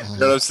it. Mm-hmm. You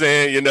know what I'm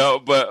saying?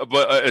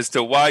 But as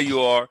to why you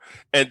are,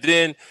 and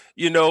then,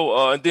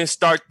 and then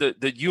start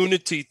the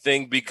unity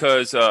thing,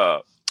 because,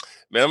 man,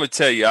 I'm going to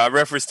tell you, I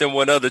referenced him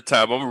one other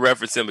time. I'm going to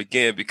reference him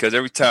again, because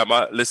every time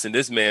I listen to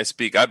this man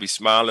speak, I be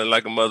smiling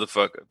like a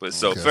motherfucker. But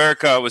so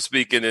Farrakhan was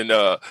speaking, and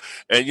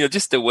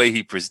just the way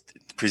he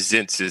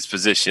presents his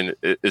position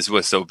is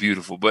what's so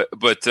beautiful. But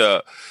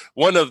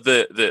one of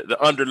the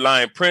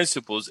underlying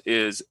principles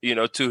is,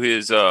 to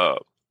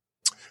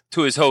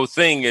his whole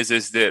thing is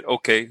that,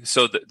 okay,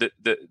 so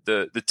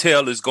the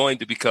tail is going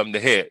to become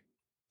the head.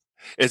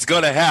 It's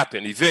going to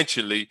happen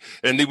eventually,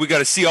 and we got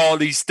to see all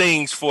these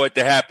things for it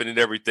to happen and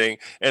everything.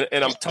 And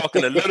I'm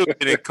talking a little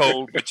bit in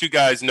code, but you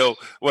guys know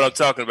what I'm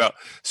talking about.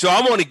 So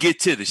I want to get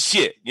to the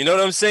shit. You know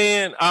what I'm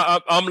saying?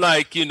 I'm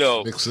like,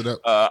 mix it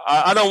up.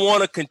 I don't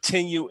want to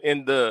continue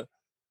in the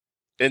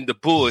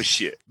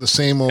bullshit, the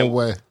same old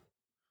way.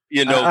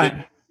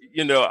 I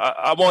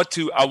want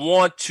to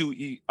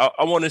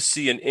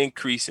see an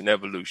increase in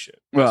evolution.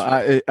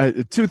 Well,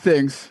 two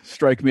things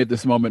strike me at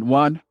this moment.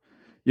 One,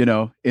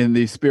 in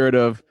the spirit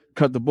of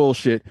cut the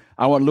bullshit.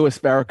 I want Louis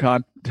Farrakhan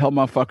to tell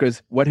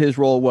motherfuckers what his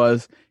role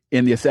was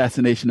in the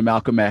assassination of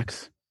Malcolm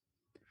X.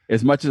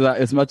 As much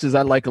as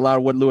I like a lot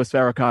of what Louis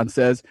Farrakhan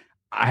says,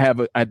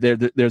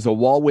 there's a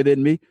wall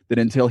within me that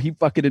until he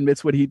fucking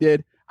admits what he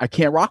did, I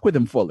can't rock with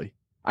him fully.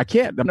 I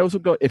can't. I knows who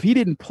go. If he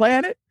didn't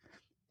plan it,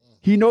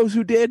 he knows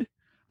who did.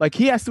 Like,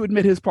 he has to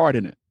admit his part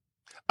in it.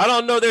 I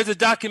don't know. There's a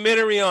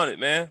documentary on it,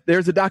 man.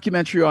 There's a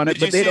documentary on it.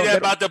 Did you see that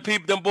about the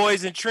people, them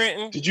boys in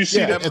Trenton? Did you see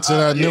that? It's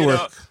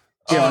Newark.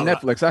 On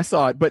Netflix. I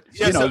saw it, but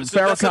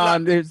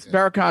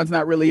Farrakhan's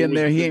not really in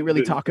there. He ain't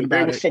really talking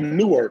about it. They were from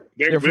Newark.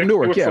 They're from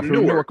Newark, yeah, from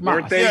Newark.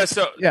 Yeah.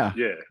 So Yeah.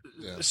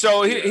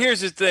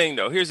 here's the thing,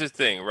 though. Here's the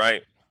thing,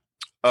 right?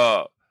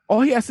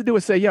 All he has to do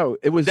is say, "Yo,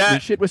 the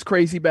shit was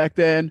crazy back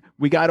then.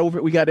 We got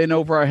in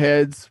over our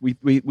heads. We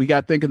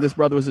got thinking this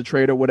brother was a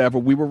traitor, whatever.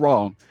 We were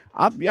wrong."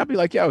 I'll be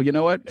like, "Yo, you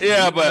know what?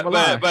 Yeah,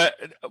 but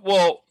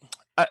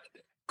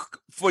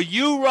for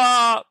you,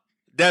 Rob,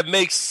 that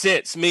makes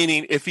sense.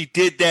 Meaning, if he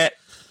did that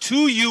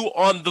to you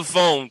on the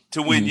phone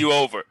to win you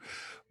over,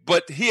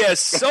 but he has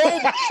so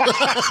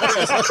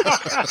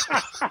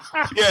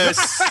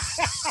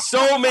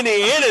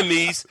many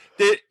enemies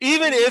that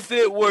even if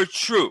it were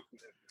true,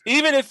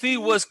 even if he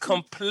was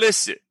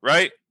complicit,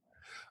 right?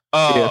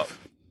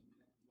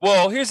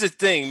 Well, here's the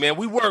thing, man.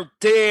 We weren't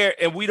there,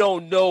 and we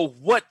don't know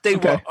what they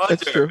were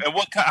under, and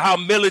how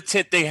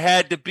militant they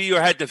had to be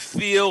or had to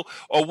feel,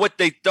 or what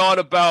they thought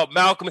about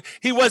Malcolm.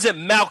 He wasn't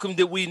Malcolm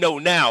that we know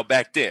now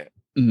back then.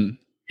 Mm-hmm.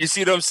 You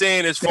see what I'm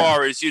saying? As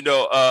far as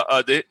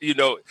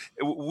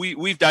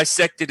we've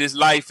dissected his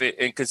life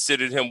and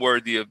considered him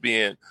worthy of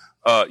being,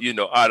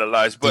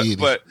 idolized.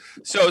 But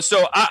so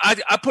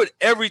I put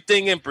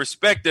everything in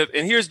perspective.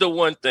 And here's the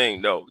one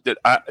thing, though,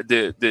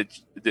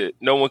 that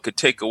no one could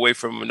take away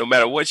from him, no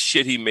matter what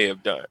shit he may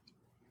have done.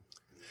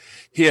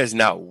 He has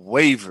not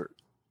wavered.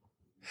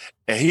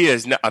 And he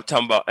has not, I'm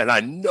talking about, and I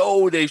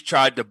know they've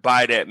tried to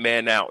buy that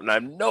man out, and I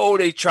know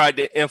they tried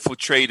to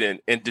infiltrate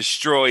and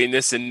destroy and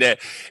this and that,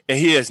 and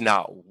he has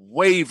not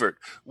wavered,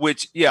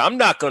 which, I'm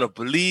not going to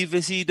believe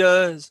as he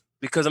does,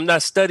 because I'm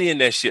not studying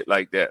that shit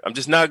like that. I'm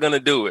just not going to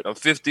do it. I'm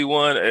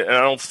 51, and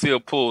I don't feel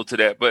pulled to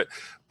that, but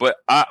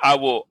I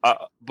will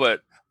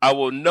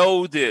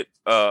know that,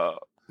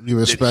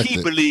 that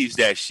he believes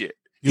that shit.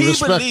 He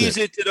believes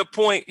it to the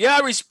point. Yeah,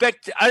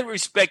 I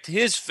respect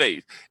his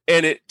faith,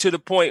 and it to the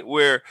point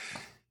where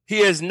he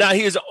has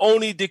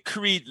only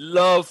decreed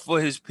love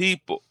for his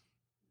people.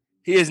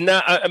 He is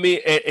not. I mean,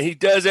 and he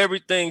does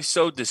everything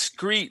so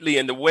discreetly,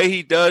 and the way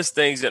he does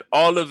things, and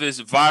all of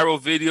his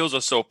viral videos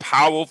are so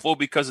powerful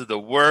because of the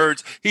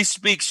words. He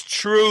speaks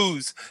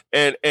truths,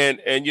 and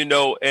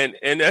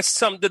that's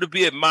something to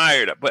be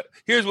admired. But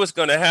here's what's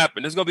going to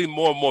happen: there's going to be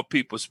more and more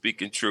people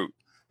speaking truth.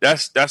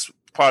 That's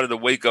part of the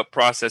wake up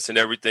process and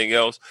everything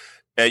else.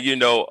 And,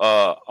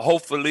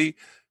 hopefully,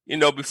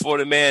 before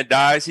the man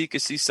dies, he can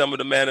see some of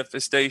the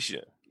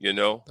manifestation,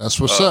 That's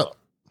what's up.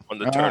 On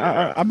the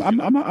turnaround.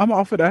 I'm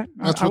all for that.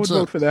 I would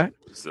vote for that.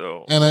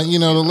 So, and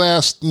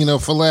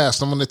for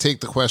last, I'm going to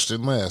take the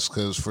question last,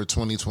 because for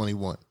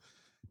 2021,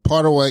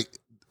 part of what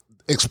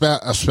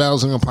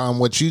espousing upon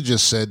what you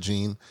just said,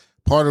 Gene,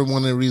 part of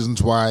one of the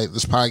reasons why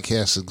this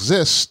podcast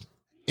exists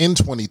in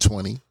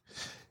 2020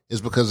 is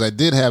because I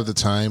did have the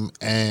time,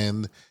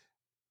 and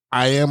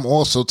I am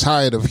also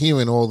tired of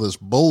hearing all this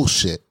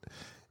bullshit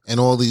and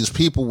all these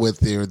people with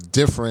their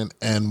different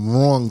and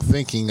wrong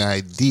thinking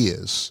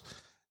ideas.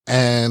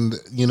 And,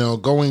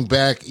 going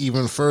back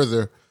even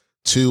further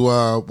to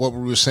what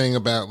we were saying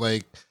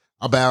about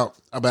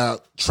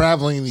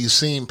traveling these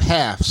same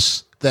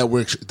paths that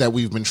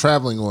we've been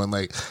traveling on.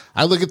 Like,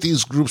 I look at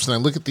these groups and I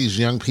look at these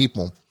young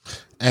people,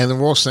 and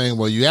they're all saying,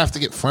 well, you have to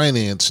get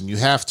finance, and you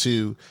have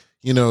to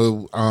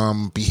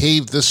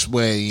behave this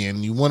way,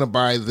 and you want to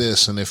buy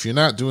this, and if you're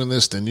not doing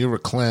this, then you're a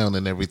clown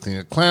and everything.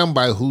 A clown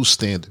by whose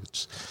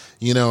standards?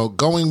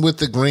 Going with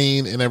the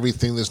grain and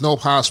everything. There's no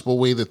possible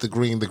way that the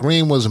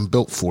grain wasn't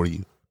built for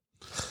you.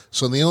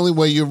 So the only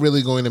way you're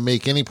really going to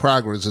make any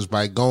progress is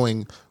by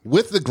going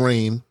with the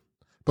grain,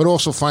 but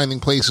also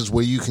finding places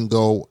where you can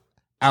go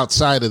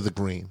outside of the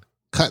grain,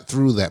 cut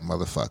through that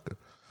motherfucker.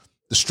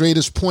 The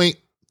straightest point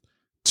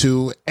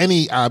to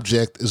any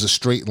object is a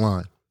straight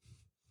line.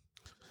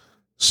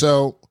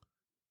 So,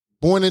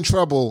 Born in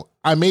Trouble,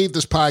 I made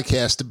this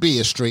podcast to be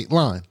a straight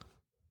line.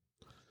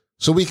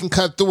 So we can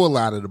cut through a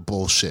lot of the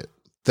bullshit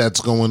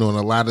that's going on,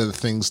 a lot of the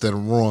things that are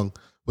wrong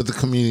with the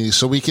community.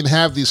 So we can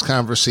have these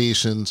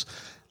conversations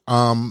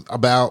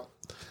about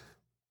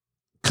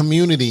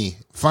community,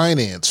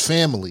 finance,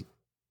 family,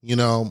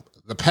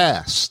 the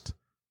past,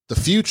 the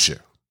future,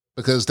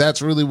 because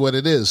that's really what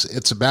it is.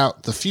 It's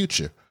about the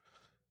future.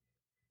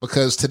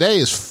 Because today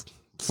is,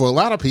 for a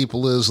lot of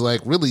people, is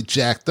like really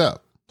jacked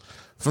up.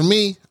 For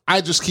me,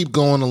 I just keep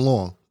going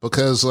along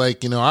because,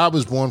 I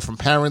was born from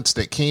parents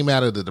that came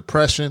out of the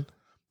Depression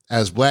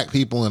as black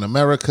people in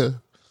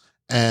America,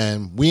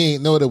 and we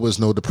ain't know there was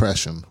no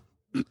Depression.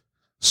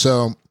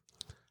 So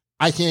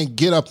I can't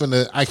get up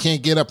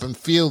and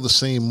feel the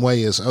same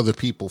way as other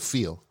people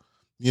feel.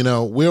 You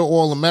know, we're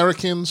all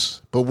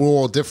Americans, but we're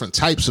all different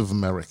types of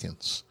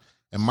Americans.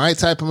 And my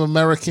type of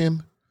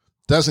American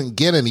doesn't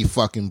get any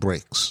fucking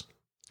breaks.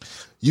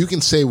 You can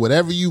say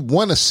whatever you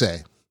want to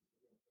say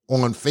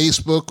on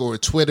Facebook or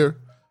Twitter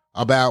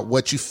about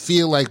what you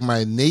feel like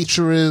my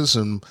nature is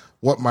and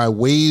what my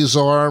ways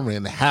are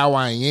and how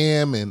I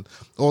am and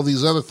all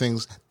these other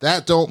things.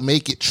 That don't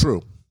make it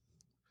true.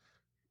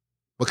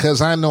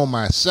 Because I know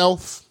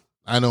myself,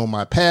 I know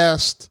my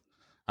past,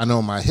 I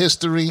know my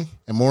history,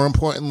 and more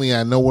importantly,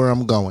 I know where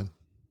I'm going.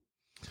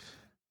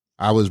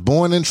 I was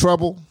born in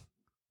trouble,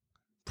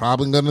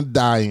 probably going to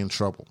die in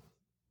trouble.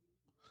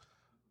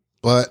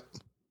 But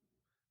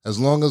as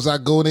long as I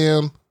go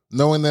down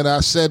knowing that I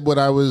said what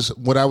I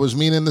was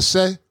meaning to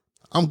say,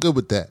 I'm good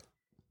with that.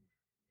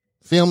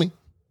 Feel me?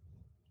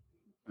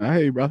 I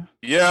hear you, brother.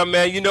 Yeah,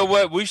 man. You know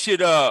what? We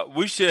should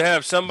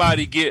have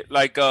somebody get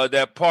like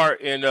that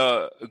part in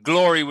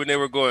Glory when they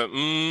were going.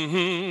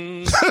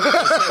 Mm-hmm.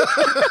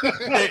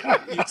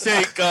 you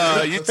take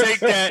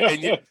that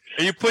and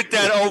you put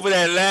that over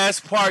that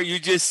last part you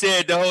just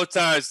said the whole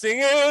time,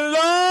 singing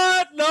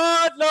Lord,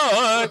 Lord,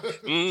 Lord.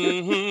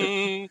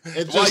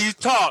 Mm-hmm. While you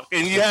talk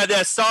and you have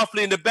that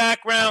softly in the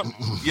background,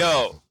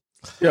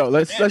 Yo,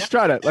 let's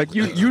try that. Like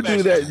you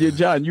do that,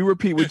 John. You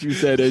repeat what you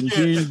said, and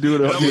Gene do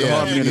the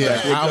harmony in the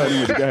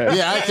back.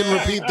 Yeah, I can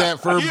repeat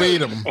that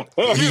verbatim.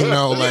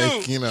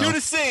 Cue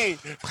the scene,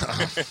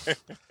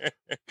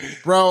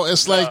 bro.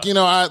 It's like I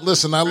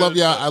love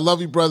y'all. I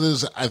love you,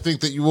 brothers. I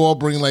think that you all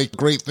bring like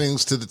great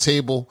things to the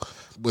table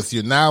with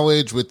your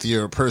knowledge, with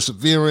your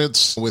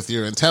perseverance, with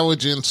your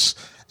intelligence,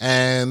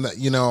 and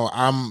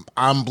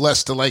I'm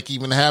blessed to like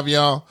even have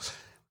y'all.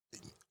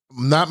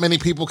 Not many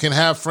people can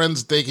have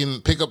friends they can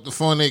pick up the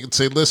phone. They can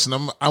say, listen,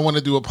 I want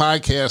to do a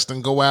podcast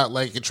and go out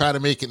and try to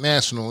make it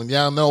national. And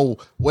y'all know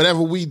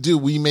whatever we do,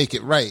 we make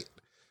it right.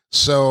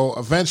 So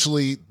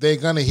eventually they're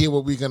going to hear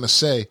what we're going to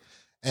say.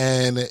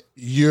 And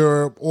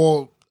you're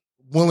all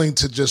willing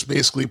to just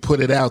basically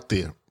put it out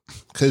there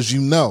because you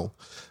know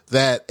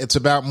that it's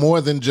about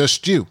more than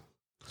just you.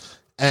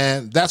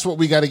 And that's what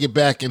we got to get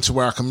back into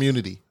our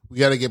community. We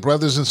got to get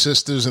brothers and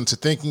sisters into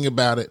thinking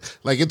about it.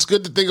 Like, it's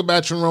good to think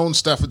about your own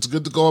stuff. It's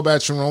good to go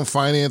about your own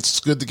finance. It's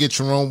good to get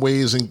your own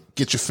ways and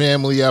get your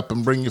family up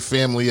and bring your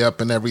family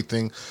up and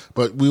everything.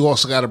 But we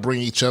also got to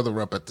bring each other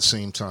up at the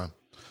same time.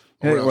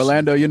 Hey,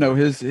 Orlando,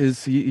 his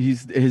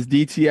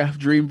DTF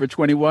dream for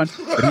 21.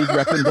 But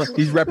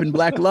he's repping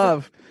Black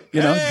Love.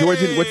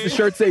 George, what's the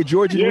shirt say?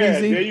 George and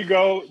Weezy.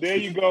 There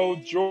you go,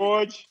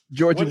 George.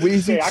 George and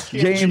Weezy,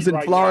 James in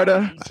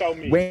Florida,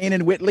 Wayne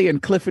and Whitley,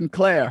 and Cliff and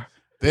Claire.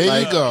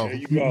 There you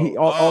go.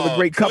 All the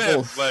great Cliff,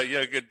 couples. but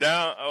get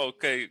down.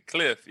 Okay,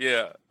 Cliff.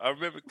 Yeah, I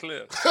remember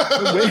Cliff. And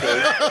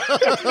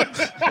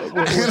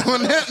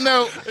on that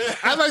note,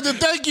 I'd like to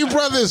thank you,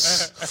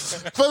 brothers,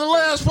 for the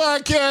last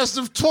podcast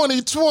of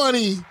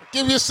 2020.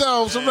 Give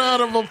yourselves a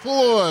round of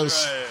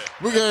applause.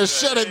 We're going to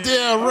shut it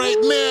down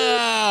right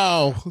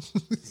now.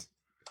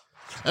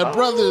 And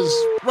brothers,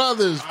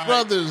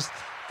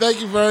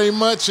 thank you very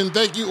much, and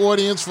thank you,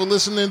 audience, for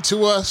listening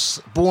to us.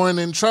 Born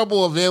in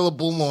Trouble,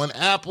 available on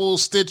Apple,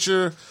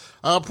 Stitcher,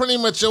 pretty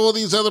much all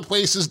these other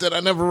places that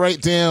I never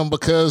write down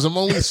because I'm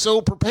only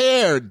so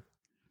prepared.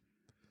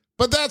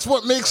 But that's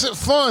what makes it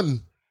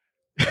fun.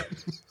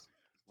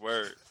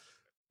 Word.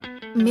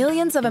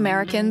 Millions of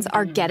Americans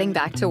are getting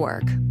back to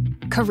work.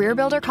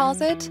 CareerBuilder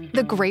calls it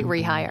the Great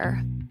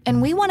Rehire. And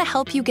we want to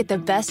help you get the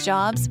best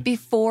jobs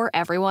before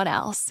everyone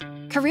else.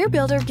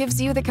 CareerBuilder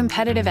gives you the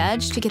competitive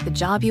edge to get the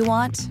job you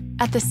want,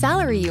 at the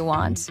salary you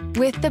want,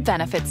 with the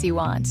benefits you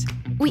want.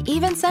 We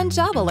even send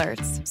job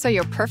alerts, so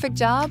your perfect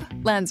job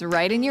lands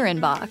right in your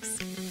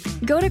inbox.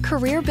 Go to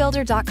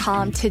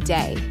CareerBuilder.com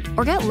today,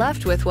 or get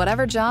left with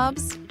whatever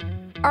jobs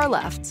are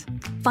left.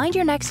 Find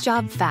your next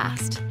job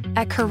fast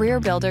at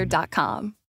CareerBuilder.com.